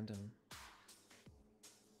or at random?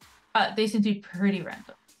 They seem to be pretty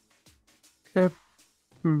random.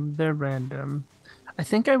 They're random. I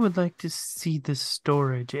think I would like to see the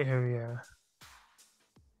storage area.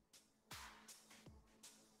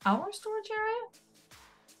 Our storage area?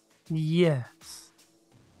 Yes.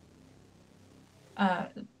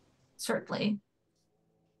 Certainly.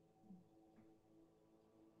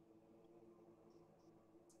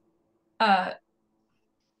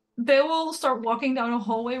 They will start walking down a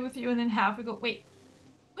hallway with you and then have to go, wait,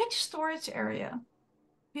 which storage area?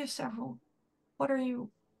 We have several. What are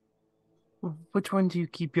you? Which one do you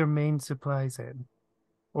keep your main supplies in?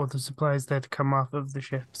 Or the supplies that come off of the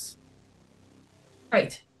ships?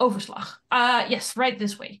 Right, overslag. Yes, right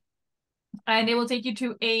this way. And they will take you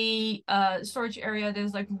to a storage area that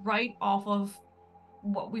is like right off of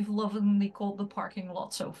what we've lovingly called the parking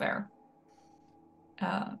lot so far.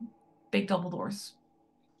 Big double doors.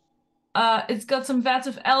 It's got some vats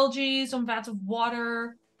of algae, some vats of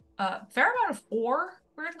water, fair amount of ore,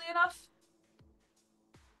 weirdly enough.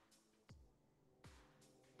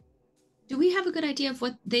 Do we have a good idea of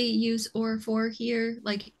what they use ore for here?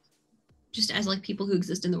 Like, just as like people who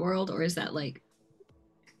exist in the world, or is that like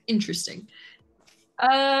interesting?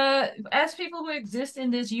 As people who exist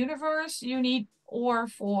in this universe, you need ore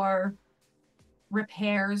for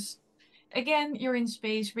repairs. Again, you're in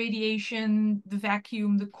space, radiation, the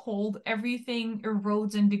vacuum, the cold, everything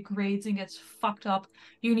erodes and degrades and gets fucked up.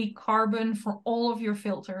 You need carbon for all of your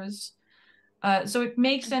filters. So it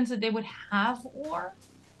makes sense that they would have ore.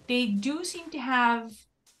 They do seem to have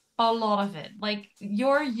a lot of it. Like,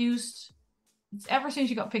 you're used, ever since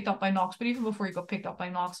you got picked up by Knox, but even before you got picked up by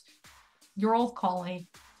Knox, your old colony,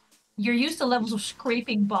 you're used to levels of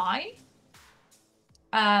scraping by.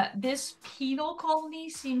 This penal colony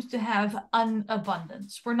seems to have an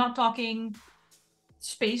abundance. We're not talking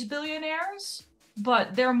space billionaires,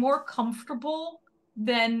 but they're more comfortable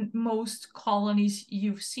than most colonies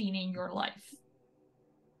you've seen in your life.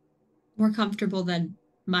 More comfortable than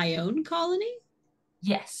my own colony?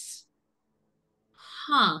 Yes.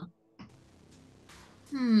 Huh.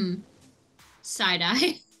 Side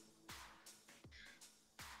eye.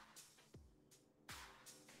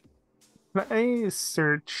 I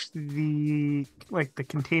search the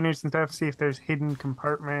containers and stuff, see if there's hidden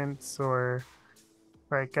compartments or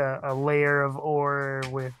like a layer of ore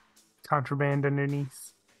with contraband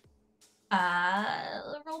underneath.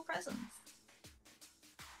 Roll presence.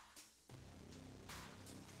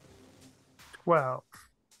 12.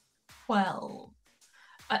 12.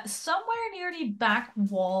 Somewhere near the back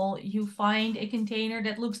wall, you find a container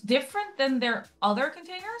that looks different than their other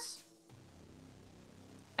containers.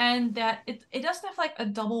 And that it doesn't have like a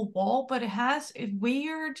double wall, but it has a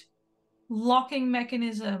weird locking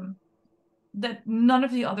mechanism that none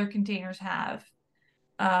of the other containers have.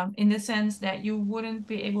 In the sense that you wouldn't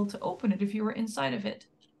be able to open it if you were inside of it.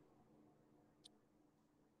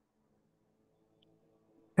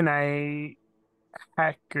 Can I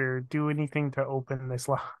hack or do anything to open this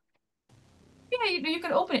lock? Yeah, you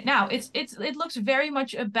can open it now. It looks very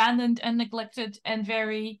much abandoned and neglected and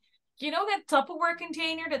very, you know, that Tupperware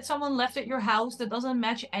container that someone left at your house that doesn't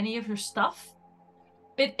match any of your stuff?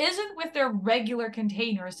 It isn't with their regular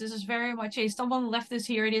containers. This is very much a someone left this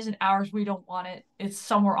here. It isn't ours. We don't want it. It's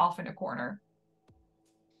somewhere off in a corner.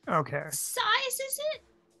 Okay. Size is it?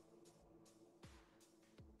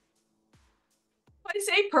 When I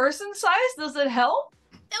say person size, does it help?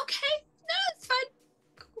 Okay. No, it's fine.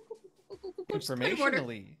 Just point of order.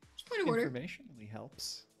 Informationally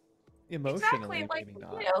helps. Emotionally, Exactly. Like, maybe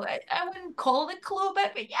not. you know, I wouldn't call it a clue,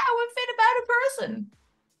 but yeah, it would fit about a person.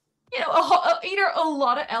 either a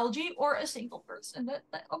lot of algae or a single person,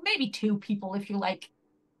 or maybe two people if you like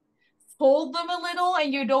hold them a little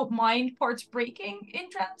and you don't mind parts breaking in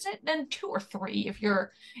transit. Then two or three if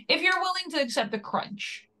you're willing to accept the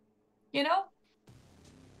crunch, you know.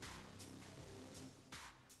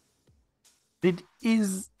 It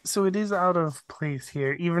is out of place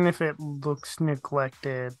here, even if it looks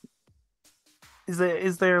neglected.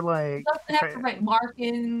 Is there like It doesn't have the right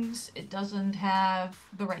markings. It doesn't have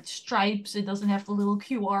the right stripes. It doesn't have the little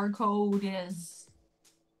QR code.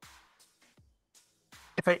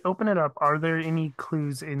 If I open it up, are there any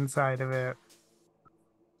clues inside of it?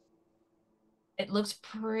 It looks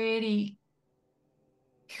pretty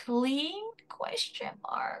clean? Question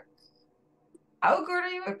mark. How good are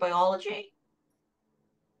you at biology?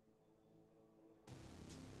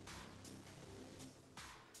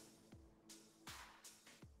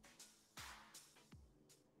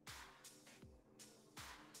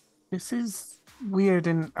 This is weird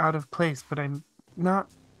and out of place, but I'm not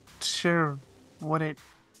sure what it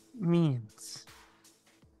means.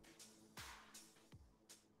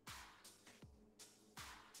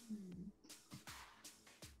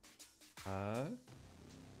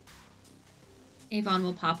 Avon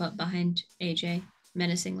will pop up behind AJ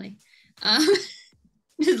menacingly.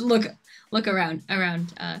 Just look around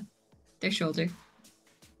their shoulder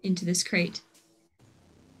into this crate.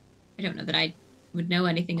 I don't know that I would know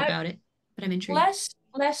anything about it, but I'm intrigued.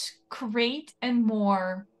 Less crate and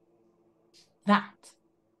more vat.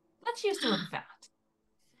 Let's use the word vat.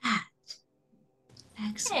 Vat.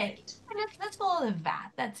 Excellent. Yeah, let's call it a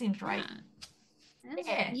vat. That seems right.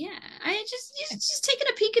 Yeah. I just taking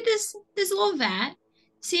a peek at this little vat,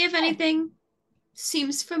 see if anything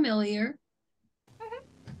seems familiar.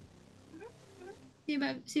 See if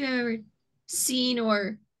I've ever seen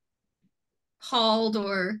or hauled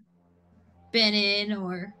or been in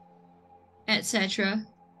or etc.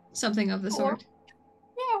 Something of the sort.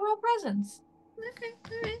 Yeah, real presence. Okay,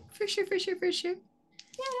 all right, for sure.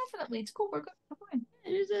 Yeah, definitely. It's cool. We're good. We're fine.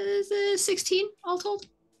 It's a 16 all told.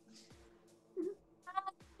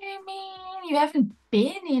 I mean, you haven't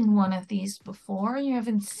been in one of these before. You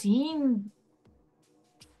haven't seen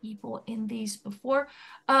people in these before.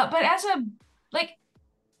 But as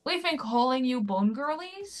we've been calling you bone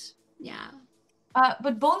girlies. Yeah.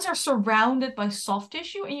 But bones are surrounded by soft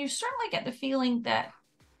tissue, and you certainly get the feeling that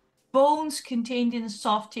bones contained in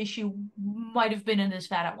soft tissue might have been in this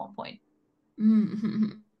vat at one point. Mm-hmm.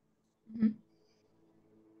 Mm-hmm.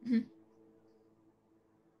 Mm-hmm.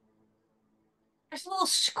 There's a little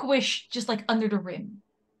squish just like under the rim.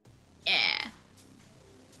 Yeah.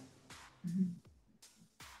 Mm-hmm.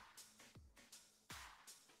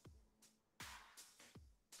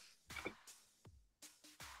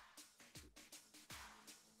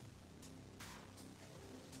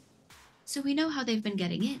 So we know how they've been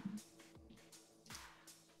getting in.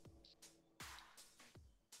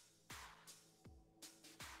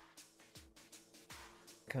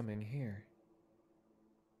 Coming here.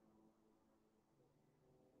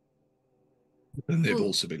 And they've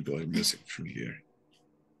also been going missing from here.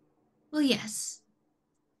 Well, yes.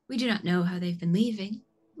 We do not know how they've been leaving.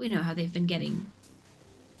 We know how they've been getting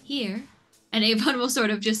here. And Avon will sort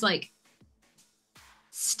of just like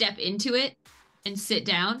step into it and sit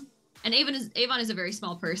down. And Avon is a very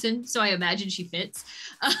small person, so I imagine she fits.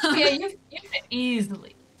 Yeah, you fit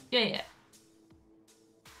easily. Yeah.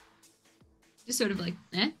 Just sort of like,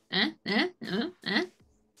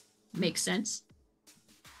 makes sense.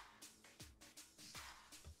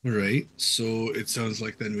 All right. So it sounds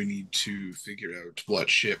like then we need to figure out what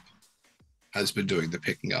ship has been doing the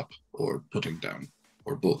picking up or putting down,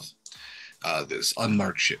 or both. This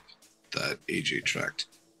unmarked ship that AJ tracked.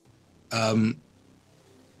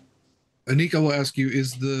 Anniek, I will ask you: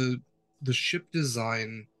 is the ship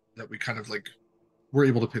design that we kind of like were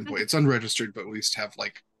able to pinpoint? It's unregistered, but at least have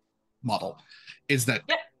like model. Is that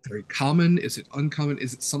very common? Is it uncommon?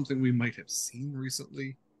 Is it something we might have seen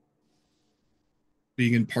recently?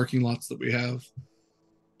 Being in parking lots that we have?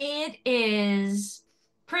 It is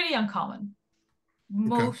pretty uncommon.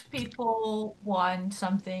 Most people want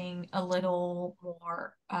something a little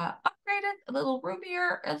more upgraded, a little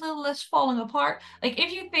roomier, a little less falling apart. Like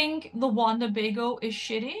if you think the Winnebago is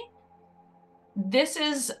shitty, this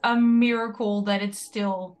is a miracle that it's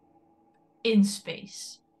still in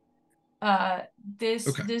space.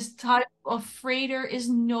 This type of freighter is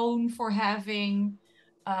known for having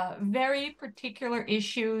very particular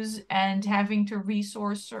issues and having to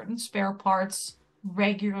resource certain spare parts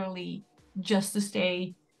regularly just to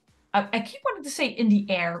stay. I keep wanting to say in the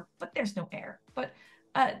air, but there's no air. But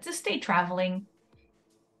to stay traveling.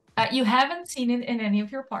 You haven't seen it in any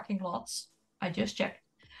of your parking lots. I just checked.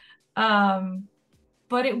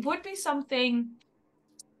 But it would be something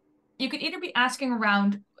you could either be asking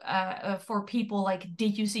around for people like,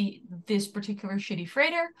 did you see this particular shitty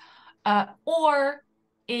freighter? Or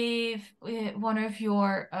if one of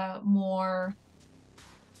your more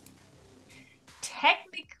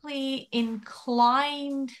technically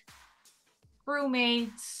inclined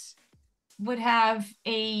crewmates would have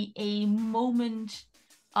a moment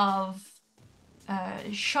of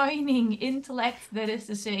shining intellect, that is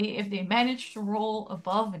to say, if they manage to roll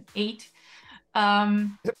above an 8,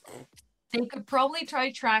 they could probably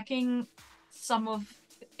try tracking some of,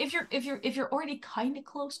 if you're already kind of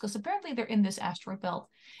close, because apparently they're in this asteroid belt.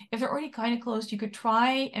 If they're already kind of close, you could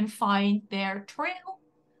try and find their trail,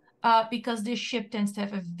 because this ship tends to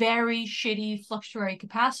have a very shitty fluctuary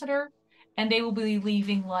capacitor, and they will be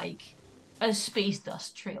leaving like a space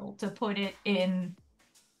dust trail, to put it in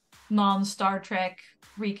non-Star Trek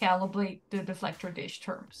recalibrate the deflector dish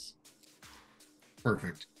terms.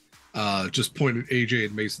 Perfect. Just point at AJ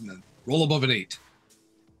and Maesin then. Roll above an 8.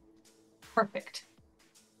 Perfect.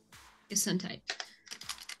 Is sun type.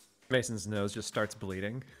 Mason's nose just starts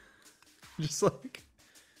bleeding. Just like...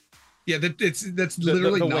 Yeah, that's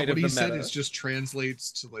literally the not weight what of he the said. meta. It just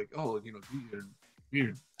translates to like, oh,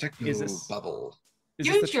 weird techno Is this- bubble. Is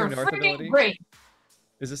this the Use True your North friggin' ability? brain.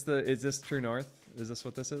 Is this True North? Is this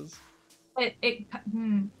what this is?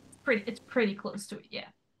 It's pretty close to it, yeah.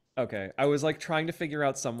 Okay, I was like trying to figure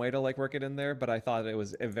out some way to like work it in there, but I thought it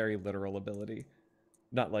was a very literal ability.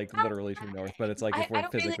 Not like literally True North, but it's like if we're I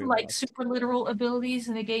don't really physically like lost. super literal abilities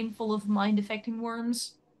in a game full of mind-affecting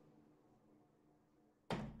worms.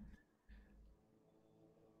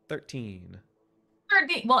 13.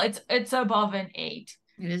 13. Well, it's above an 8.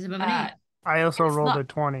 It is above an 8. I also It's rolled not- a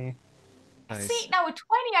 20. Nice. See, now a 20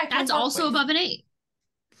 I can That's work also with. above an 8.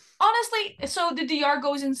 Honestly, so the DR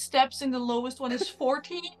goes in steps, and the lowest one is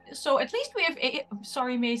 14. So at least we have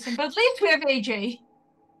sorry, Maesin, but at least we have AJ.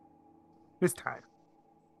 This time.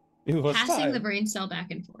 It was Passing the time. brain cell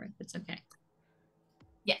back and forth. It's okay.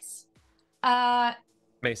 Yes.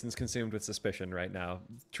 Mason's consumed with suspicion right now.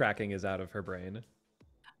 Tracking is out of her brain.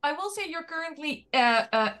 I will say you're currently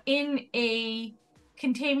in a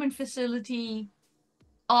containment facility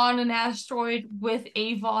on an asteroid with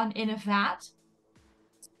Avon in a vat.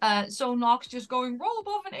 So Knox just going roll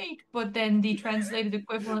above an 8, but then the translated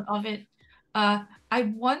equivalent of it. I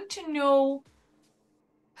want to know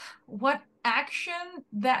what action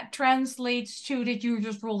that translates to that you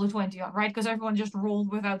just rolled a 20 on, right? Because everyone just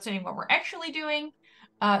rolled without saying what we're actually doing.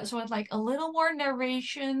 So I'd like a little more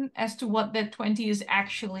narration as to what that 20 is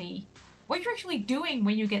actually, what you're actually doing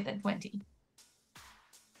when you get that 20.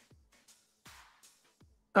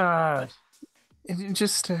 I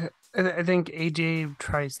think AJ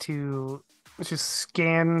tries to just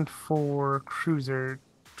scan for cruiser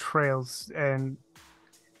trails and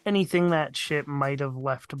anything that ship might have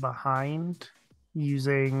left behind,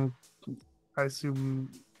 using, I assume,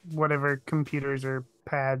 whatever computers or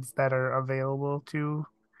pads that are available to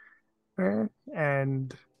her.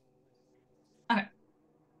 And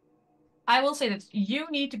I will say that you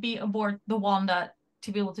need to be aboard the Wanda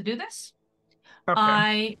to be able to do this. okay.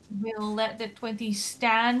 I will let the 20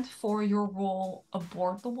 stand for your roll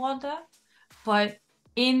aboard the Wanda, but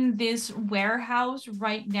in this warehouse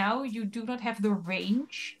right now, you do not have the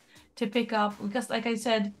range to pick up, because like I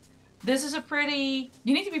said, this is you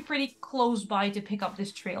need to be pretty close by to pick up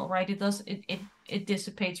this trail, right? It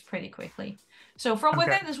dissipates pretty quickly. So from Okay.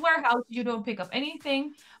 within this warehouse, you don't pick up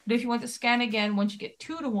anything, but if you want to scan again, once you get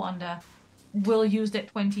to the Wanda, we'll use that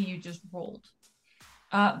 20 you just rolled.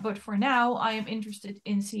 But for now, I am interested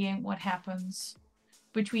in seeing what happens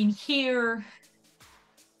between here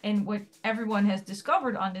and what everyone has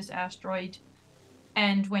discovered on this asteroid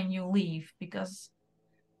and when you leave, because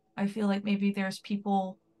I feel like maybe there's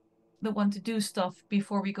people that want to do stuff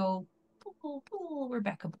before we go, we're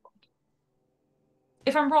back aboard.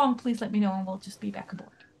 If I'm wrong, please let me know and we'll just be back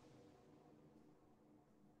aboard.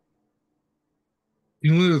 The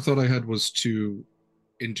only other thought I had was to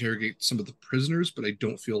interrogate some of the prisoners, but I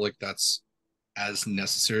don't feel like that's as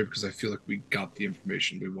necessary because I feel like we got the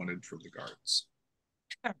information we wanted from the guards.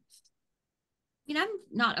 I mean, I'm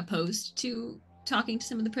not opposed to talking to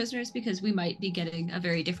some of the prisoners because we might be getting a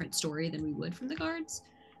very different story than we would from the guards.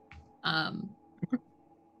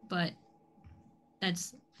 But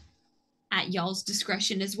that's at y'all's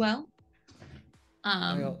discretion as well.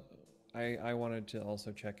 I wanted to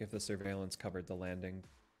also check if the surveillance covered the landing,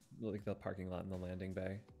 like the parking lot and the landing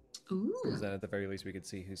bay. Ooh. Because then at the very least we could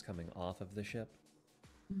see who's coming off of the ship.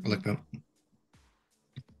 I like that.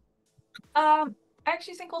 I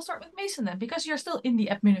actually think I'll start with Maesin then, because you're still in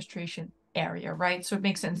the administration area, right? So it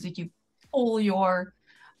makes sense that you pull your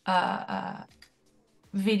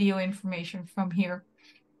video information from here.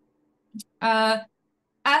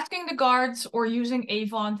 Asking the guards or using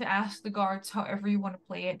Avon to ask the guards, however you want to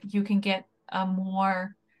play it, you can get a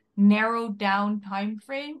more narrowed down time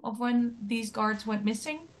frame of when these guards went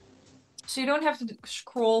missing. So you don't have to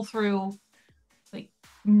scroll through like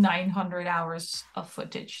 900 hours of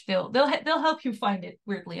footage. They'll help you find it,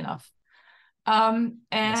 weirdly enough. That's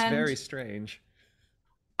And very strange.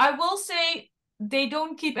 I will say they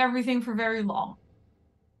don't keep everything for very long.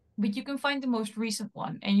 But you can find the most recent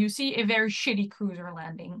one, and you see a very shitty cruiser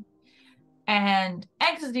landing. And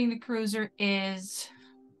exiting the cruiser is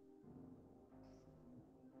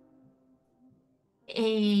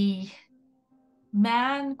a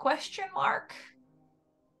man, question mark.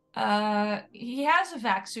 He has a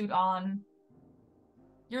vac suit on.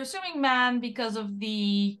 You're assuming man because of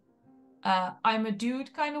the I'm a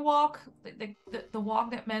dude kind of walk. The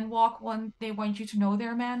walk that men walk when they want you to know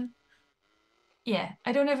they're men. Yeah,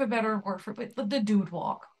 I don't have a better word for it, but the dude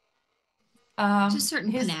walk. Just certain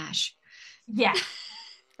His panache. Yeah,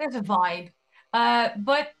 there's a vibe.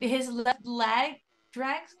 But his left leg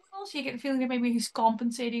drags a little, so you get the feeling that maybe he's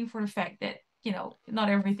compensating for the fact that, not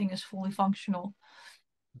everything is fully functional.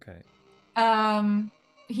 Okay.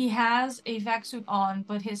 He has a vac suit on,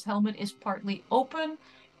 but his helmet is partly open,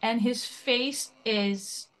 and his face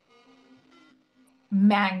is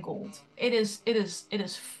mangled. It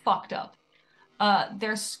is fucked up.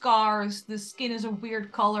 There's scars, the skin is a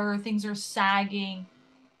weird color, things are sagging.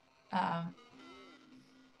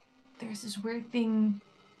 There's this weird thing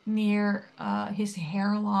near his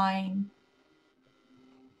hairline.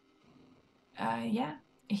 Yeah.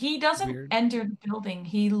 He doesn't Weird. enter the building.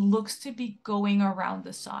 He looks to be going around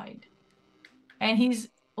the side. And he's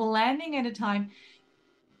landing at a time.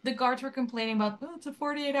 The guards were complaining about, oh, it's a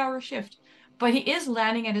 48-hour shift. But he is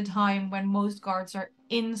landing at a time when most guards are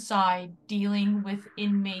inside dealing with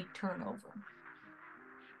inmate turnover.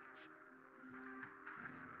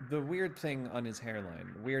 The weird thing on his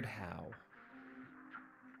hairline. Weird how?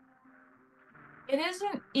 It is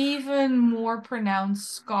an even more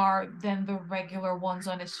pronounced scar than the regular ones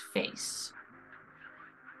on his face.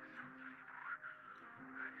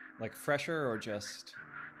 Like fresher or just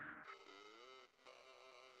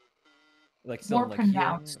like still More like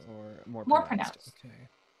pronounced. healing or more More pronounced?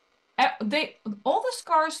 pronounced. Okay. All the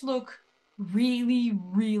scars look really,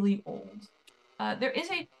 really old. There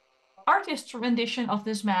is a artist rendition of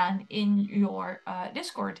this man in your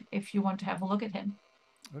Discord if you want to have a look at him.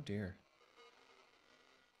 Oh dear.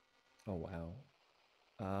 Oh wow.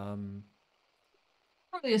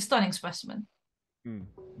 Really a stunning specimen.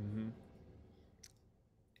 Mm-hmm.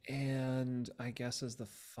 And I guess as the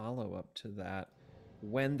follow-up to that,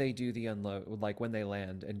 when they do the unload, like when they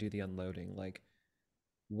land and do the unloading, like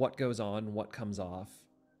what goes on, what comes off?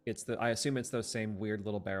 I assume it's those same weird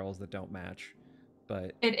little barrels that don't match,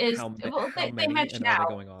 but It is. how They many match and now. are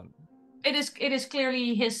they going on? It is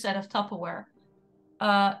clearly his set of Tupperware.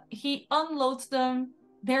 He unloads them.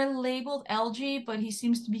 They're labeled algae, but he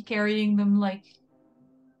seems to be carrying them like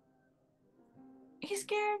he's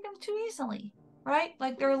carrying them too easily, right?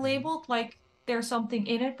 Like they're labeled like there's something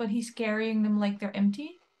in it, but he's carrying them like they're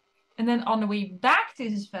empty. And then on the way back to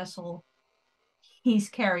his vessel, he's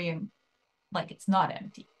carrying like it's not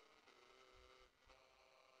empty.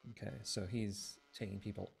 Okay, so he's taking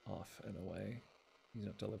people off in a way. He's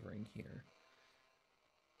not delivering here.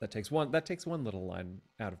 That takes one little line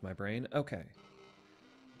out of my brain. Okay.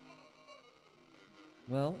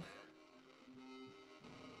 Well,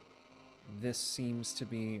 this seems to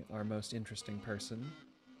be our most interesting person.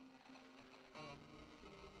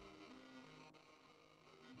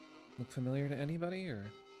 Look familiar to anybody, or?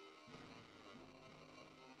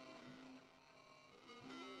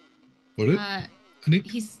 What it?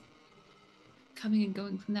 Anniek? He's coming and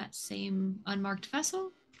going from that same unmarked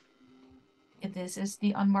vessel? This is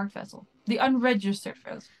the unmarked vessel. The unregistered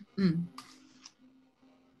vessel. Mm.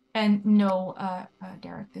 And no,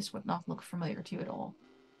 Derek, this would not look familiar to you at all.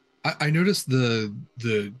 I noticed the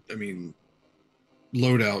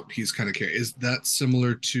loadout he's kind of carrying. Is that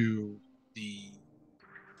similar to the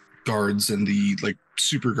guards and the like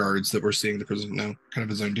super guards that we're seeing in the prison now? Kind of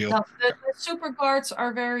his own deal. No, the super guards are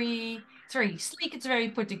it's very sleek, it's very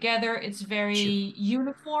put together, it's very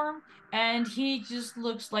uniform, and he just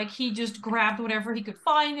looks like he just grabbed whatever he could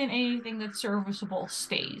find, and anything that's serviceable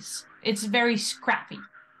stays. It's very scrappy.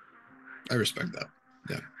 I respect that.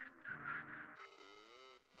 Yeah.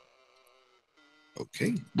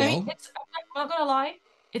 Okay. Well, I'm not gonna lie,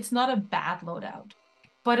 it's not a bad loadout.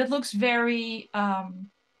 but it looks very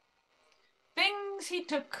things he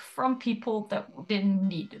took from people that didn't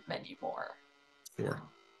need them anymore. Sure.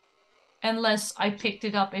 Unless I picked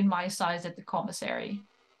it up in my size at the commissary.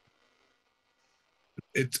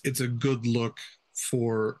 It's a good look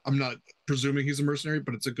for. I'm not presuming he's a mercenary,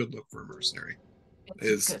 but it's a good look for a mercenary.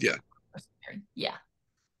 Yeah. Yeah.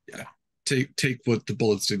 Take what the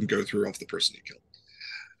bullets didn't go through off the person you killed.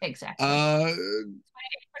 Exactly. All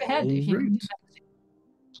right.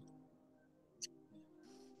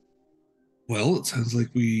 Well, it sounds like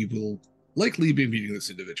we will likely be meeting this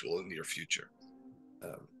individual in the near future.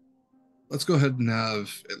 Let's go ahead and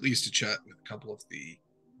have at least a chat with a couple of the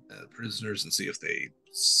prisoners and see if they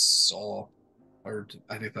saw or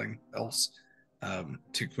anything else.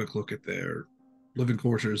 Take a quick look at their living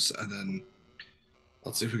quarters, and then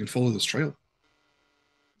let's see if we can follow this trail.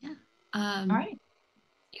 Yeah. All right.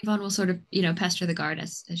 Avon will sort of, pester the guard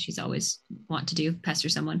as she's always want to do, pester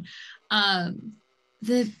someone.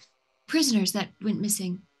 The prisoners that went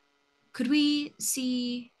missing, could we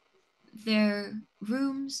see their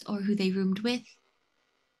rooms or who they roomed with?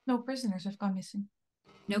 No prisoners have gone missing.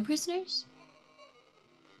 No prisoners?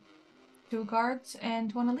 2 guards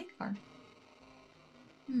and 1 elite guard.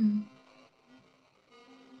 I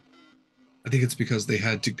think it's because they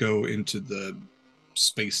had to go into the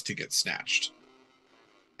space to get snatched.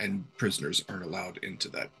 And prisoners aren't allowed into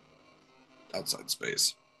that outside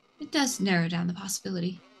space. It does narrow down the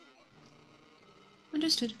possibility.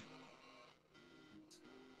 Understood. Is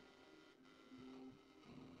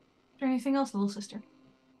there anything else, little sister?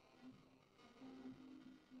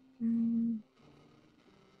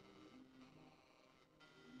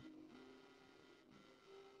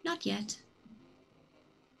 Not yet.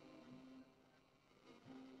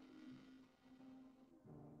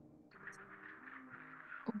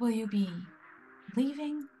 Will you be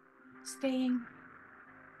leaving? Staying?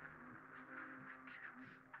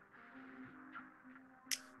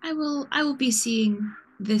 I will be seeing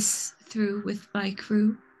this through with my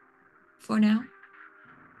crew for now.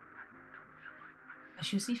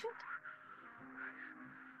 As you see fit.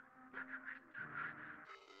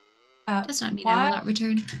 Does not mean I will not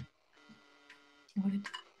return.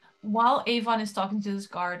 While Avon is talking to this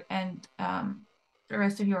guard and the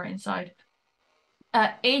rest of you are inside,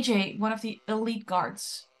 AJ, one of the elite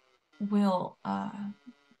guards, will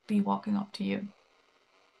be walking up to you.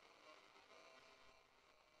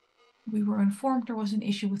 We were informed there was an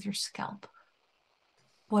issue with your scalp.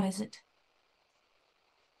 What is it?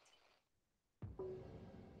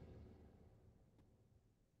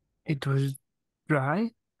 It was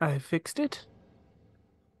dry. I fixed it.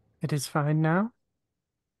 It is fine now.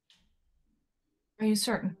 Are you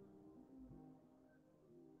certain?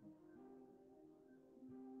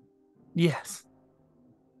 Yes.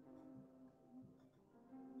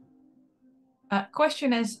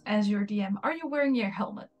 Question as your DM. Are you wearing your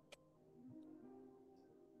helmet?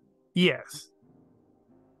 Yes.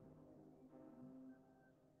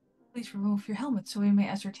 Please remove your helmet so we may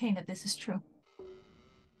ascertain that this is true.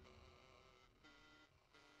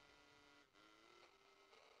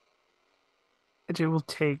 AJ will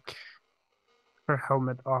take her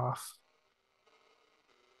helmet off.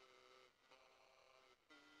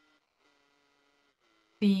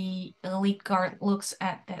 The elite guard looks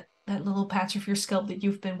at that little patch of your scalp that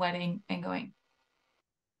you've been wetting and going,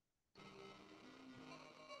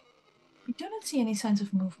 we do not see any signs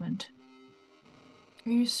of movement.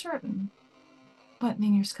 Are you certain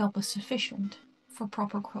buttoning your scalp is sufficient for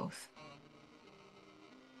proper growth?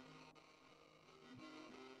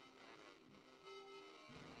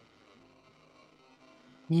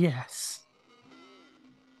 Yes.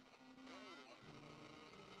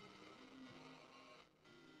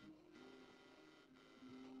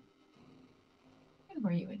 When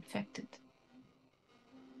were you infected?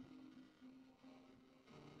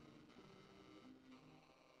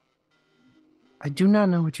 I do not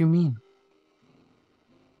know what you mean.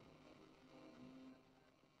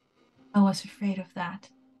 I was afraid of that.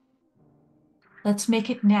 Let's make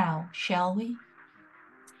it now, shall we?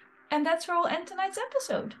 And that's where we'll end tonight's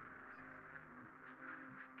episode.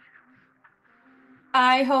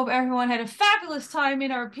 I hope everyone had a fabulous time in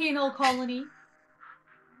our penal colony.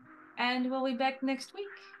 And we'll be back next week.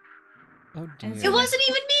 Oh dear. It wasn't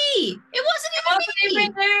even me! It wasn't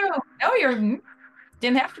even me! You. No, you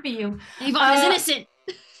didn't have to be you. Avon is innocent!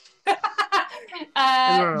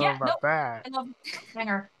 I don't know yeah, about that. I love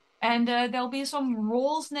Hanger. And there'll be some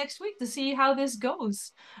rolls next week to see how this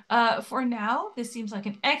goes. For now, this seems like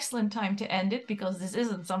an excellent time to end it because this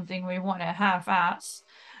isn't something we want to half-ass.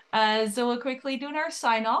 So we'll quickly do our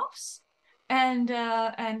sign-offs.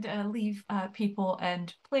 and leave people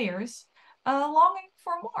and players longing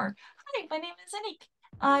for more. Hi, my name is Anniek.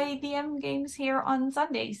 I DM games here on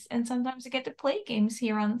Sundays, and sometimes I get to play games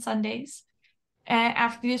here on Sundays.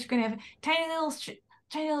 After this, we're gonna have a tiny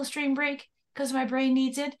little stream break because my brain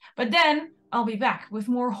needs it. But then I'll be back with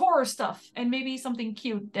more horror stuff and maybe something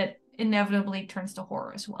cute that inevitably turns to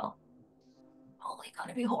horror as well. Only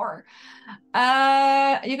gonna be horror.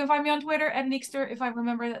 You can find me on Twitter at Nickster if I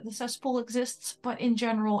remember that the cesspool exists. But in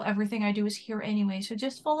general, everything I do is here anyway. So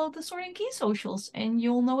just follow the Sword and Key socials, and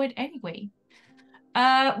you'll know it anyway.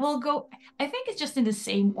 We'll go. I think it's just in the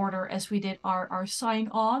same order as we did our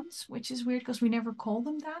sign-ons, which is weird because we never call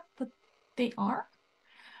them that, but they are.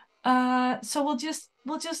 So we'll just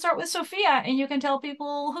start with Sophia, and you can tell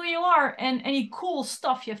people who you are and any cool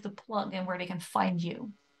stuff you have to plug and where they can find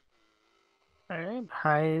you. All right.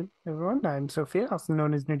 Hi, everyone. I'm Sophia, also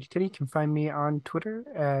known as Nerdy Teddy. You can find me on Twitter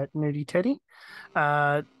at Nerdy Teddy.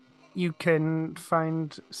 You can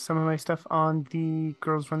find some of my stuff on the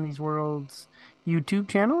Girls Run These Worlds YouTube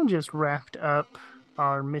channel. Just wrapped up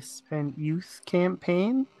our Misspent Youth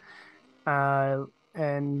campaign. You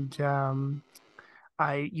can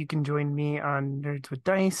join me on Nerds with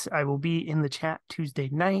Dice. I will be in the chat Tuesday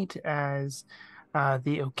night as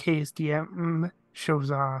the Okayest DM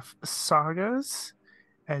shows off Sagas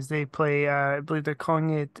as they play. I believe they're calling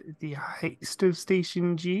it the Heist of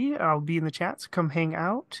Station G. I'll be in the chat, so come hang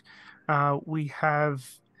out. We have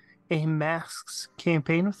a Masks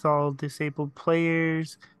campaign with all disabled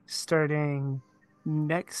players starting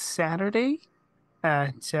next Saturday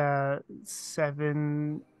at 8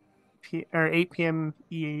 p.m.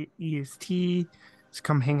 EST. So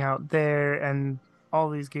come hang out there, and all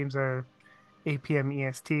these games are 8 p.m.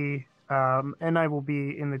 EST. And I will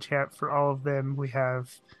be in the chat for all of them. We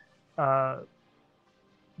have,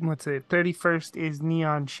 31st is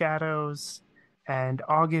Neon Shadows, and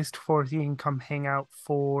August 4th, you can come hang out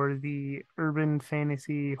for the urban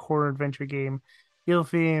fantasy horror adventure game,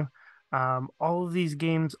 Ilfie. All of these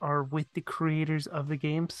games are with the creators of the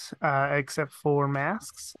games, except for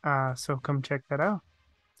Masks. So come check that out.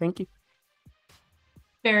 Thank you.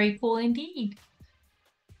 Very cool indeed.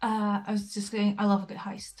 I was just saying, I love a good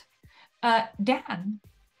heist. Dan.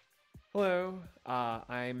 Hello,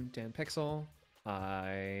 I'm Dan Pixel.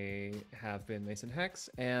 I have been Mason Hex,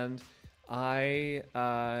 and I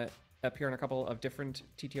appear on a couple of different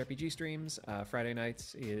TTRPG streams. Friday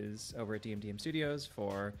nights is over at DMDM Studios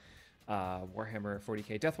for Warhammer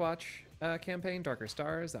 40k Deathwatch campaign, Darker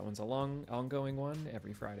Stars. That one's a long, ongoing one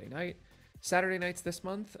every Friday night. Saturday nights this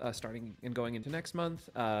month, starting and going into next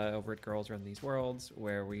month, over at Girls Run These Worlds,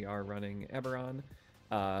 where we are running Eberron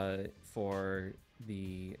for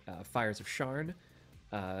the Fires of Sharn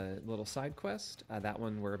little side quest. That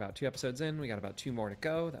one, we're about 2 episodes in. We got about 2 more to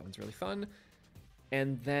go. That one's really fun.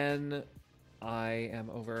 And then I am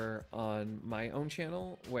over on my own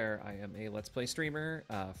channel where I am a Let's Play streamer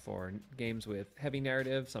for games with heavy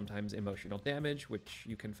narrative, sometimes emotional damage, which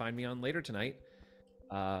you can find me on later tonight.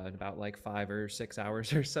 In about like 5 or 6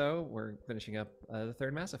 hours or so, we're finishing up the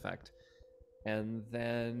 3rd Mass Effect. And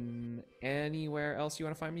then anywhere else you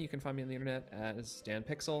want to find me, you can find me on the internet as Dan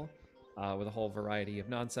Pixel, with a whole variety of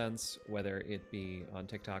nonsense, whether it be on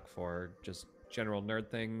TikTok for just general nerd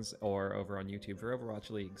things or over on YouTube for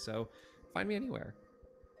Overwatch League. So find me anywhere.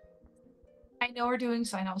 I know we're doing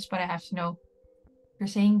sign-offs, but I have to know. You're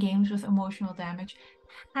saying games with emotional damage.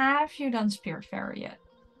 Have you done Spiritfarer yet?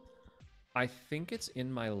 I think it's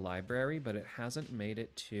in my library, but it hasn't made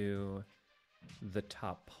it to the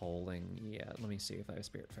top polling yet. Let me see if I have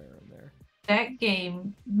Spiritfarer in there. That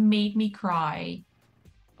game made me cry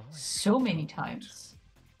so many times.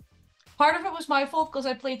 Part of it was my fault because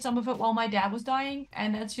I played some of it while my dad was dying,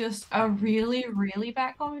 and that's just a really, really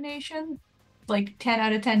bad combination. Like 10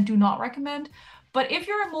 out of 10 do not recommend. But if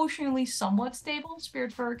you're emotionally somewhat stable,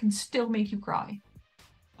 Spiritfarer can still make you cry.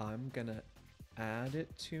 I'm gonna add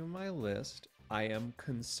it to my list. I am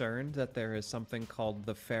concerned that there is something called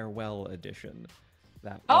the Farewell Edition.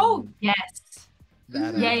 That one, yes.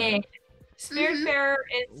 That, yeah. Spiritfarer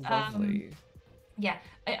is lovely. Yeah,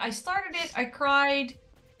 I started it, I cried,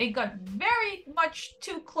 it got very much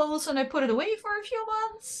too close and I put it away for a few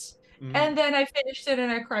months. And then I finished it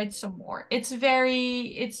and I cried some more. It's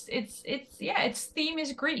its theme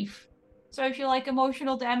is grief. So if you like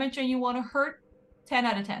emotional damage and you want to hurt, 10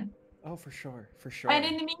 out of 10. Oh, for sure, for sure. And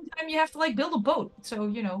in the meantime, you have to like build a boat, so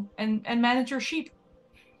you know, and manage your sheep.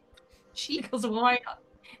 Sheep? Because why not?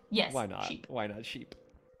 Yes. Why not? Sheep. Why not sheep?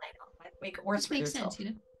 I know. Make it worse. This makes sense, you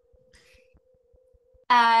know.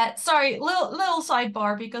 Sorry, little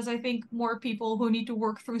sidebar because I think more people who need to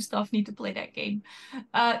work through stuff need to play that game.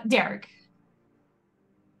 Derek.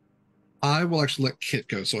 I will actually let Kit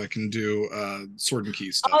go so I can do sword and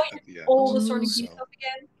key stuff Oh, at the end. all the Sword and Key So, stuff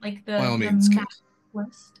again, like by all the means, map Kit.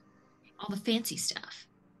 list. All the fancy stuff.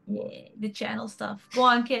 Yeah, the channel stuff. Go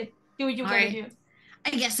on, kid. Do what you All gotta right. do.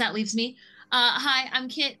 I guess that leaves me. Hi, I'm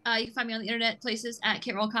Kit. You can find me on the internet places at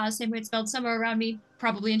KitRollCause, same way it's spelled, somewhere around me,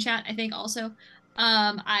 probably in chat, I think also.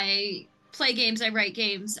 I play games, I write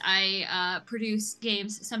games, I produce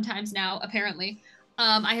games sometimes now, apparently.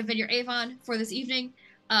 I have been your Avon for this evening,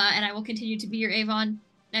 and I will continue to be your Avon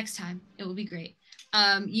next time. It will be great.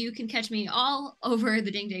 You can catch me all over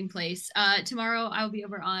the Ding Ding place. Tomorrow I will be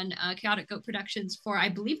over on Chaotic Goat Productions for, I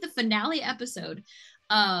believe, the finale episode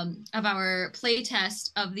of our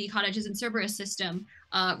playtest of the Cottages in Cerberus system,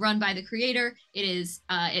 run by the creator. It is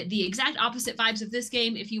the exact opposite vibes of this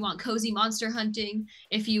game. If you want cozy monster hunting,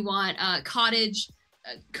 if you want cottage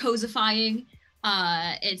cosifying,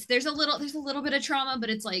 there's a little bit of trauma, but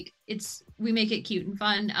we make it cute and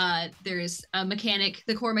fun. There's a mechanic,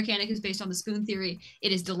 the core mechanic is based on the spoon theory.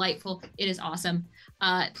 It is delightful. It is awesome.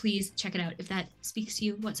 Please check it out if that speaks to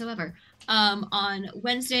you whatsoever. On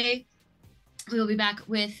Wednesday, we will be back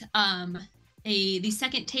with the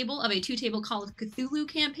second table of a 2-table Call of Cthulhu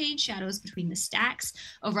campaign, Shadows Between the Stacks,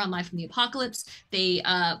 over on Live from the Apocalypse. They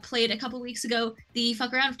played a couple weeks ago the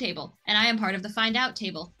Fuck Around table, and I am part of the Find Out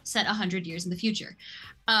table, set 100 years in the future.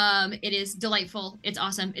 It is delightful. It's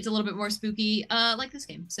awesome. It's a little bit more spooky, like this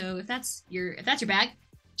game. So if that's your bag,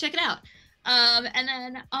 check it out. And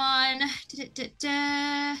then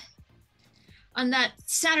on that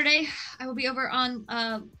Saturday, I will be over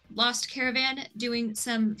on Lost Caravan doing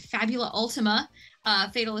some Fabula Ultima.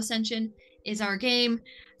 Fatal Ascension is our game.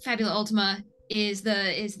 Fabula Ultima is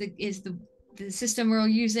the system we're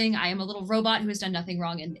using. I am a little robot who has done nothing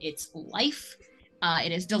wrong in its life.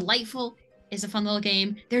 It is delightful. It's a fun little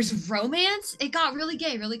game. There's romance. It got really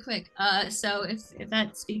gay really quick. So if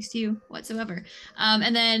that speaks to you whatsoever.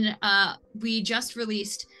 And then we just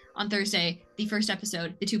released on Thursday the first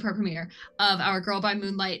episode, the 2-part premiere of our Girl by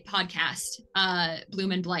Moonlight podcast,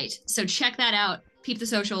 Bloom and Blight. So check that out. Peep the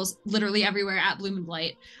socials, literally everywhere at Bloom and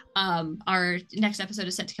Blight. Our next episode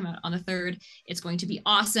is set to come out on the 3rd. It's going to be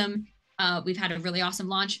awesome. We've had a really awesome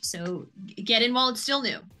launch, so get in while it's still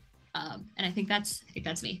new. And I think that's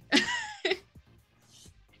me.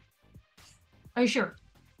 Are you sure?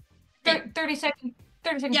 30 seconds.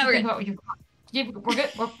 30 seconds Yeah, to we're think good. about what we're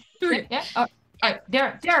good. We're good. Yeah. All right,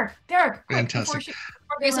 Derek. Quick, Fantastic.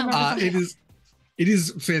 It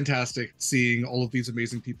is fantastic seeing all of these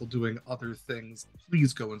amazing people doing other things.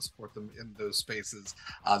 Please go and support them in those spaces.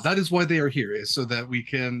 That is why they are here, is so that we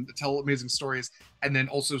can tell amazing stories and then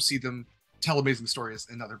also see them tell amazing stories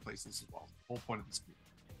in other places as well. The whole point of this group.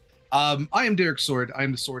 I am Derek Sword. I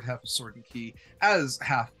am the sword half of Sword and Key, as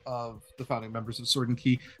half of the founding members of Sword and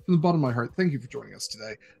Key. From the bottom of my heart, thank you for joining us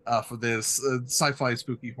today for this sci-fi,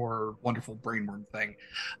 spooky, horror, wonderful brainworm thing.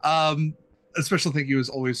 A special thank you, as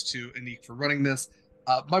always, to Anniek for running this.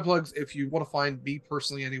 My plugs, if you want to find me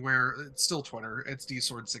personally anywhere, it's still Twitter. It's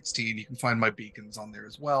dsword16. You can find my beacons on there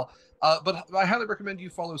as well. But I highly recommend you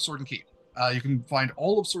follow Sword and Key. You can find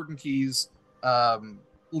all of Sword and Key's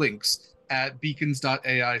links at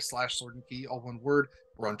beacons.ai/Sword and Key, all one word.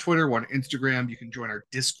 We're on Twitter, we're on Instagram. You can join our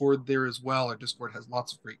Discord there as well. Our Discord has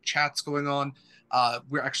lots of great chats going on.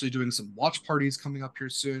 We're actually doing some watch parties coming up here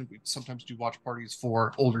soon. We sometimes do watch parties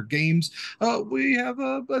for older games. We have,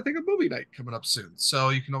 I think, a movie night coming up soon. So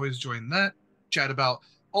you can always join that, chat about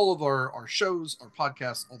all of our shows, our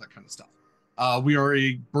podcasts, all that kind of stuff. We are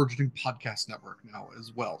a burgeoning podcast network now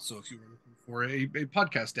as well. So if you were looking for a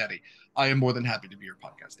podcast daddy, I am more than happy to be your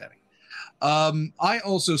podcast daddy. I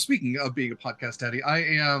also, speaking of being a podcast daddy, I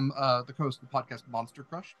am the co-host of the podcast Monster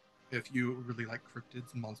Crush. If you really like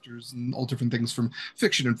cryptids and monsters and all different things from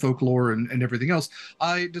fiction and folklore and everything else,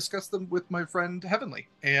 I discuss them with my friend Heavenly.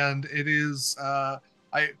 And it is, I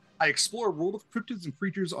explore a world of cryptids and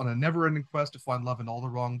creatures on a never-ending quest to find love in all the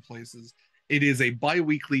wrong places. It is a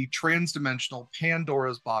bi-weekly, trans-dimensional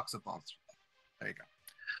Pandora's box of monsters. There you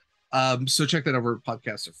go. So check that out where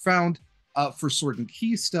podcasts are found. For Sword and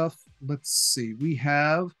Key stuff, let's see. We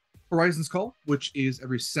have Horizon's Call, which is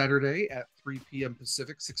every Saturday at 3 p.m.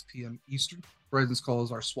 Pacific, 6 p.m. Eastern. Horizon's Call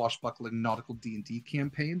is our swashbuckling nautical D&D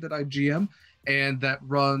campaign that I GM, and that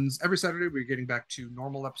runs every Saturday. We're getting back to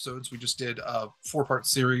normal episodes. We just did a 4-part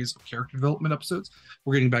series of character development episodes.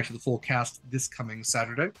 We're getting back to the full cast this coming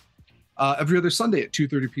Saturday. Every other Sunday at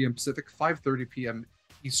 2:30 p.m. Pacific, 5:30 p.m.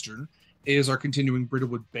 Eastern is our continuing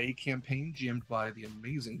Brittlewood Bay campaign, GM'd by the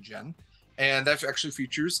amazing Jen. And that actually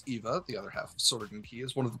features Eva, the other half of Sword and Key,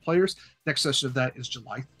 as one of the players. Next session of that is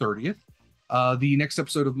July 30th. The next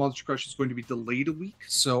episode of Monster Crush is going to be delayed a week,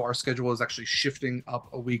 so our schedule is actually shifting up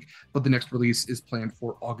a week, but the next release is planned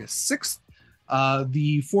for August 6th.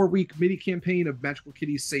 The 4-week mini campaign of Magical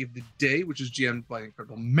Kitties Save the Day, which is GM'd by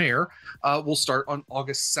Incredible Mare, will start on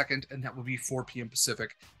August 2nd, and that will be 4 p.m.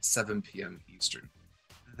 Pacific, 7 p.m. Eastern.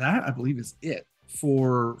 That, I believe, is it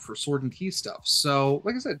for Sword and Key stuff. So,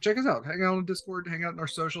 like I said, check us out. Hang out on Discord, hang out in our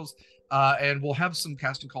socials, and we'll have some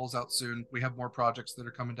casting calls out soon. We have more projects that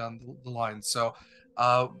are coming down the line. So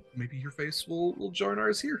maybe your face will join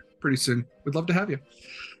ours here pretty soon. We'd love to have you.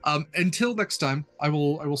 Until next time, I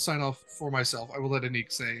will sign off for myself. I will let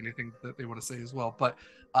Anniek say anything that they want to say as well. But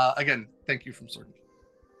again, thank you from Sword and Key.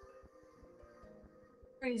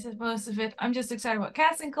 Already said most of it. I'm just excited about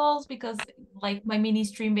casting calls because, like, my mini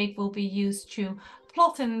stream bake will be used to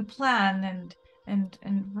plot and plan and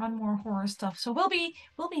run more horror stuff. So we'll be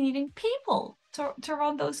needing people to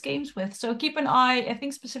run those games with. So keep an eye, I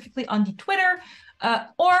think specifically on the Twitter,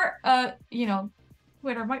 or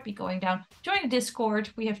Twitter might be going down. Join the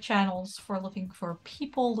Discord. We have channels for looking for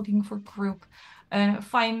people, looking for group,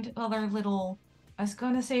 find other little, I was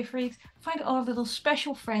gonna say freaks, find other little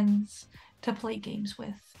special friends to play games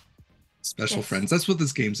with. Special friends. That's what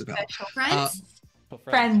this game's about. Special Friends?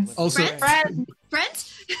 friends. Also,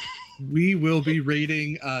 Friends? we will be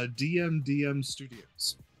rating DM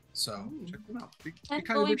Studios. So check them out. And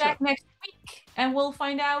we'll be back next week, and we'll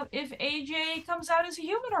find out if AJ comes out as a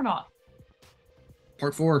human or not.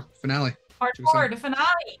 Part 4, finale. Part 4, the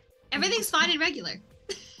finale. Everything's fine and regular.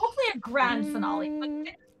 Hopefully a grand finale, but it's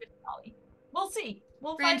a finale. We'll see.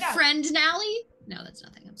 We'll find out. Friend-nally? No, that's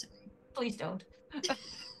nothing. I'm sorry. Please don't.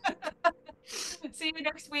 See you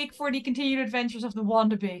next week for the continued adventures of the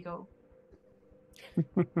Wandabago.